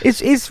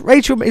 Is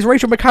Rachel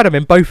McAdams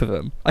in both of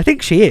them? I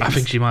think she is. I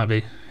think she might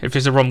be. If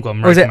it's a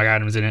rom-com, Rachel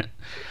McAdams in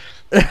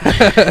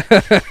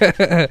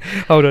it.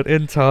 Hold on,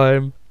 In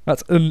Time.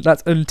 That's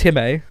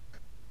Time.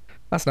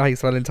 That's not how you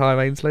spell In Time,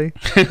 Ainsley.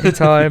 In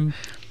Time.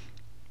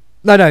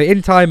 No,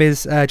 In Time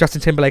is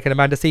Justin Timberlake and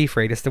Amanda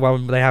Seyfried. It's the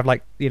one where they have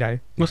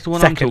What's the one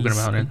seconds. I'm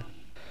talking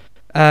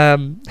about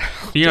then?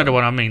 You know the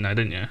one I mean, though,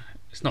 didn't you?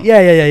 It's not.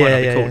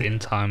 Yeah. Called In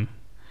Time.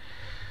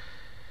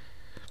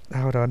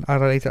 Hold on, I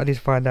need to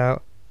find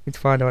out. Need to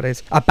find out what it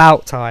is.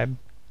 About Time.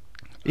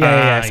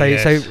 Yeah.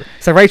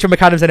 So Rachel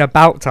McAdams in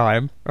About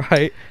Time,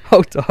 right?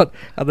 Hold on.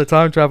 And the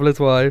Time Traveler's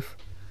Wife.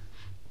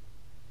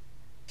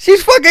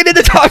 She's fucking in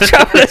the Time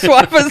Traveler's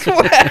Wife as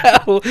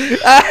well.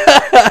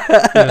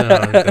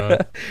 Oh,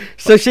 God.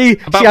 So she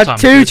had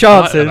two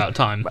chances. About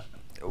Time.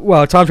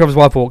 Well, Time Travel's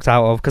what I walked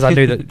out of because I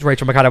knew that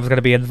Rachel McAdams was going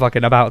to be in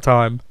fucking About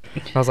Time.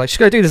 I was like, she's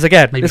going to do this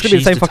again. Maybe It's going to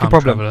be the same fucking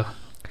problem.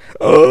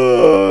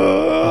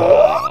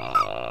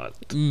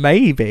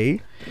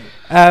 Maybe.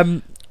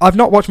 I've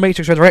not watched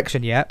Matrix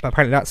Resurrection yet, but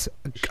apparently that's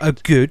a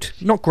good,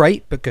 not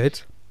great, but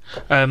good.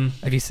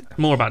 Have you?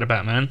 More about the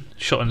Batman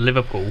shot in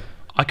Liverpool.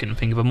 I couldn't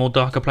think of a more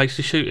darker place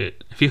to shoot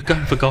it. If you're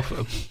going for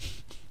Gotham,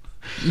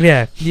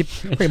 Yeah, you're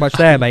pretty much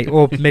there, mate.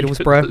 Or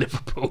Middlesbrough.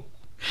 Liverpool.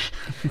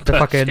 The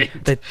fucking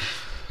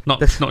Not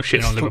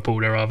shitting on Liverpool.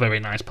 There are very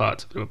nice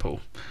parts of Liverpool.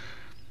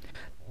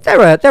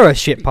 there are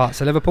shit parts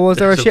of Liverpool. As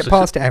there are shit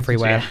parts to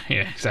everywhere.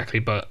 Yeah, exactly.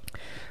 But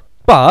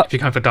But if you're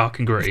going for dark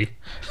and gritty,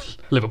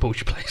 Liverpool's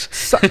your place.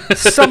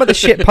 some of the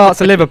shit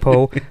parts of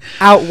Liverpool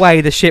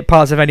outweigh the shit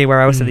parts of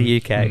anywhere else in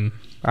the UK.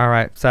 All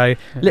right, so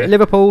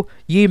Liverpool,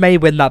 you may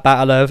win that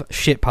battle of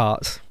shit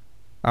parts.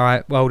 All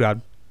right, well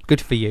done,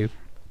 good for you.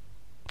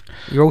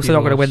 You're also not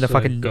going to win the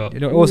fucking.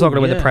 You're also not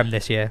going to win the Prem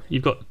this year.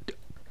 You've got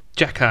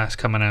Jackass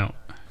coming out.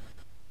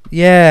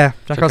 Yeah,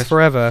 Jackass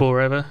Forever.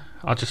 Forever.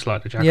 I just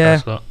like the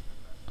Jackass lot.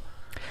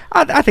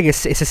 I think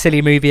it's a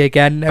silly movie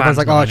again. Everyone's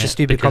like, oh, it's just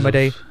stupid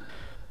comedy.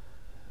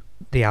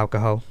 The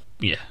alcohol.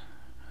 Yeah,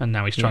 and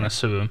now he's trying to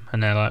sue him,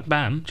 and they're like,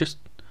 "Bam, just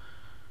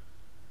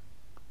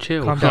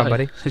chill, calm down,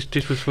 buddy.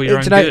 This was for your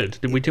own good.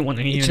 We didn't want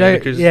to hear you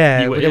because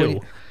you were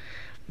ill."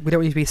 We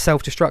don't need to be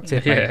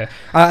self-destructive. Yeah,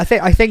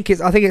 mate. I think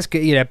it's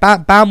good. You know,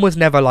 Bam was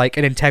never like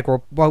an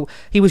integral. Well,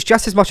 he was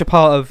just as much a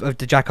part of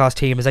the Jackass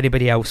team as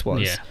anybody else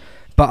was. Yeah.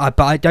 But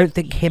I don't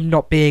think him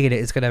not being in it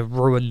is going to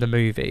ruin the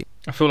movie.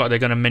 I feel like they're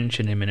going to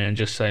mention him in it and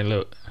just say,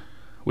 "Look,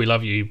 we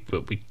love you,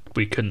 but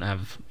we couldn't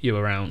have you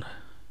around."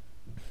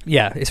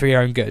 Yeah, it's for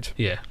your own good.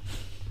 Yeah.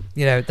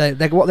 You know, what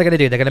they're going to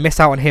do, they're going to miss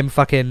out on him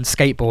fucking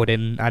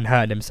skateboarding and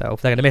hurting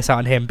himself. They're going to miss out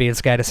on him being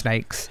scared of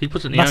snakes. He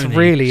wasn't the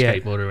only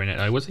skateboarder in it,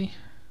 though, was he?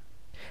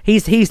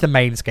 He's the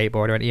main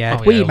skateboarder in it, yeah.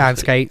 Oh, Wee Man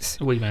skates.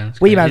 Wee Man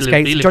skates. Wee Man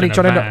skates. He lived in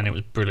a van, it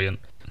was brilliant.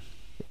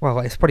 Well,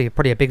 it's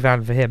probably a big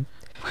van for him.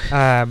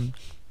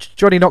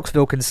 Johnny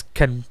Knoxville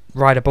can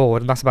ride a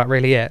board, and that's about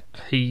really it.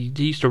 He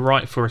used to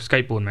write for a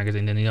skateboard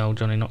magazine, didn't he, old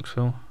Johnny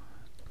Knoxville?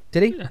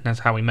 Did he? And that's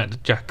how he met the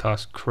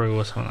Jackass crew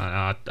or something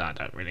like that. I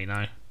don't really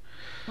know.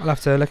 I'll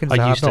have to look into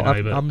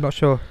that. I'm not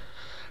sure.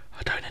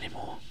 I don't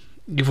anymore.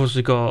 You've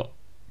also got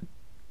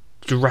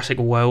Jurassic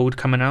World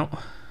coming out.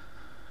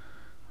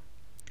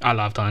 I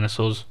love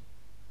dinosaurs.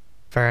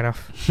 Fair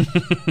enough.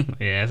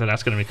 Yeah, so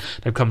that's going to be...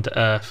 They've come to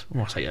Earth.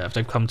 Well, I say Earth.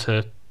 They've come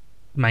to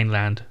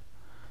mainland.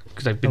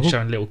 Because they've been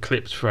showing little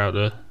clips throughout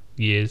the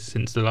years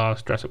since the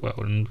last Jurassic World.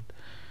 And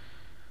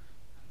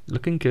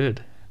looking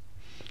good.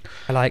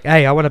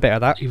 I want a bit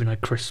of that. Even though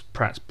Chris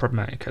Pratt's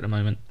problematic at the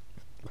moment.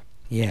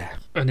 Yeah.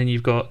 And then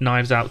you've got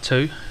Knives Out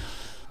 2.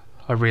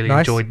 I really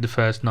enjoyed the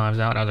first Knives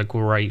Out. That was a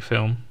great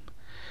film.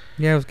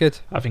 Yeah, it was good.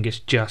 I think it's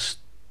just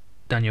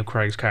Daniel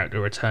Craig's character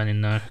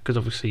returning though, because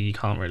obviously you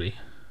can't really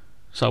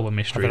solve a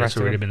mystery that's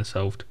already been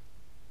solved.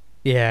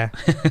 Yeah.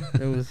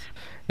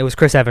 It was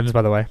Chris Evans,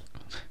 by the way.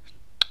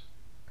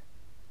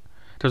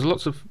 There's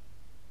lots of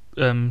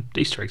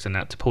Easter eggs in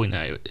that to point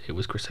out it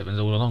was Chris Evans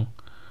all along.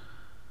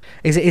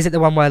 Is it the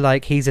one where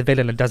like he's a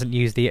villain and doesn't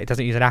use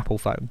an Apple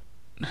phone?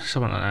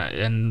 Something like that,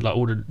 and like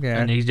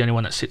and he's the only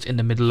one that sits in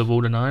the middle of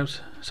all the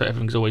knives, so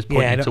everything's always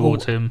pointing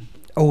towards him.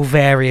 All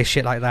various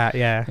shit like that,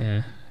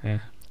 yeah. Yeah.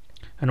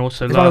 And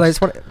also,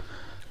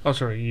 oh,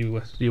 sorry,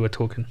 you were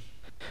talking.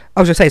 I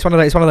was just saying it's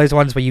one of those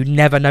ones where you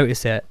never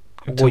notice it.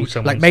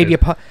 Like maybe a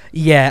part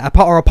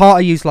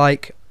of you's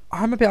like,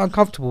 I'm a bit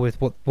uncomfortable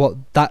with what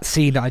that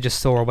scene that I just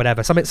saw or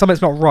whatever.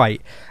 Something's not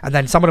right, and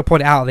then someone will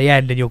point it out at the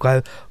end, and you'll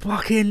go,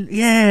 "Fucking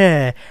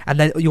yeah!" And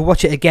then you'll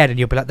watch it again, and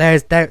you'll be like,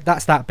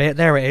 that's that bit.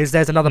 There it is.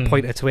 There's another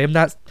pointer to him.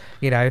 That's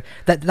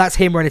that's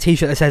him wearing a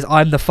t-shirt that says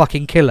 "I'm the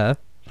fucking killer."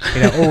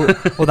 You know,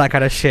 all that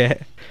kind of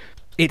shit.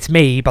 It's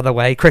me, by the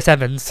way, Chris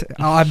Evans.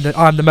 I'm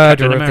the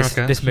murderer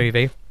of this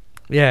movie.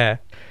 Yeah.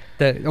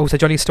 Also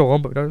Johnny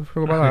Storm, but don't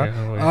forget about that.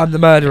 Yeah. I'm the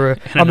murderer.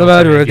 I'm the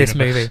murderer of this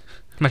movie.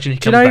 Imagine he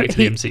comes back to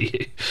the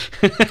MCU.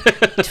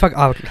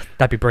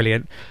 That'd be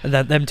brilliant. And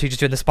then them two just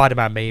doing the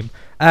Spider-Man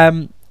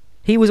meme.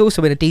 He was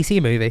also in a DC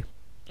movie.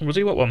 Was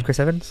he? What one? Chris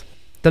Evans.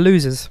 The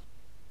Losers.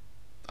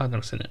 I've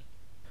never seen it.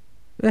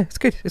 Yeah, it's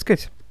good. It's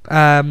good.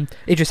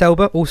 Idris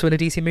Elba, also in a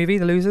DC movie,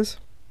 The Losers.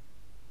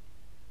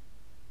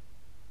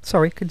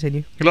 Sorry,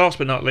 continue. Last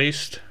but not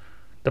least,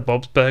 the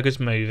Bob's Burgers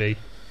movie.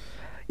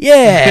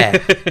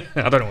 Yeah!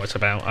 I don't know what it's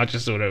about. I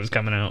just thought it was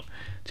coming out.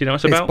 Do you know what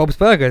it's about? It's Bob's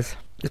Burgers.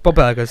 It's Bob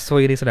Burgers. That's all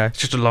you need to know. It's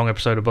just a long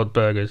episode of Bob's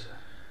Burgers.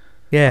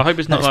 Yeah. I hope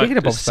it's not like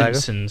the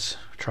Simpsons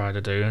tried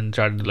to do and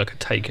tried to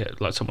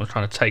like someone's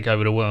trying to take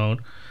over the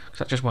world. Because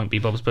that just won't be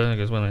Bob's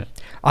Burgers, will it?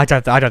 I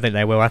don't think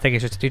they will. I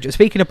think it's just...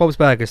 Speaking of Bob's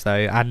Burgers, though,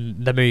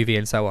 and the movie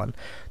and so on,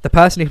 the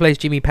person who plays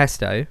Jimmy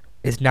Pesto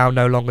is now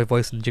no longer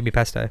voicing Jimmy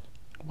Pesto.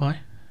 Why?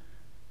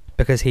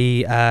 Because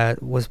he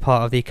was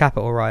part of the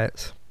Capitol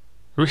riots.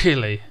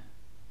 Really?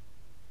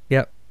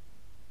 Yep.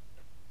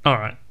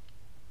 Alright.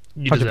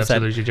 You deserve 100%. To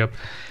lose your job.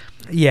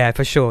 Yeah,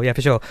 for sure. Yeah,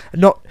 for sure.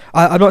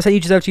 I'm not saying you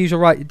deserve to use your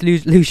right,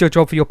 lose your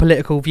job for your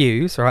political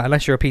views, right?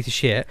 Unless you're a piece of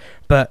shit.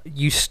 But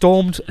you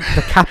stormed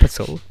the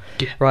Capitol,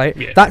 Yeah, right?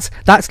 yeah.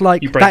 That's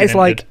like You break that it is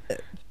like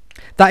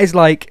that is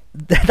like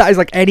that is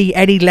like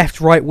any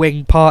left right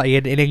wing party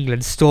in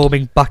England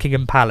storming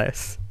Buckingham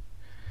Palace,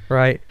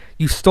 right?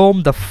 You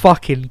stormed the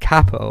fucking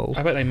Capitol,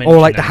 I bet they mentioned or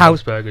like the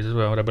House, burgers as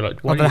well. They'd be like,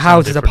 why or do the you sound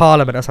Houses of different?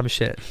 Parliament or some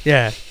shit.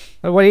 Yeah.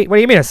 What do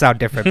you mean I sound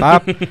different,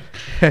 Bob?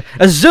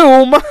 A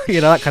Zoom,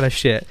 that kind of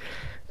shit.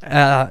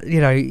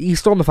 You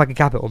stormed the fucking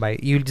Capitol,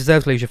 mate. You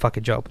deserve to lose your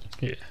fucking job.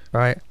 Yeah.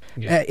 Right.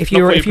 Yeah. If Not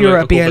you were for if your you were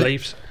a political BLM,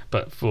 beliefs,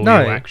 but for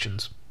No. your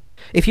actions.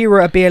 if you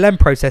were at a BLM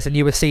protest and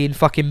you were seen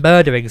fucking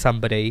murdering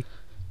somebody,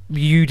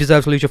 you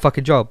deserve to lose your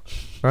fucking job,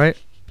 right?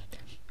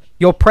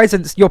 Your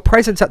presence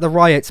at the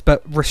riots,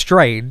 but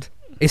restrained,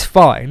 is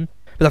fine.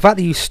 But the fact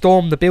that you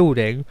stormed the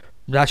building,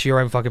 that's your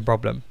own fucking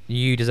problem.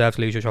 You deserve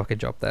to lose your fucking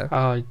job there,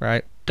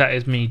 right? That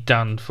is me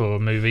done for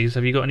movies.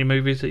 Have you got any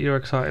movies that you're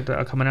excited that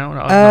are coming out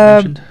that I've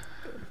not mentioned?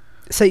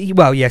 So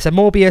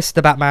Morbius,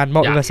 the Batman,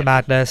 Multiverse of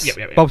Madness,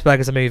 Yep. Bob's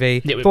Burgers a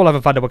movie, Yep. Thor: Love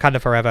and Thunder,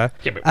 Wakanda Forever,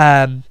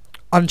 Yep.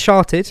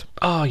 Uncharted.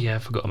 Oh yeah, I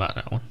forgot about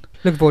that one.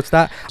 Looking forward to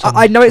that.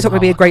 I know it's not going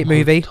to be a great Tom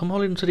movie. Tom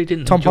Holland said he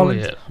didn't Tom enjoy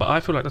Holland? it, but I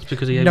feel like that's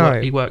because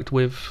he worked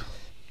with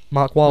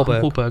Mark Mark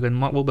Wahlberg, Wahlberg, and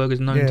Mark Wahlberg is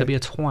known Yeah. to be a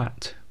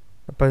twat.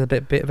 both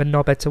a bit of a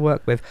knobhead to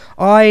work with.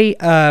 I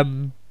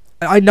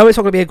know it's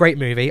not going to be a great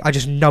movie. I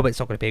just know it's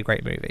not going to be a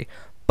great movie.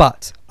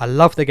 But I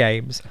love the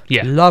games.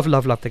 Yeah. Love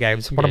the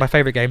games. One of Yeah. my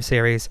favourite game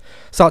series.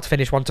 Start to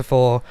finish, 1 to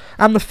 4.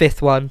 And the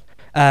 5th one.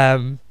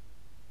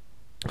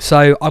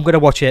 So I'm going to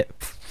watch it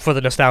for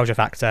the nostalgia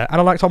factor.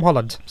 And I like Tom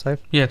Holland. So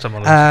Yeah, Tom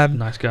Holland's a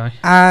nice guy.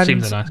 and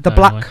Seems a nice the guy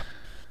Black... anyway.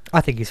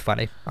 I think he's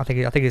funny. I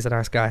think he's a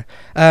nice guy.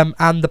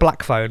 And the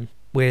Black Phone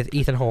with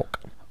Ethan Hawke.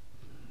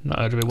 Not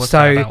heard of it. What's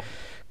So- that about?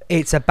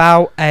 It's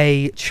about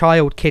a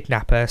child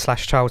kidnapper /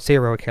 child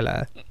serial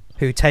killer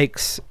who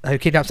kidnaps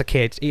a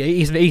kid.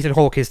 Ethan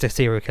Hawke is the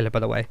serial killer, by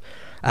the way.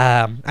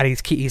 And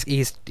he's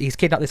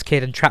kidnapped this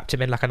kid and trapped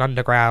him in like an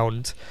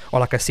underground or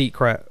like a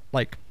secret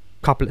like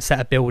set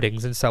of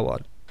buildings and so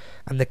on.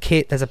 And the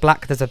kid, there's a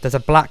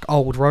black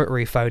old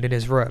rotary phone in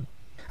his room,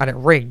 and it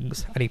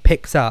rings, and he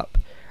picks up,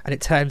 and it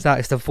turns out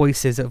it's the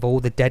voices of all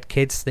the dead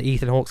kids that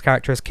Ethan Hawke's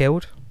character has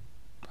killed.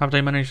 Have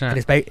they managed that? And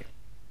it's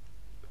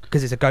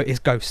because it's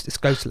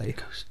ghostly.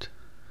 Ghost.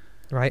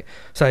 Right,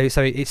 so it's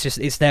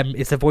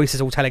the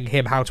voices all telling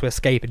him how to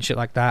escape and shit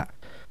like that.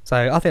 So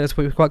I think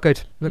that's quite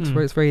good.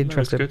 It's very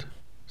interesting. Good.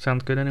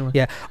 Sounds good anyway.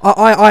 Yeah,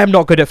 I am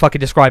not good at fucking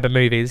describing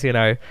movies.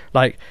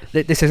 Like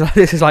this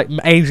is like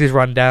Ainsley's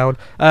rundown.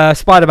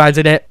 Spider-Man's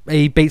in it.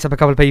 He beats up a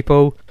couple of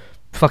people.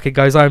 Fucking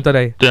goes home,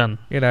 doesn't he? Done.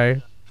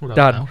 Done. Well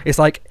now. It's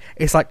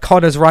like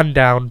Connor's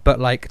rundown, but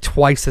like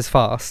twice as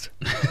fast.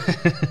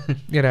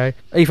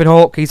 Ethan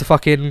Hawke, he's a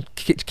fucking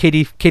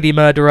kiddie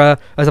murderer.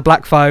 There's a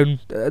black phone.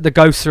 The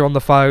ghosts are on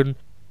the phone.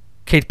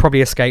 Kid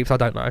probably escapes. I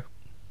don't know.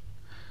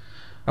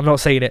 I'm not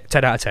seeing it.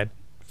 10 out of 10.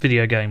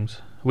 Video games.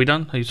 Are we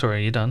done? Are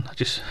you done?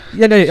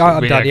 Yeah, no,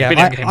 I'm done.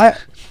 Yeah,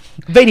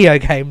 video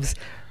games. Do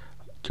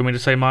you want me to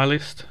say my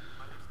list?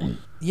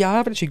 Yeah, I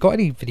haven't actually got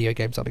any video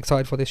games I'm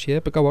excited for this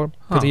year. But go on,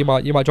 because Oh. you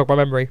might jog my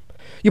memory.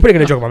 You're probably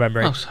going to jog my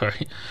memory. Oh,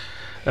 sorry.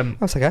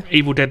 That's okay.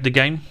 Evil Dead the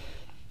game.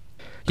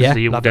 'Cause Yeah, the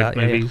Evil love Dead that,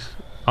 yeah, yeah. movies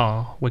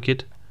are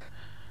wicked.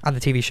 And the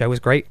TV show was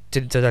great.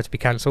 Didn't deserve to be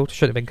cancelled.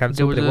 Should have been There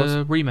cancelled, was but it was.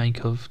 a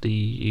remake of the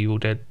Evil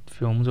Dead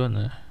films, weren't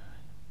there?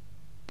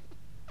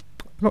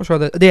 I'm not sure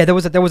that. Yeah, there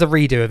was a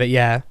redo of it.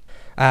 Yeah,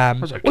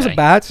 It was okay. wasn't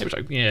bad. It was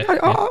like, yeah.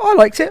 I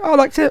liked it. I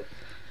liked it.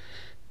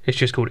 It's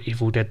just called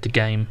Evil Dead the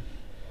game.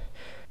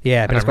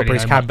 Yeah, but I it's don't got really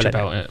Bruce know much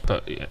Campbell in it.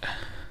 about it,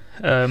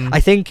 but yeah. I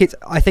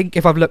think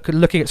if I'm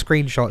looking at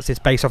screenshots, it's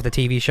based off the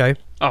TV show.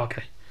 Oh,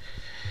 okay.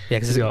 Yeah,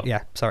 because You got-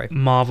 yeah. Sorry.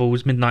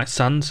 Marvel's Midnight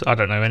Suns. I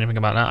don't know anything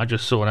about that. I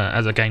just saw that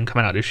as a game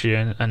coming out this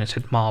year, and it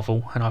said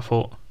Marvel, and I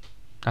thought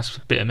that's a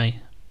bit of me.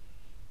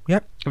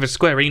 Yep. If it's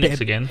Square Bit Enix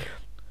of- again,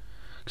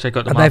 because they've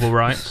got the And Marvel they've-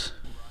 rights.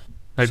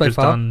 They've So just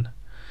far. done.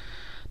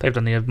 They've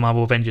done the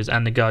Marvel Avengers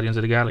and the Guardians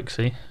of the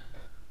Galaxy.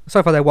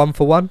 So far, they're 1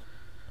 for 1.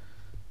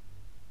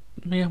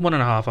 Yeah,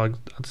 1.5.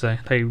 I'd say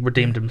they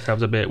redeemed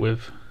themselves a bit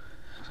with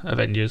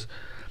Avengers.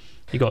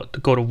 You got the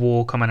God of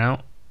War coming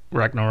out,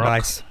 Ragnarok.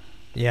 Nice.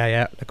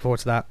 Yeah. Looking forward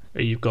to that.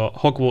 You've got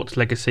Hogwarts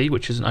Legacy,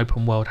 which is an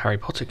open world Harry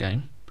Potter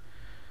game.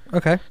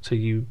 Okay. So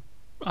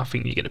I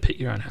think you get to pick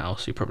your own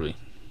house. You probably,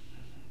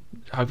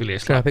 hopefully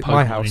it's Can I like pick Pokemon,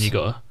 my house? and you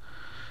gotta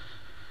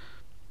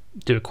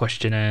do a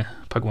questionnaire,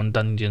 Pokemon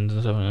Dungeons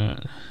and stuff like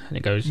that. And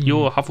it goes,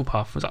 "You're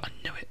Hufflepuff." I was like, I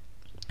knew it.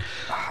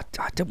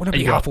 I don't want to be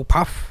you got-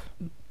 Hufflepuff.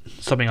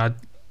 Something I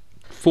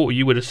thought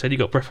you would have said. You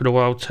got Breath of the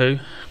Wild 2.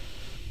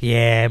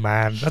 Yeah,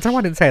 man. I don't know why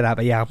I didn't say that,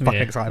 but yeah, I'm fucking Yeah.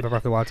 excited for Breath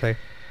of the Wild 2.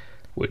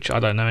 which I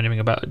don't know anything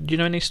about. Do you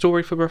know any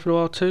story for Breath of the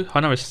Wild 2? I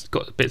know it's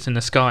got bits in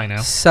the sky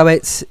now. So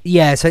it's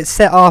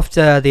set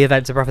after the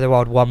events of Breath of the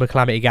Wild 1 with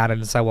Calamity Ganon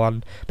and so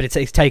on, but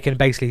it's taken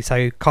basically,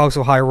 so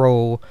Castle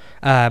Hyrule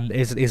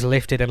is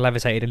lifted and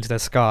levitated into the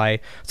sky,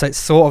 so it's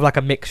sort of like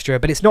a mixture,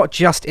 but it's not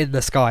just in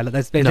the sky, like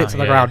there's bits on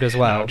the ground as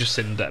well. No, just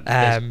in that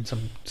there's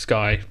some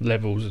sky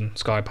levels and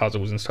sky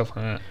puzzles and stuff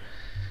like that.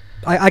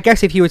 I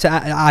guess if you were to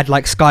add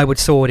like Skyward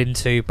Sword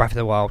into Breath of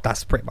the Wild,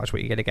 that's pretty much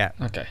what you're going to get.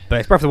 Okay. But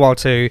it's Breath of the Wild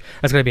 2,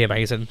 that's going to be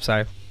amazing,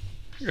 so...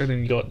 And then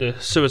you got the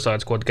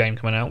Suicide Squad game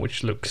coming out,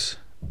 which looks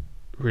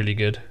really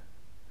good.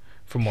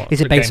 From what is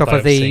it based off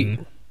of the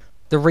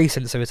the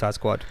recent Suicide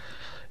Squad?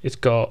 It's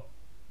got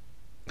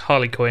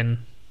Harley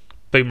Quinn,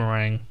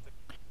 Boomerang,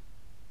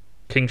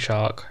 King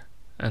Shark,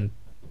 and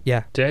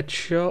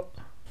Deadshot.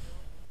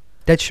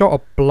 Deadshot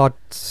or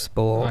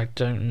Bloodsport? I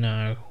don't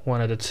know.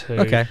 One of the two.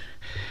 Okay.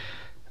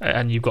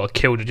 And you've got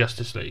to kill the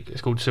Justice League. It's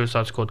called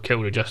Suicide Squad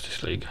Kill the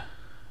Justice League.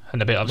 And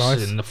the bit I've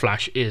seen, the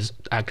Flash is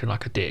acting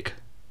like a dick.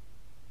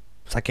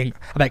 It's like I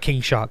bet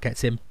King Shark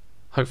gets him.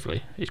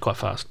 Hopefully. He's quite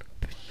fast.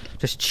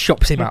 Just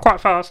chops him up.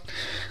 Quite fast.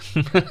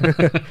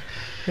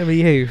 Who are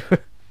you?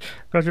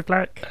 Roger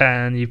Black.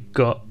 And you've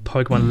got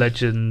Pokemon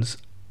Legends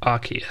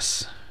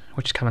Arceus,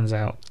 which comes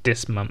out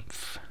this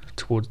month,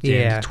 towards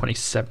the end,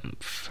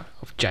 27th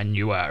of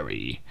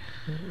January.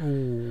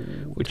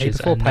 Ooh, which is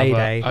another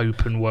payday.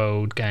 Open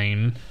world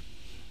game.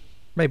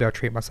 Maybe I'll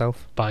treat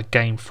myself. By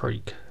Game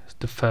Freak. It's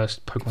the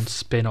first Pokemon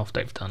spin-off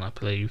they've done, I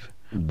believe.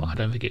 But I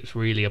don't think it's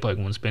really a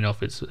Pokemon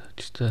spin-off. It's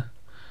just a...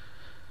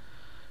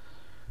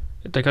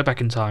 They go back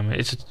in time.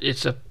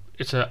 It's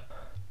a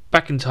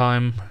back in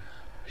time.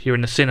 You're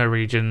in the Sinnoh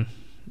region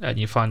and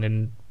you're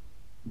finding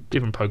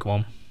different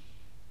Pokemon.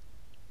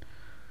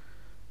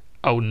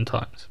 Olden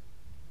times.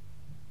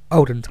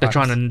 They're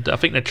trying to. I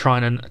think they're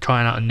trying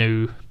out a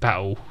new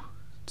battle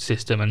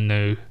system and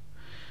new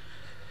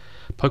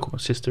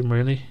Pokemon system.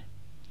 Really.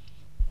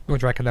 What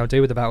do you reckon they'll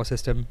do with the battle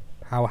system?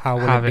 How will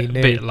have it be it new?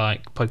 a bit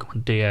like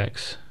Pokemon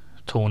DX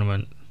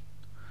tournament.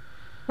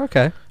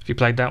 Okay. Have you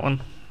played that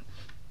one?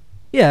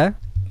 Yeah.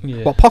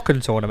 What,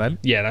 Pokken tournament?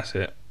 Yeah, that's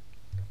it.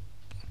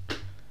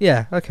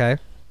 Yeah. Okay.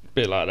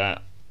 Bit like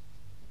that.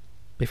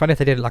 Be funny if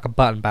they did like a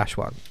button bash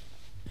one.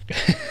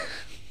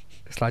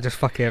 It's like just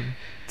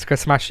go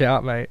smash it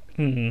up, mate.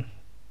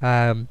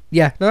 Mm-hmm.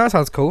 Yeah, no, that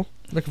sounds cool.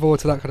 Looking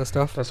forward to that kind of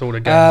stuff. That's all the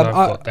games I've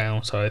got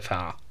down so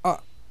far.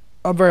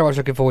 I'm very much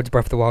looking forward to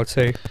Breath of the Wild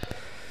 2. I thought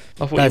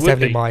That's you would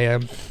definitely be. my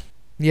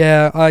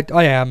yeah,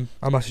 I am.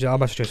 I must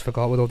have just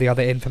forgot with all the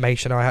other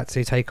information I had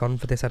to take on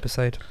for this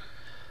episode.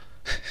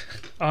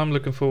 I'm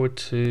looking forward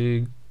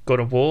to God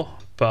of War,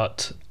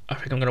 but I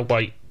think I'm going to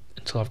wait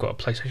until I've got a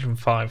PlayStation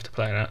 5 to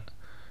play that.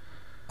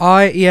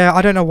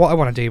 I don't know what I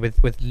want to do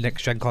with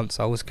next gen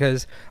consoles,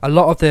 because some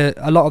of the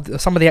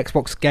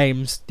Xbox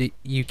games that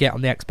you get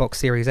on the Xbox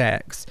Series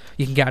X,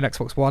 you can get on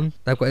Xbox One.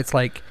 It's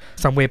like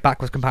some weird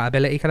backwards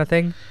compatibility kind of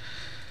thing.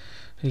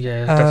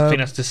 Yeah, I think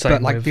that's the same.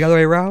 But like with the other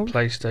way around,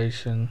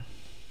 PlayStation.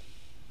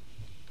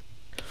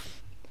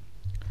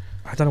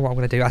 I don't know what I'm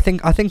going to do. I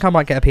think I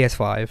might get a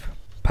PS5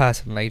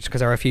 personally, just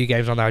because there are a few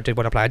games on there I do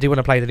want to play. I do want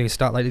to play the new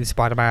like the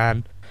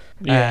Spider-Man.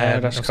 Yeah,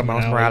 that's coming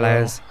Miles out.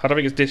 Morales. Well. I don't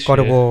think it's this God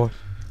year. of War.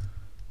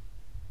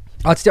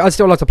 I'd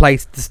still like to play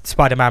the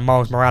Spider-Man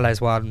Miles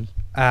Morales one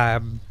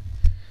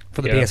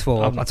for the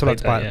PS4. I'd still like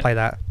to play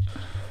that.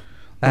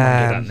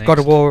 God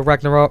of War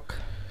Ragnarok.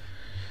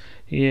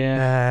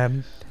 Yeah.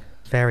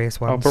 Various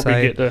ones. I'll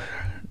probably get the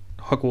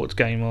Hogwarts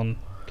game on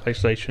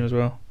PlayStation as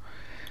well.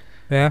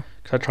 Yeah.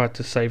 Because I tried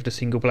to save the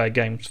single-player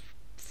games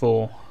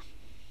for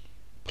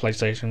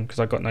PlayStation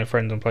because I've got no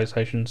friends on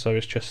PlayStation, so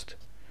it's just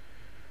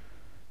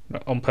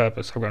on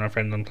purpose. I've got no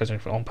friends on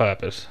PlayStation on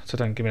purpose, so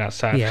don't give me that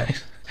sad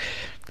face.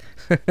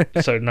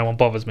 So no one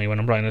bothers me when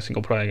I'm playing a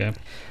single player game.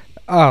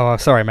 Oh,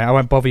 sorry, mate. I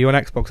won't bother you on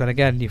Xbox then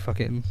again, you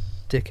fucking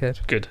dickhead.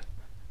 Good.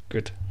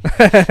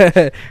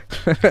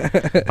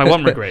 My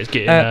one regret is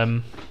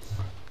getting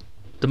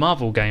the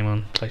Marvel game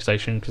on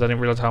PlayStation because I didn't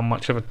realise how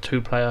much of a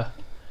two-player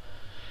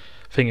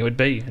thing it would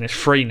be, and it's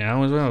free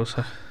now as well.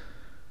 So.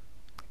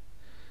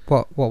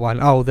 What one?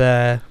 Oh,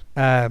 the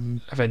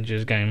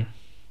Avengers game.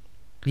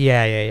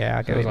 Yeah.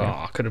 I get it.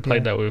 I could have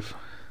played that with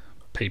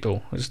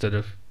people instead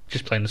of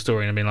just playing the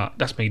story and being like,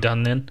 that's me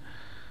done then.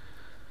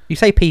 You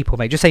say people,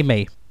 mate. Just say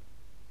me.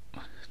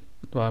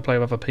 Well, I play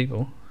with other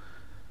people.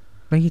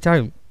 No, you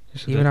don't.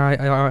 Yes, you and I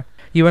are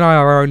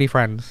our only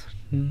friends.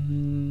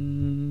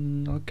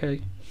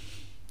 Okay.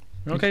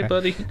 Okay,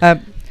 buddy.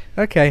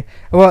 Okay.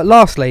 Well,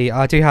 lastly,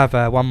 I do have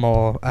one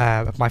more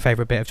of my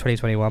favourite bit of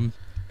 2021.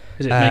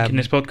 Is it making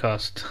this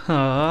podcast?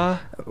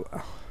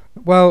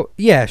 Well,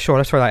 yeah, sure.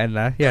 Let's throw that in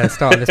there. Yeah,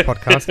 start of this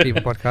podcast,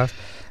 People Podcast.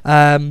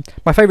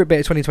 My favourite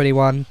bit of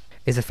 2021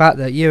 is the fact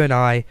that you and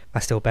I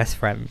are still best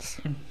friends.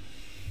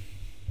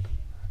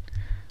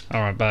 All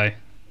right, bye.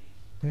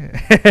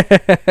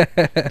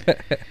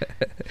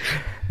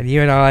 And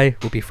you and I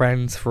will be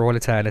friends for all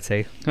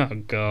eternity. Oh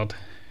God.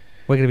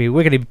 We're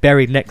gonna be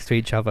buried next to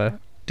each other.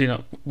 Do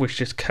not wish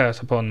this curse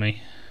upon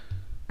me.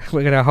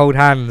 We're gonna hold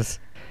hands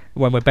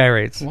when we're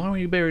buried. Why were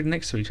you buried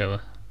next to each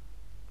other?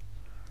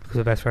 Because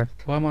we're best friends.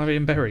 Why am I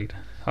being buried?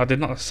 I did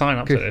not sign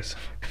up to this.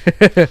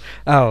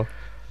 Oh.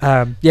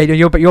 Yeah,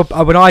 you're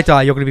when I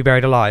die, you're going to be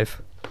buried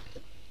alive.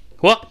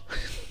 What?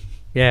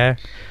 Yeah.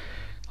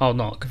 I'll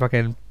knock.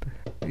 Fucking.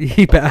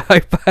 You better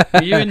hope.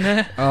 Are you in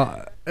there?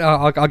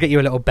 I'll get you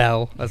a little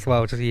bell as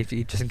well, just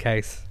in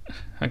case.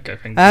 Okay,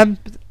 thank you.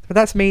 But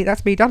that's me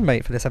done,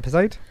 mate, for this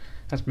episode.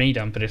 That's me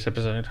done for this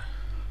episode.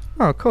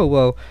 Oh, cool.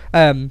 Well,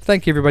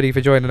 thank you everybody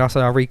for joining us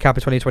on our recap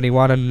of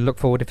 2021 and look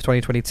forward to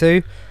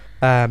 2022.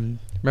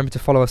 Remember to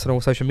follow us on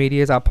all social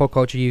medias at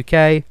Podculture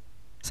UK.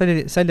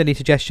 Send any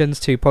suggestions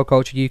to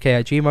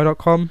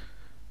podcultureuk@gmail.com.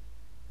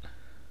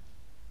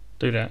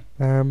 Do that.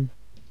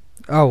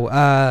 Or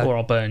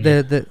I'll burn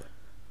you.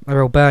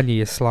 I'll burn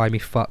you slimy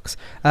fucks.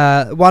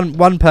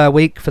 One per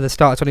week for the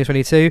start of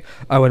 2022.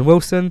 Owen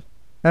Wilson.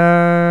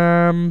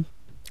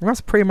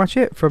 That's pretty much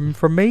it from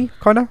me,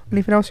 Connor.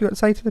 Anything else you got to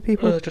say to the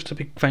people? Just a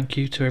big thank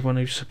you to everyone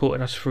who's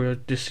supported us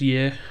through this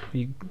year.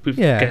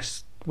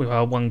 With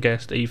our one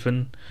guest,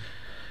 Ethan.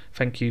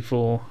 Thank you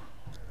for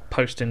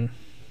posting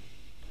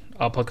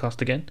our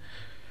podcast again.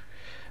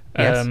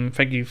 Yes.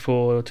 Thank you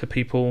to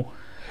people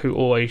who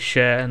always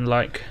share and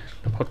like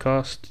the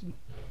podcast.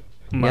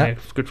 My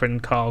good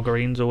friend Carl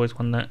Green's always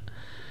one that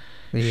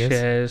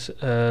shares.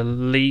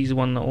 Lee's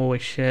one that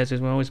always shares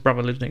as well. His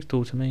brother lives next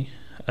door to me.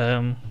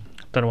 Don't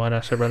know why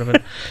that's so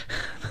relevant.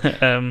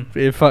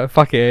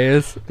 Fuck it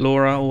is.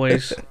 Laura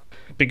always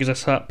bigs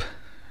us up.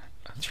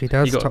 She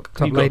does. You've got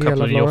top a lady. couple I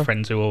love of your Laura.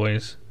 friends who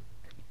always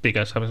big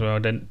us up as well. I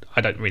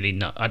don't really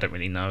know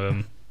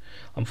them.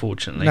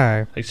 Unfortunately,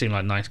 No, they seem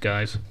like nice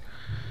guys.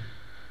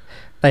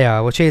 they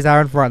are. Well, cheers,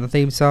 Aaron, for writing the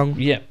theme song.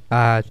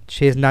 Yeah.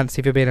 Cheers,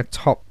 Nancy, for being a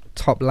top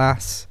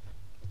lass.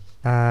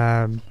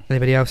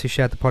 Anybody else who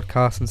shared the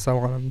podcast and so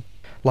on, and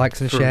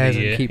likes and shares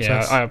and keeps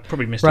us I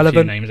probably missed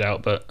relevant. a few names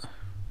out, but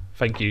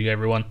thank you,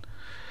 everyone.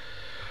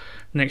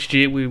 Next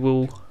year we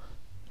will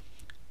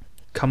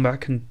come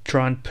back and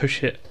try and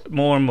push it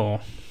more and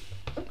more.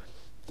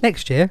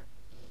 Next year.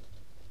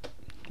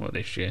 Well,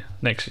 this year.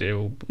 Next year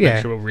we'll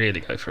really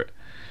go for it.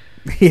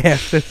 Yeah.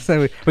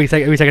 So we're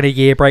taking a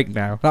year break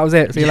now. That was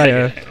it. See you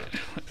later. Yeah.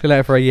 See you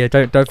later for a year.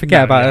 Don't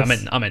forget about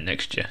us. I meant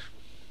next year.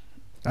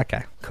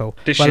 Okay, cool.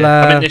 This year.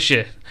 I meant this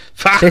year.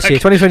 Fuck. This year,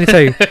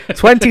 2022.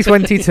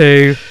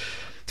 2022.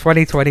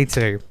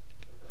 2022.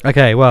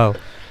 Okay, well,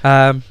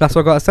 that's what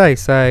I've got to say.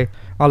 So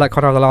I'll let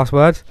Connor have the last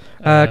word.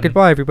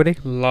 Goodbye, everybody.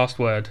 Last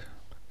word.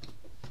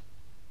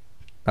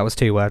 That was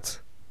 2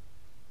 words.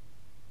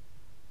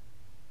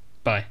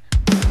 Bye.